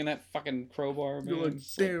he's swinging that fucking crowbar, man. You're like,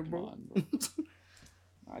 it's damn, come bro. on,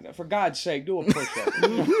 bro. For God's sake, do a push-up.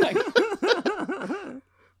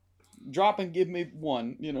 Drop and give me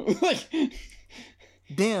one, like...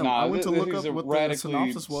 Damn, Nah, I went to this look is up a what the radically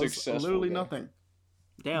synopsis was. successful Literally guy. nothing.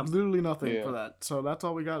 Damn. Literally nothing Yeah. for that. So that's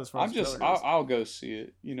all we got as far as the trailer goes. I'll go see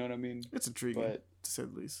it. You know what I mean? It's intriguing, But to say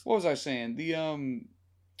the least. what was I saying? The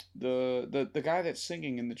guy that's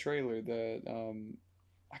singing in the trailer,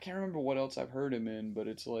 I can't remember what else I've heard him in, but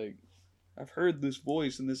it's like I've heard this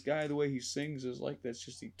voice, and this guy, the way he sings is like that's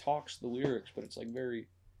just he talks the lyrics, but it's like very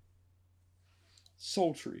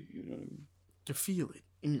sultry. You know what I mean? To feel it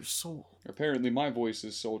in your soul. Apparently, my voice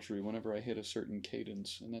is sultry whenever I hit a certain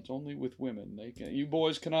cadence, and that's only with women. You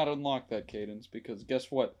boys cannot unlock that cadence because guess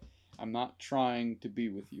what? I'm not trying to be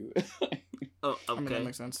with you. Oh, I mean, that okay.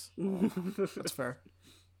 makes sense. That's fair.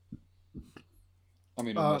 I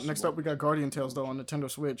mean, Next up, we got Guardian Tales, though, on Nintendo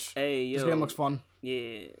Switch. Hey, yo. This game looks fun.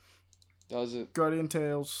 Yeah. does it? Guardian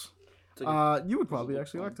Tales. It's like You would probably look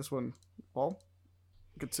actually fun? like this one, Paul.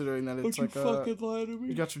 Considering that Don't it's you like fucking lie to me?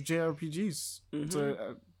 you got your JRPGs. It's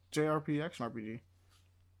a JRP action RPG.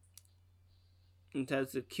 it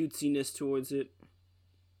has the cutesiness towards it.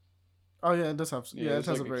 Oh yeah, it does have. Yeah, it it's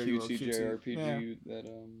has like a very cutesy cutesy. JRPG Yeah.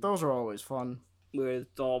 that Those are always fun. Where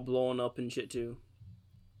it's all blowing up and shit too.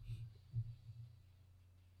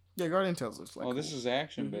 Yeah, Guardian Tales looks like. oh, this is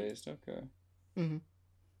action based. Okay. Mm-hmm.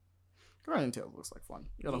 Guardian Tales looks like fun.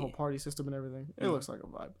 You got a whole Yeah. party system and everything. It looks like a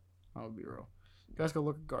vibe. I would be real. You guys go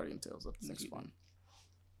look at Guardian Tales. That thing's fun.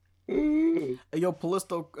 Hey, yo,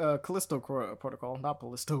 Callisto Protocol, not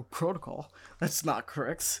Callisto Protocol. That's not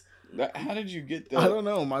correct. How did you get that? I don't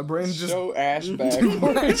know. My brain just so ass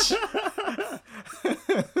backwards.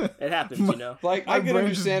 It happens, you know. Like, My I could brain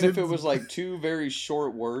understand just if it did- was like two very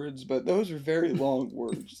short words, but those are very long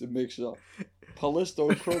words to mix up.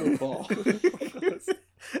 Callisto Protocol.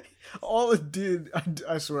 All it did,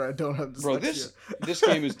 I swear, I don't have Bro, dyslexia. this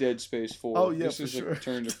game is Dead Space 4. Oh, yeah, this for is sure. a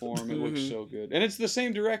return to form. It looks Mhm. so good. And it's the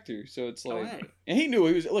same director, so it's like... hey. And he knew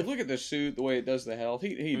he was... Look at the suit, the way it does the health.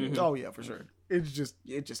 He knew. Mhm. Oh yeah, for sure. It just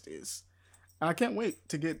is. And I can't wait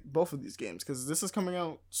to get both of these games because this is coming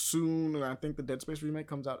out soon, and I think the Dead Space remake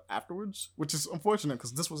comes out afterwards, which is unfortunate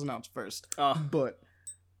because this was announced first. But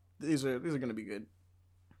these are gonna be good.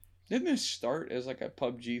 Didn't this start as like a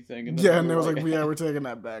PUBG thing? And then there was like, like, yeah, we're taking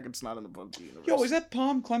that back. It's not in the PUBG universe. Yo, is that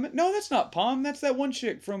Palm Clement? No, that's not Palm. That's that one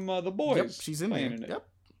chick from The Boys. Yep, she's in there. playing it. Yep,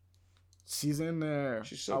 she's in there.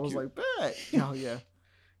 She's so I was cute. like, bet. Oh yeah,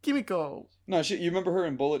 Kimiko. No, you remember her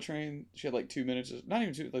in Bullet Train? She had like 2 minutes, not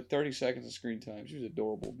even 2, like 30 seconds of screen time. She was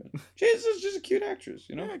adorable, man. She's just a cute actress,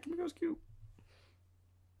 you know? Yeah, Kimiko's cute.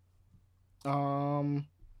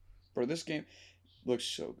 Bro, this game looks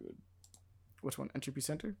so good. Which one? Entropy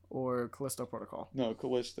Center or Callisto Protocol? No,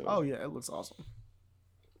 Callisto. Oh yeah, it looks awesome.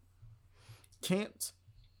 Can't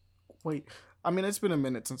wait. I mean, it's been a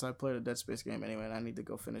minute since I played a Dead Space game anyway, and I need to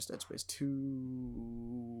go finish Dead Space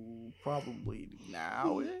 2 probably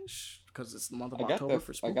now-ish because it's the month of October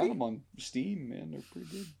for Spooky. I got them on Steam, man. They're pretty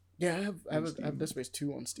good. Yeah, I have Steam. Dead Space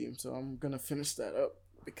 2 on Steam, so I'm gonna finish that up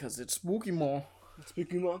because it's Spooky Mall,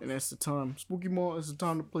 and it's the time. Spooky Mall is the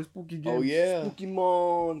time to play spooky games. Oh, yeah.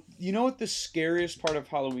 Pokemon. You know what the scariest part of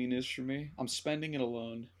Halloween is for me? I'm spending it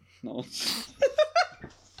alone. No, That's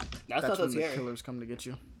not when so the scary. killers come to get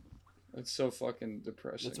you. it's so fucking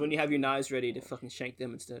depressing. That's when you have your knives ready to fucking shank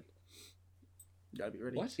them instead. You gotta be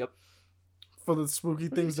ready. What? Yep. For the spooky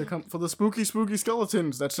things that come, for the spooky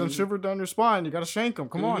skeletons that send shiver down your spine, you gotta shank them.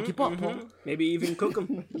 Come on, keep up, Paul. Maybe even cook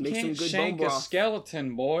them. You Make some can't good shank bone a broth.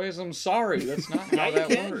 skeleton, boys. I'm sorry. That's not Yeah, how you that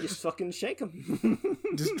can. works. Just fucking shake them.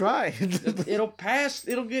 Just try. It'll pass.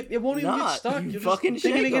 It won't even get Not. stuck. You You're fucking just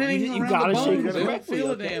thinking shake of 'em. anything You around gotta the shake bones. them They don't correctly, feel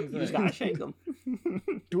a okay? damn You thing. just gotta shake them.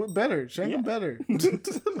 Do it better. Shank them better.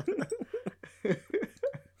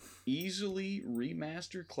 Easily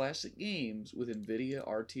remaster classic games with NVIDIA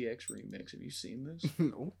RTX Remix. Have you seen this?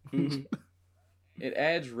 No. It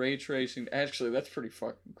adds ray tracing. Actually, that's pretty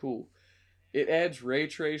fucking cool. It adds ray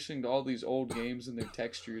tracing to all these old games and their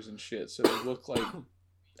textures and shit, so they look like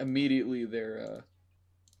immediately they're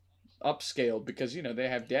upscaled because they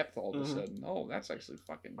have depth all of a sudden. Oh, that's actually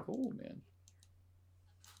fucking cool, man.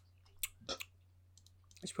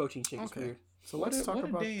 This protein shake is Okay. weird. So What let's a, talk what a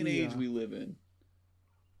about day and age we live in.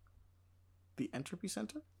 the Entropy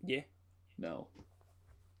Center. Yeah. No.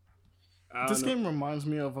 I This don't know. game reminds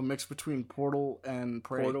me of a mix between Portal and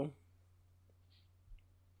Prey. Portal.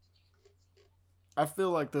 I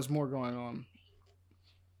feel like there's more going on.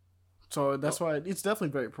 So that's why it's definitely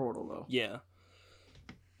very Portal though. Yeah.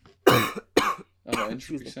 Oh,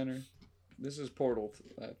 Excuse Entropy me. Center. This is Portal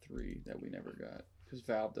 3 that we never got because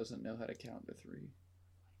Valve doesn't know how to count to 3.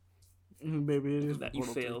 Maybe it is That you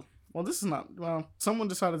Portal 3. failed. Well, this is not. Well, someone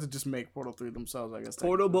decided to just make Portal 3 themselves, I guess.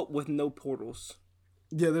 Portal, technically. but with no portals.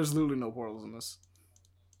 Yeah, there's literally no portals in this.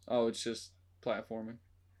 Oh, it's just platforming.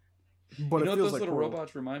 But You know it what feels those like little Portal.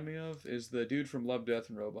 robots remind me of? Is the dude from Love, Death,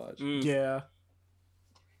 and Robots. Mm. Yeah.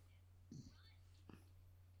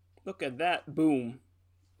 Look at that. Boom.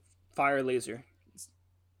 Fire laser.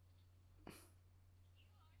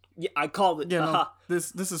 Yeah, I called it. Yeah, no, Aha.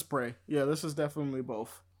 this is Prey. Yeah, this is definitely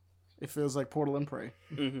both. It feels like Portal and Prey.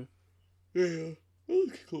 Mm-hmm. Yeah, that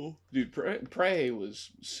looks cool. Dude, Prey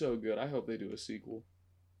was so good. I hope they do a sequel.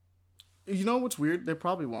 You know what's weird? They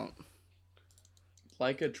probably won't.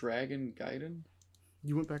 Like a Dragon Gaiden?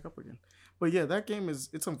 You went back up again. But yeah, that game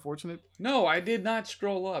it's unfortunate. No, I did not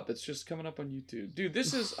scroll up. It's just coming up on YouTube. Dude,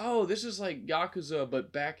 this is like Yakuza,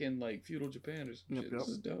 but back in like feudal Japan or some Yep, shit. yep. This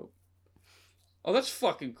is dope. Oh, that's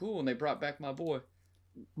fucking cool. And they brought back my boy.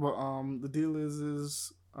 Well, the deal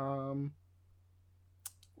is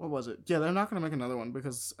what was it? Yeah, they're not gonna make another one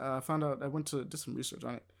because I found out. I did some research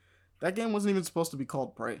on it. That game wasn't even supposed to be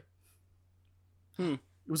called Prey. Hmm.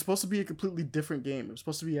 It was supposed to be a completely different game. It was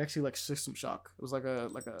supposed to be actually like System Shock. It was it's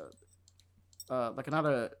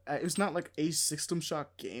not like a System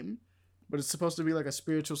Shock game, but it's supposed to be like a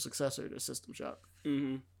spiritual successor to System Shock.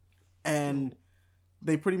 Mm-hmm. And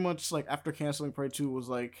they pretty much like after canceling Prey 2 was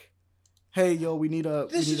like, hey yo, we need a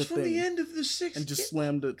This is from thing. the end of the 60s. And just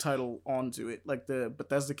slammed the title onto it. Like the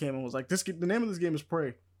Bethesda came and was like, the name of this game is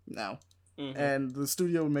Prey now. Mm-hmm. And the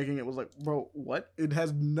studio making it was like, bro, what? It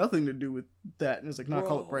has nothing to do with that. And it's like, nah,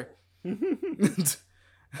 call it Prey.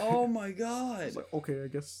 Oh my god! It's like, okay, I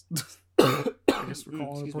guess we're calling it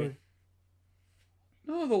Excuse play. me.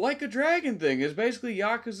 No, the Like a Dragon thing is basically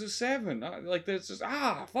Yakuza 7. Like, this is...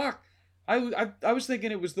 fuck. I was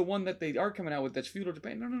thinking it was the one that they are coming out with that's Feudal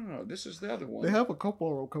Japan. No. This is the other one. They have a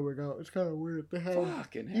couple of them coming out. It's kind of weird. They have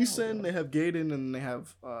Fucking hell, Isen, bro. they have Gaiden, and they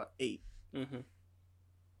have 8. Mm-hmm.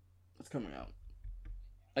 It's coming out.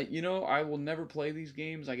 I will never play these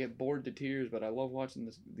games. I get bored to tears, but I love watching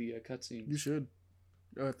the cutscenes. You should.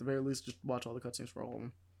 Or at the very least, just watch all the cutscenes for all of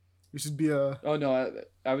them. You should be a... Oh, no,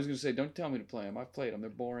 I was going to say, don't tell me to play them. I've played them. They're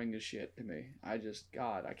boring as shit to me. I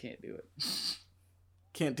can't do it.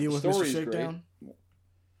 Can't deal with The Mr. story's Shakedown? great.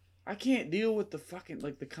 I can't deal with the fucking,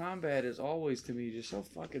 like, the combat is always, to me, just so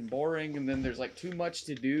fucking boring, and then there's, like, too much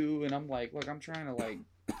to do, and I'm like, look, I'm trying to, like,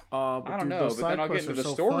 I don't know, but then I'll get into the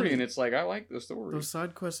story, funny. and it's like, I like the story. Those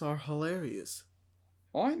side quests are hilarious.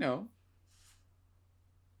 Oh, I know.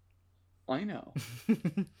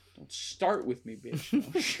 Don't start with me,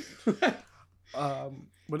 bitch.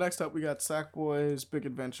 But next up, we got Sackboy's Big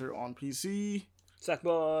Adventure on PC.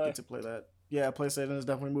 Sackboy. Get to play that. Yeah, PlayStation is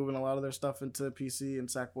definitely moving a lot of their stuff into PC, and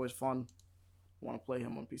Sackboy's fun. Want to play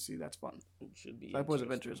him on PC? That's fun. It should be. Sackboy's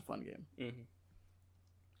Adventure is a fun game. Mm-hmm.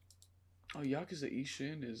 Oh, Yakuza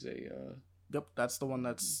Ishin is a... Yep, that's the one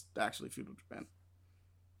that's actually Feudal Japan.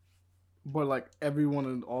 But, like, everyone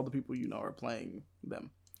and all the people you know are playing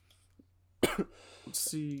them. Let's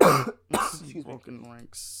see. Broken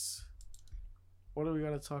Ranks. What do we got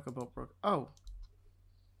to talk about? Oh.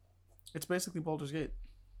 It's basically Baldur's Gate.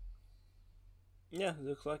 Yeah, it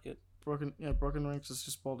looks like it. Broken Ranks is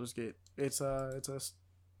just Baldur's Gate. It's a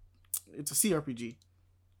CRPG.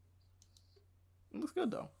 It looks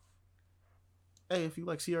good though. Hey, if you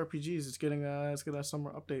like CRPGs, it's getting a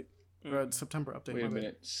summer update or a September update. Wait a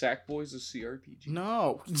minute, Sackboy's a CRPG?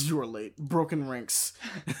 No, you were late. Broken Ranks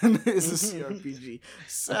is a CRPG.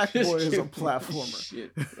 Sackboy is a platformer.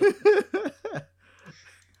 Shit.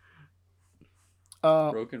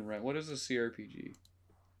 Uh, Broken Rank. What is a CRPG?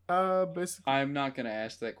 Basically, I'm not gonna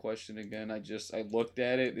ask that question again. I looked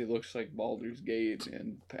at it. It looks like Baldur's Gate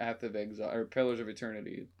and Path of Exile or Pillars of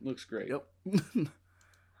Eternity. It looks great. yep.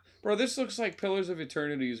 Bro, this looks like Pillars of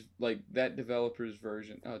Eternity's like that developer's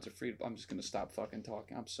version. Oh, it's a free. I'm just gonna stop fucking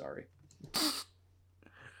talking. I'm sorry.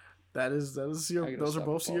 That is those are both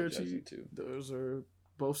apologizing CRPGs. too. Those are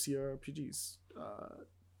both CRPGs.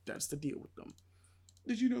 That's the deal with them.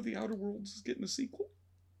 Did you know The Outer Worlds is getting a sequel?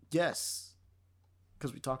 Yes,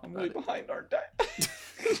 because we talked I'm about really it. behind, aren't I?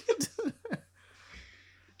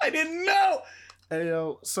 I didn't know.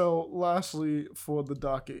 Hey, so lastly for the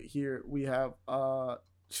docket here, we have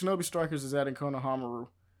Shinobi Strikers is adding Konohamaru.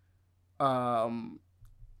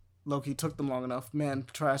 Loki took them long enough. Man,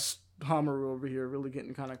 trash Hamaru over here really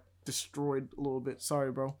getting kind of destroyed a little bit.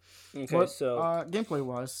 Sorry, bro. Okay, But, so gameplay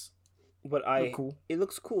wise, cool. It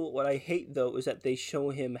looks cool. What I hate though is that they show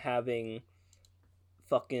him having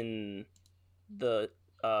fucking the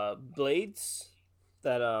blades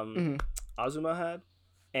that Azuma had,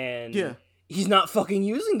 and Yeah. he's not fucking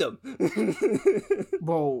using them.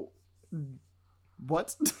 Bro,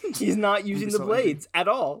 what? He's not using the so blades at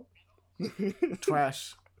all.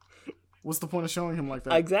 Trash. What's the point of showing him like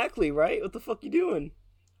that? Exactly, right? What the fuck you doing?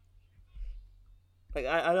 Like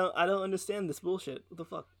I don't understand this bullshit. What the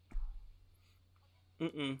fuck?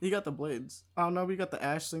 He got the blades. Oh no, we got the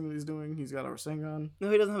Ash thing that he's doing. He's got a Rasengan. No,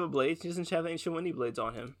 he doesn't have a blade. He doesn't have any Shimoni blades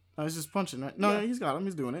on him. Oh, he's just punching, right? No, Yeah. he's got him.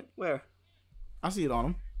 He's doing it. Where? I see it on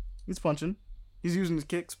him. He's punching. He's using his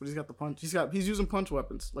kicks, but he's got the punch. He's using punch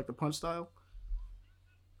weapons, like the punch style.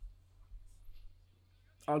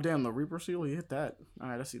 Oh damn, the Reaper Seal, he hit that.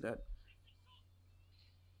 Alright, I see that.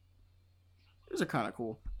 These are kind of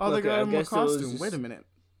cool. Oh, Look, they got I him a guess it was costume. just- Wait a minute.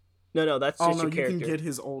 No, that's Oh just no, your you character. can get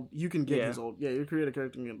his old. You can get his old. Yeah, you create a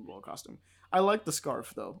character and get a little costume. I like the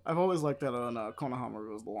scarf though. I've always liked that on Konohamaru.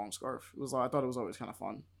 It was the long scarf. I thought it was always kind of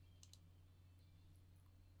fun.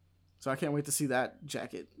 So I can't wait to see that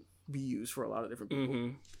jacket be used for a lot of different people.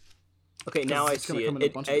 Mm-hmm. Okay, now I It's gonna see come it. in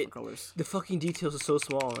a bunch of different colors. The fucking details are so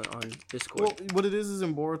small on Discord. Well, what it is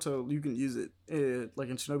in Boruto, you can use it. Like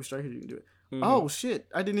in Shinobi Strikers, you can do it. Mhm. Oh shit!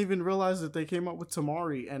 I didn't even realize that they came up with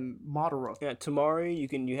Tamari and Madara. Yeah, Tamari,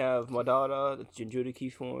 you have Madara, the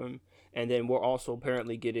Jinchuriki form, and then we're also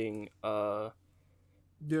apparently getting Baryon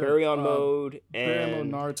mode Baryon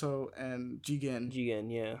and mode, Naruto, and Jigen.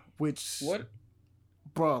 Jigen, yeah. Which What?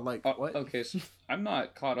 bro? Like what? Okay, so I'm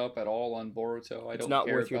not caught up at all on Boruto. I It's don't not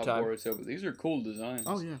care worth your about time. Boruto, but these are cool designs.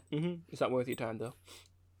 Oh yeah, It's not worth your time though.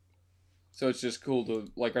 So it's just cool to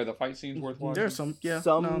like. Are the fight scenes worth watching? there's some. Yeah,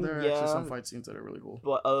 Some, no, there are actually yeah. some fight scenes that are really cool.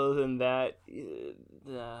 But other than that,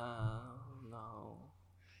 no.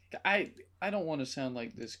 I don't want to sound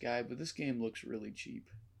like this guy, but this game looks really cheap.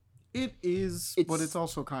 It is, but it's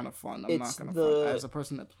also kind of fun. I'm not gonna front. As a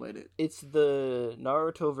person that played it, it's the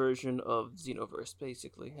Naruto version of Xenoverse,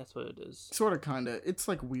 basically. That's what it is. Sort of, kind of. It's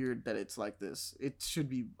like weird that it's like this. It should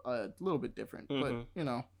be a little bit different, but you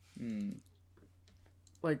know,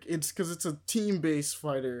 like it's because it's a team-based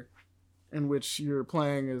fighter, in which you're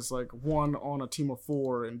playing as like one on a team of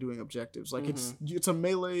 4 and doing objectives. Like it's a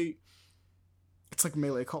melee. It's like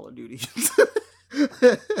melee Call of Duty.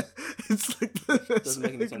 It's like doesn't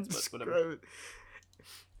make any sense, but whatever.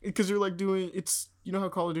 Because you're like doing you know how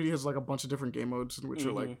Call of Duty has like a bunch of different game modes in which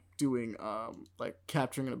you're like doing like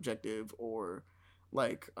capturing an objective or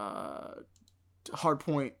like hard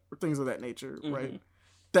point or things of that nature, right?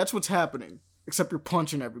 That's what's happening. Except you're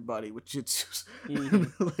punching everybody with jitsus.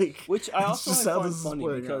 Like, which I also find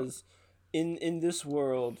funny because in this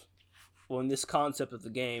world, well, in this concept of the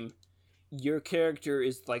game, your character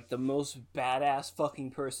is like the most badass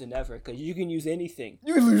fucking person ever because you can use anything.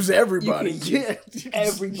 You can use everybody.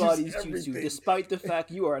 Everybody's jutsu, despite the fact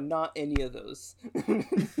you are not any of those.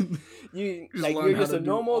 You're just a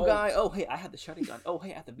normal guy. Oh hey, I have the Sharingan. Oh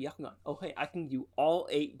hey, I have the Byakugan. Oh hey, I can do all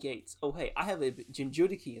 8 gates. Oh hey, I have a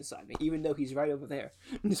Jinchuriki inside me, even though he's right over there,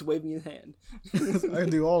 just waving his hand. I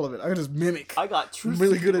can do all of it. I can just mimic. I got true. I'm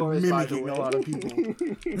really good at mimicking a lot of people.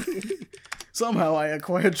 Somehow I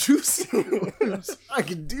acquired true skills. I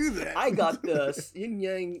can do that. I got the Yin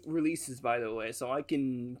Yang releases, by the way, so I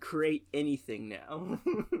can create anything now.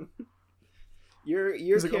 Your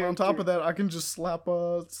character... On top of that, I can just slap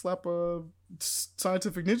a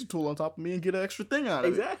scientific ninja tool on top of me and get an extra thing out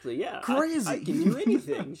of it. Exactly, yeah. Crazy. I can do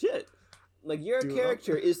anything. Shit. Like, your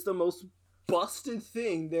character is the most busted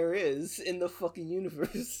thing there is in the fucking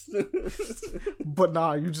universe. But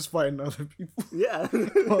nah, you just fighting other people. Yeah.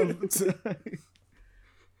 All the time.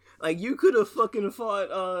 Like, you could have fucking fought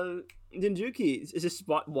Jinjuki. Just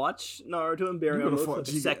watch Naruto and Baryon mode for a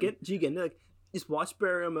second. Jigen, like, just watch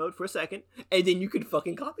Baryon mode for a second, and then you could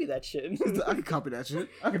fucking copy that shit. I can copy that shit.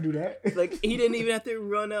 I can do that. Like, he didn't even have to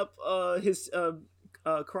run up his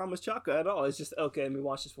Kurama's chakra at all. It's just, okay, let me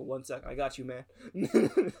watch this for 1 second. I got you, man.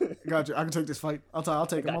 Got you. I can take this fight. I'll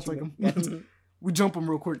take him. We jump him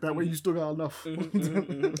real quick. That way you still got enough.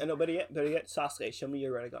 And no, better yet, Sasuke, show me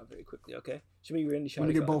your Rinnegan very quickly, okay? Show me your Rinnegan. Let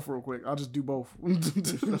me get both real quick. I'll just do both.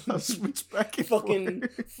 I'll switch back and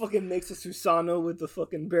fucking makes a Susanoo with the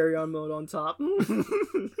fucking Baryon mode on top.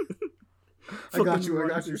 I got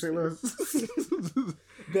you. Say less.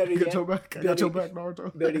 Better yet, I got your back,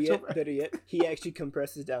 Naruto. Better yet, he actually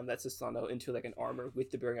compresses down that Susanoo into like an armor with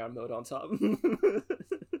the Baryon mode on top.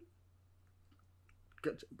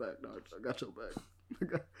 Got your back, Naruto. I got your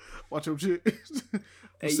back. Watch your shit.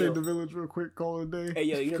 Hey, save the village real quick. Call it a day. Hey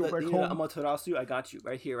yo, you know that Amaterasu? I got you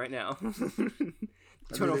right here, right now.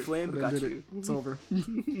 Eternal Flame, got you. It's over.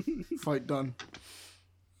 Fight done.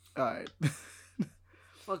 All right.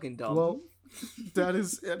 Fucking dumb. Well, that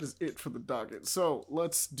is it for the docket. So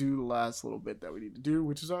let's do the last little bit that we need to do,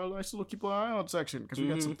 which is our nice little keep an eye on section because we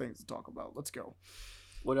got some things to talk about. Let's go.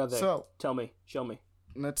 What are they? So tell me, show me.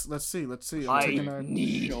 Let's see.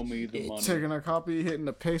 Show me the money. Taking a copy, hitting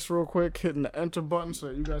the paste real quick, hitting the enter button so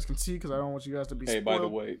that you guys can see because I don't want you guys to be spoiled. Hey, by the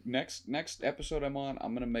way, next episode I'm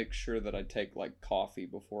gonna make sure that I take like coffee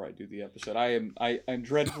before I do the episode. I'm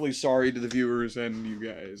dreadfully sorry to the viewers and you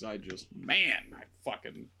guys. I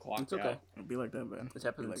fucking clocked it's okay. out. It'll be like that, man. It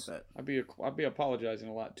happens like that. I'll be apologizing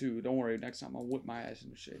a lot too. Don't worry. Next time I'll whip my ass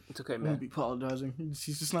into shape. It's okay, I'm man. gonna be apologizing.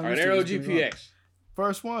 He's just not. All right, Arrow GPX.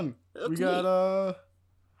 First one. We got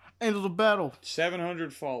Angels of Battle.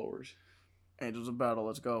 700 followers. Angels of Battle.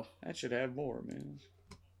 Let's go. That should have more, man.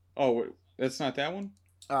 Oh, wait, that's not that one?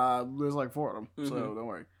 There's like 4 of them, so don't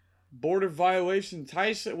worry. Border Violation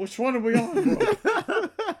Tyson. Which one are we on, bro?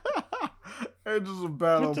 Angels of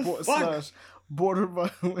Battle slash Border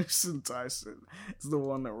Violation Tyson. It's the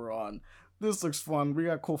one that we're on. This looks fun. We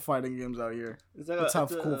got cool fighting games out here. Let's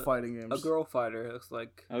have cool fighting games. A girl fighter, it looks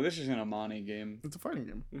like. Oh, this is an Amani game. It's a fighting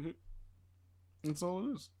game. Mm-hmm. That's all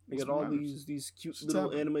it is. We got all these cute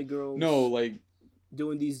little anime girls. No, like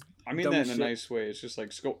doing these. I mean that in a nice way. It's just like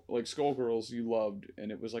Skullgirls you loved,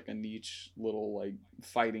 and it was like a niche little like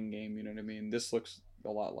fighting game. You know what I mean? This looks a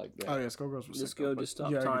lot like that. Oh yeah, Skullgirls was. Let's go. Just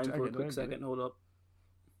stop time for a quick second. Hold up.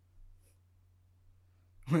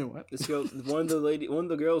 Wait, what? Let's go. One of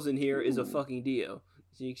the girls in here is a fucking Dio.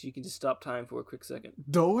 So you can just stop time for a quick second.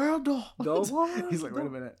 He's like, wait a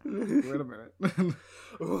minute. I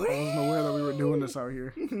wasn't aware that we were doing this out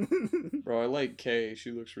here. Bro, I like Kay.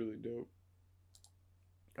 She looks really dope.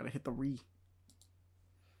 Gotta hit the re.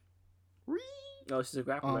 Oh, she's a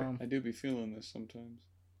grappler. I do be feeling this sometimes.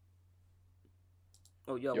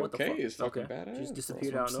 Oh, yo, Yo, what the Kay fuck? is fucking okay. badass. She just That's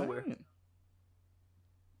disappeared That's out what of I'm nowhere. saying.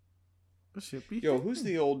 That shit be Yo, hitting. who's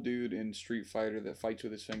the old dude in Street Fighter that fights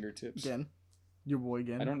with his fingertips? Gen? Your boy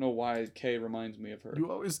Gen? I don't know why Kay reminds me of her. You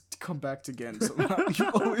always come back to Gen somehow. You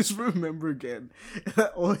always remember Gen.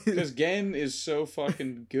 Because Gen is so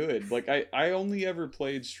fucking good. Like, I only ever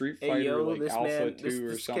played Street Fighter, Hey, yo, like, this Alpha man, 2 or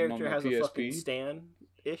this something on character my has a fucking PSP.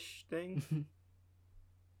 Stan-ish thing.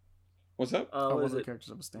 What's up? Oh, What one is of the it? characters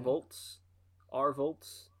of a stand. Volts?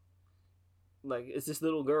 R-Volts? Like, it's this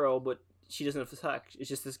little girl, but she doesn't attack. It's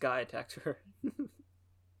just this guy attacks her.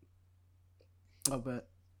 I'll bet.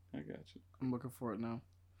 I got you. I'm looking for it now.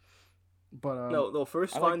 But no,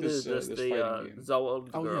 first I like find this, the this fighting game. Zawa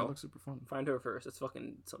oh girl. yeah, it looks super fun. Find her first. That's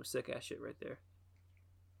fucking some sick ass shit right there.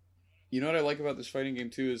 You know what I like about this fighting game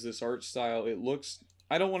too is this art style. It looks,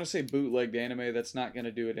 I don't want to say bootlegged anime, that's not going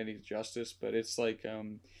to do it any justice, but it's like a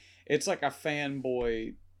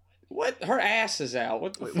fanboy. What? Her ass is out.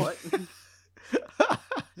 What the Wait, what?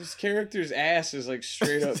 This character's ass is like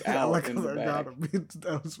straight up Yeah, out like in the I back. got him.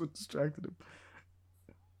 That was what distracted him.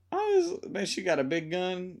 Man, she got a big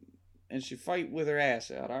gun and she fight with her ass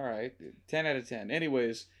out. All right, 10 out of 10.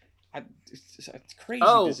 Anyways, it's crazy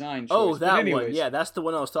design choice. Oh, But that anyways, one. Yeah, that's the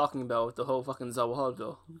one I was talking about with the whole fucking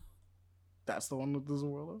Zawado. That's the one with the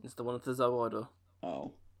Zorlo? It's the one with the Zawado.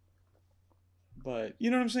 Oh. But you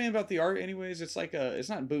know what I'm saying about the art anyways? It's like it's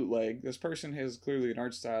not bootleg. This person has clearly an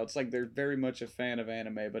art style. It's like they're very much a fan of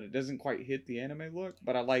anime, but it doesn't quite hit the anime look.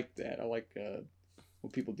 But I like that. I like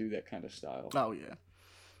when people do that kind of style. Oh yeah.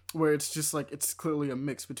 Where it's just like it's clearly a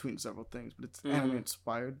mix between several things, but it's anime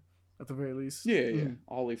inspired at the very least. Yeah, yeah.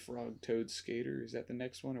 Ollie Frog Toad Skater. Is that the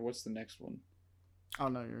next one or what's the next one? Oh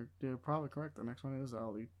no, you're probably correct. The next one is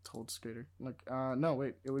Ollie Toad Skater. Like no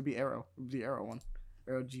wait, it would be Arrow. It would be the Arrow one.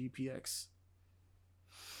 Arrow GPX.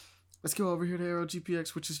 Let's go over here to Arrow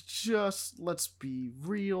GPX, which is just, let's be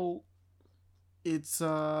real, it's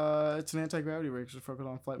an anti-gravity racer focused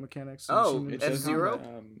on flight mechanics. Oh, It F says, Zero.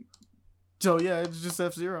 So yeah, it's just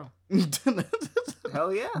F-Zero.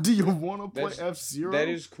 Hell yeah. Do you want to play That's- F-Zero? That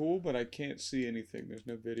is cool, but I can't see anything. There's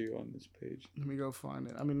no video on this page. Let me go find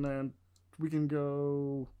it. I mean, we can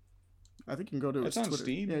go. I think you can go to It's its on Twitter.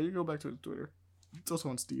 Steam? Yeah, you can go back to its Twitter. It's also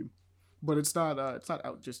on Steam, but it's not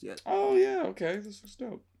out just yet. Oh yeah, okay. This looks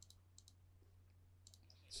dope.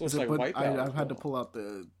 This looks like But Wipeout. I've had to pull out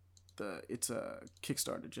it's a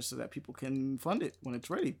Kickstarter just so that people can fund it when it's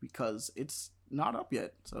ready because it's not up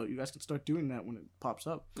yet. So you guys can start doing that when it pops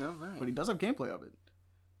up. All right. But he does have gameplay of it.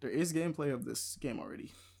 There is gameplay of this game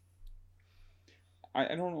already.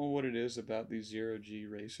 I don't know what it is about these zero-G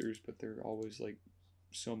racers, but they're always like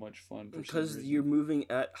so much fun. For some Because reason. you're moving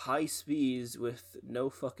at high speeds with no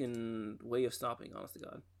fucking way of stopping, honest to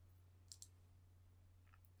God.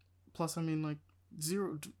 Plus, I mean, like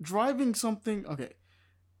driving something. Okay,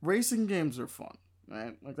 racing games are fun,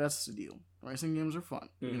 right? Like that's the deal. Racing games are fun.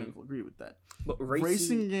 You're gonna agree with that. But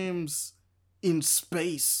Racing games in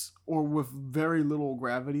space or with very little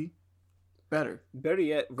gravity, better. better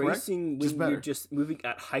yet, Correct? racing Just when better. you're just moving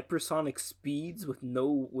at hypersonic speeds with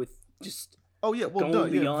just Oh yeah, well,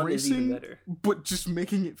 going yeah, beyond is even racing, better. but just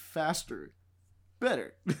making it faster,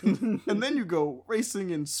 better. And then you go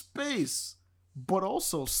racing in space, but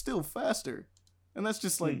also still faster, and that's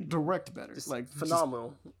just like direct better, Just like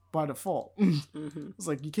phenomenal. just by default. Mm-hmm. It's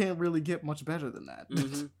like you can't really get much better than that,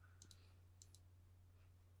 Mm-hmm.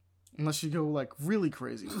 unless you go like really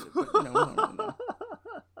crazy with it. But you know, we don't really know.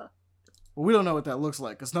 Well, we don't know what that looks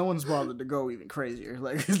like because no one's bothered to go even crazier.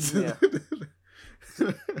 Like, Yeah.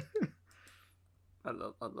 I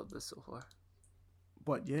love this so far.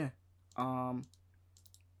 But yeah,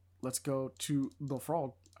 let's go to the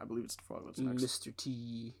frog. I believe it's the frog that's next. Mr.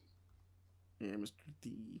 T. Yeah, Mr.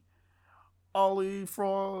 D. Ollie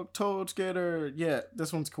Frog Toad Skater. Yeah,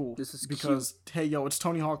 this one's cool. This is because hey yo, it's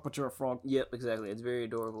Tony Hawk, but you're a frog. Yep, exactly. It's very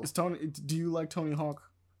adorable. It's Tony. Do you like Tony Hawk,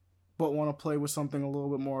 but want to play with something a little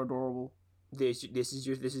bit more adorable? This is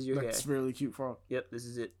your Like guy. it's really cute frog Yep, this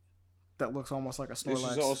is it. that looks almost like a This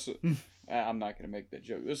Snorlax. is also. I'm not gonna make that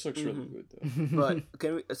joke. This looks really good though. But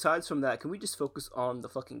can we, aside from that, can we just focus on the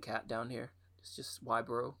fucking cat down here? It's just why,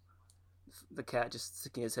 bro? The cat just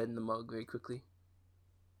sticking his head in the mug very quickly.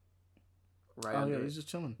 Right oh under yeah, it. he's just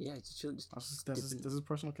chilling. Yeah, he's just chilling. Just That's dipping. his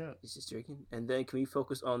personal cat. He's just drinking. And then can we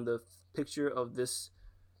focus on the picture of this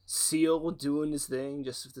seal doing this thing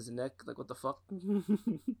just with his neck? Like, what the fuck?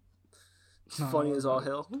 It's No, funny as all okay.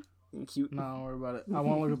 hell. And cute. No, don't worry about it. I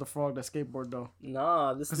want to look at the frog that skateboard though,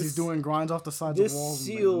 Nah, because he's doing grinds off the sides of this walls.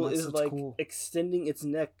 seal and is that's like cool. extending its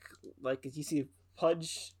neck, like you see,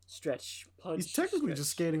 pudge, stretch, pudge. He's technically stretch.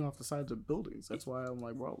 just skating off the sides of buildings. That's why I'm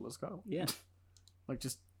like, bro, let's go. Yeah. Like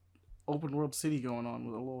just open world city going on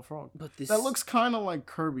with a little frog. But this That looks kind of like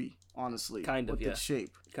Kirby, honestly. Kind of, with yeah. the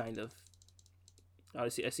shape. kind of. I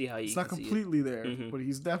see how you. It's not can see it. completely there, Mhm. but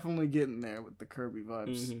he's definitely getting there with the Kirby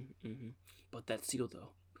vibes. But that seal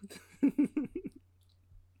though.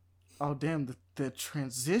 Oh damn, the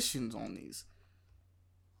transitions on these,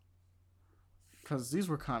 because these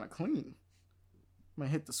were kind of clean. Might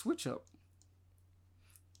hit the switch up.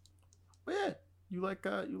 But yeah, you like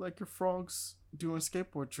your frogs doing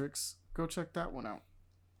skateboard tricks? Go check that one out.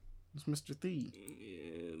 It's Mr. Thee.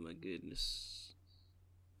 Yeah, my goodness.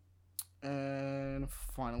 And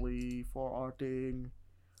finally, for our thing,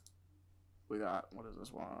 we got, what is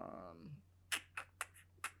this one?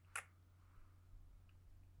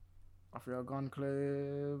 Raphael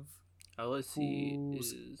Gonclave. All I see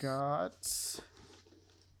Who's is got.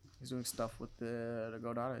 He's doing stuff with the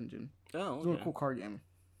Godot engine. oh, He's doing okay. a cool card game.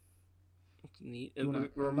 Neat. Doing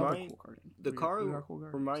It another cool card game. the We car got cool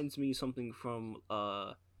card games. reminds me something from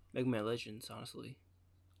Mega Man Legends, honestly.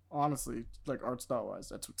 Honestly, like art style wise,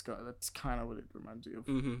 that's kind of what it reminds me of.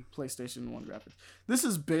 Mm-hmm. PlayStation 1 graphics. This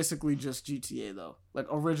is basically just GTA though, like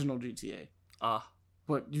original GTA,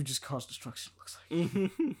 but you just cause destruction. Looks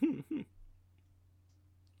like.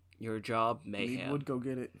 Your job, Need mayhem. wood, go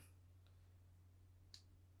get it.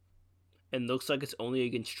 And looks like it's only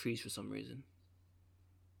against trees for some reason.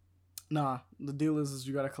 Nah, the deal is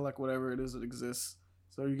you gotta collect whatever it is that exists.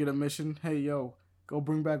 So you get a mission. Hey yo, go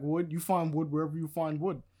bring back wood. You find wood wherever you find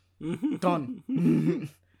wood. Done.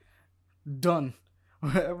 Done.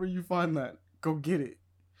 Wherever you find that, go get it.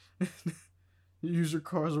 You use your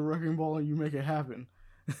car as a wrecking ball and you make it happen.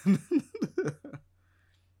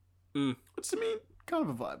 Which to me, kind of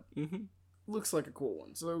a vibe. Mm-hmm. Looks like a cool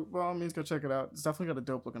one. So by all means, go check it out. It's definitely got a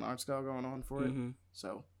dope looking art style going on for it.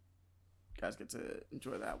 So you guys get to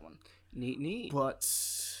enjoy that one. Neat. But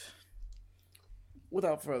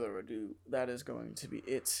without further ado, that is going to be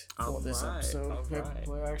it for this episode. Paper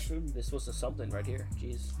Play Action. This was a something right here.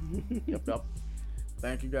 Jeez. Yep.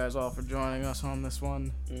 Thank you guys all for joining us on this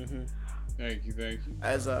one. Thank you.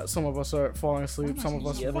 As some of us are falling asleep, some of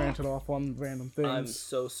us Yep. ranted off on random things. I'm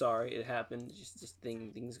so sorry it happened. Just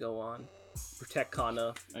things go on. Protect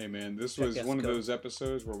Kana. Hey man, this Check was us one of go. those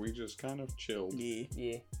episodes where we just kind of chilled.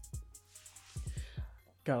 Yeah.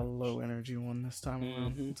 Got a low energy one this time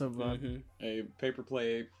around. It's a vibe. A paper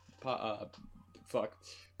play,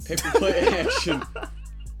 paper play action.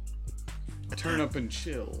 Turn up and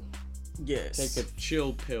chill. Yes. Take a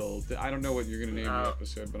chill pill. I don't know what you're gonna name the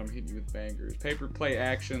episode, but I'm hitting you with bangers. Paper play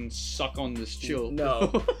action. Suck on this chill. No.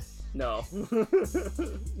 pill. No.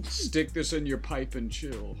 Stick this in your pipe and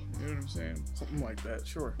chill. You know what I'm saying? Something like that,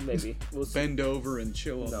 sure. Maybe. We'll see. Bend over and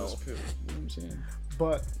chill on No. this pill. You know what I'm saying?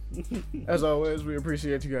 But as always, we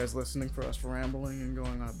appreciate you guys listening for us rambling and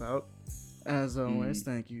going on about. As always,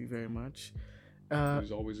 thank you very much. It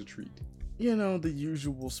was always a treat. You know, the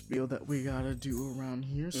usual spiel that we gotta do around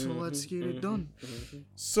here, so let's get it done.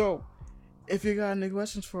 So, if you got any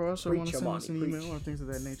questions for us or want to send us an email or things of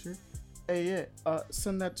that nature,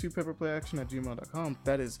 send that to paperplayaction@gmail.com.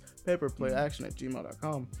 That is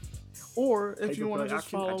paperplayaction@gmail.com. Or if you want to just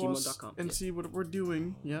follow us and see what we're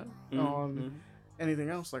doing, on anything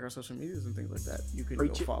else like our social medias and things like that, you can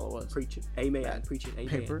go follow us. Preach it. Amen. Preach it. Amen.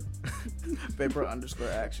 Paper,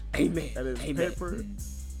 paper_action. Amen. That is Amen.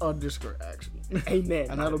 paper_action. Amen.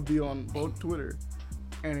 And that'll be on both Twitter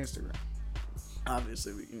and Instagram.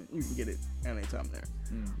 Obviously, you can get it anytime there.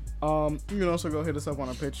 You can also go hit us up on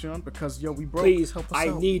our Patreon because we broke. Please, help us I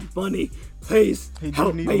out. need money. Please, He do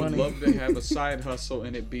help need me. money. Love to have a side hustle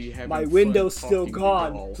and it be having My fun window's still talking to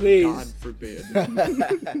gone, y'all. please. God forbid.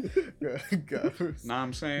 God. Know what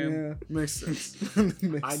I'm saying? Yeah, makes sense.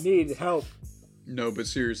 I need help. No, but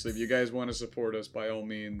seriously, if you guys want to support us, by all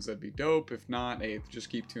means, that'd be dope. If not, hey, just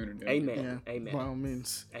keep tuning in. Amen. Yeah, Amen. by all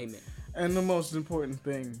means. Amen. And the most important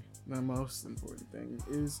thing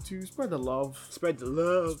is to spread the love. Spread the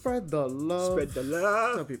love. Spread the love. Spread the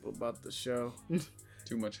love. Tell people about the show.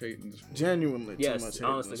 Too much hate in this world. Genuinely, too Yes, much hate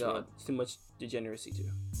honest in to this God, world. it's too much degeneracy too.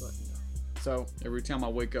 But So Every time I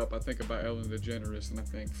wake up, I think about Ellen DeGeneres and I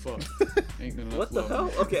think, fuck, ain't enough what the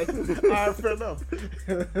love. hell? Okay. alright, fair enough.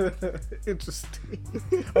 Interesting.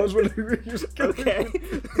 I was wondering where you was going. Okay.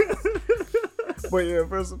 But yeah,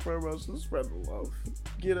 first and foremost, just spread the love.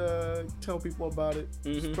 Tell people about it.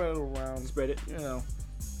 Spread it around. Spread it. You know,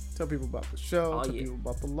 tell people about the show. Oh, tell yeah. people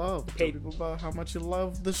about the love. Hey. Tell people about how much you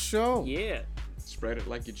love the show. Yeah. Spread it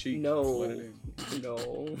like your cheeks. No. Let it in.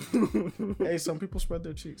 No. Hey, some people spread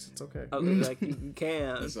their cheeks. It's okay. Like you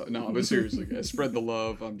can. No, but seriously, guys, spread the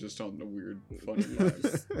love. I'm just on the weird, funny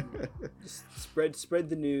vibes. Just spread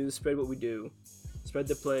the news. Spread what we do. Spread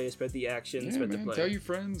the play, spread the action, Yeah, spread man. the play. Tell your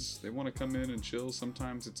friends they want to come in and chill.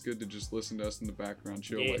 Sometimes it's good to just listen to us in the background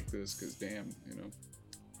chill like this, because damn,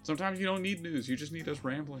 sometimes you don't need news. You just need us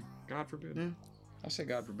rambling. God forbid. Yeah. I say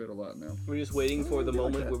God forbid a lot now. We're just waiting for the be like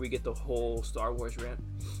moment that. where we get the whole Star Wars rant.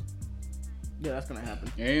 Yeah, that's gonna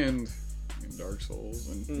happen. And Dark Souls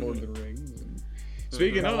and Lord of the Rings. And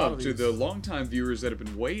speaking A lot of, of to these. the longtime viewers that have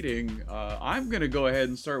been waiting, I'm gonna go ahead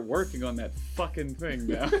and start working on that fucking thing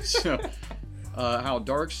now. So, how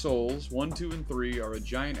Dark Souls 1, 2, and 3 are a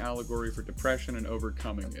giant allegory for depression and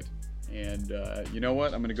overcoming it. And you know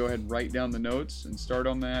what? I'm gonna go ahead and write down the notes and start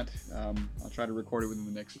on that. I'll try to record it within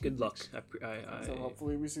the next few Good luck. weeks. So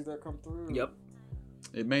hopefully we see that come through. Yep.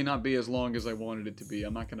 It may not be as long as I wanted it to be.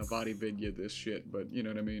 I'm not gonna body vid you this shit, but you know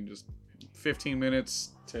what I mean. Just 15 minutes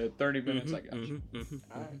to 30 minutes. I got you.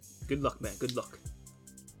 All right. Good luck, man. Good luck.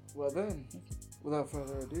 Well then, without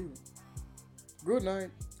further ado, good night.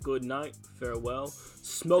 Good night. Farewell.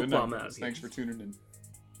 Smoke Good night, bomb out guys. of here. Thanks for tuning in.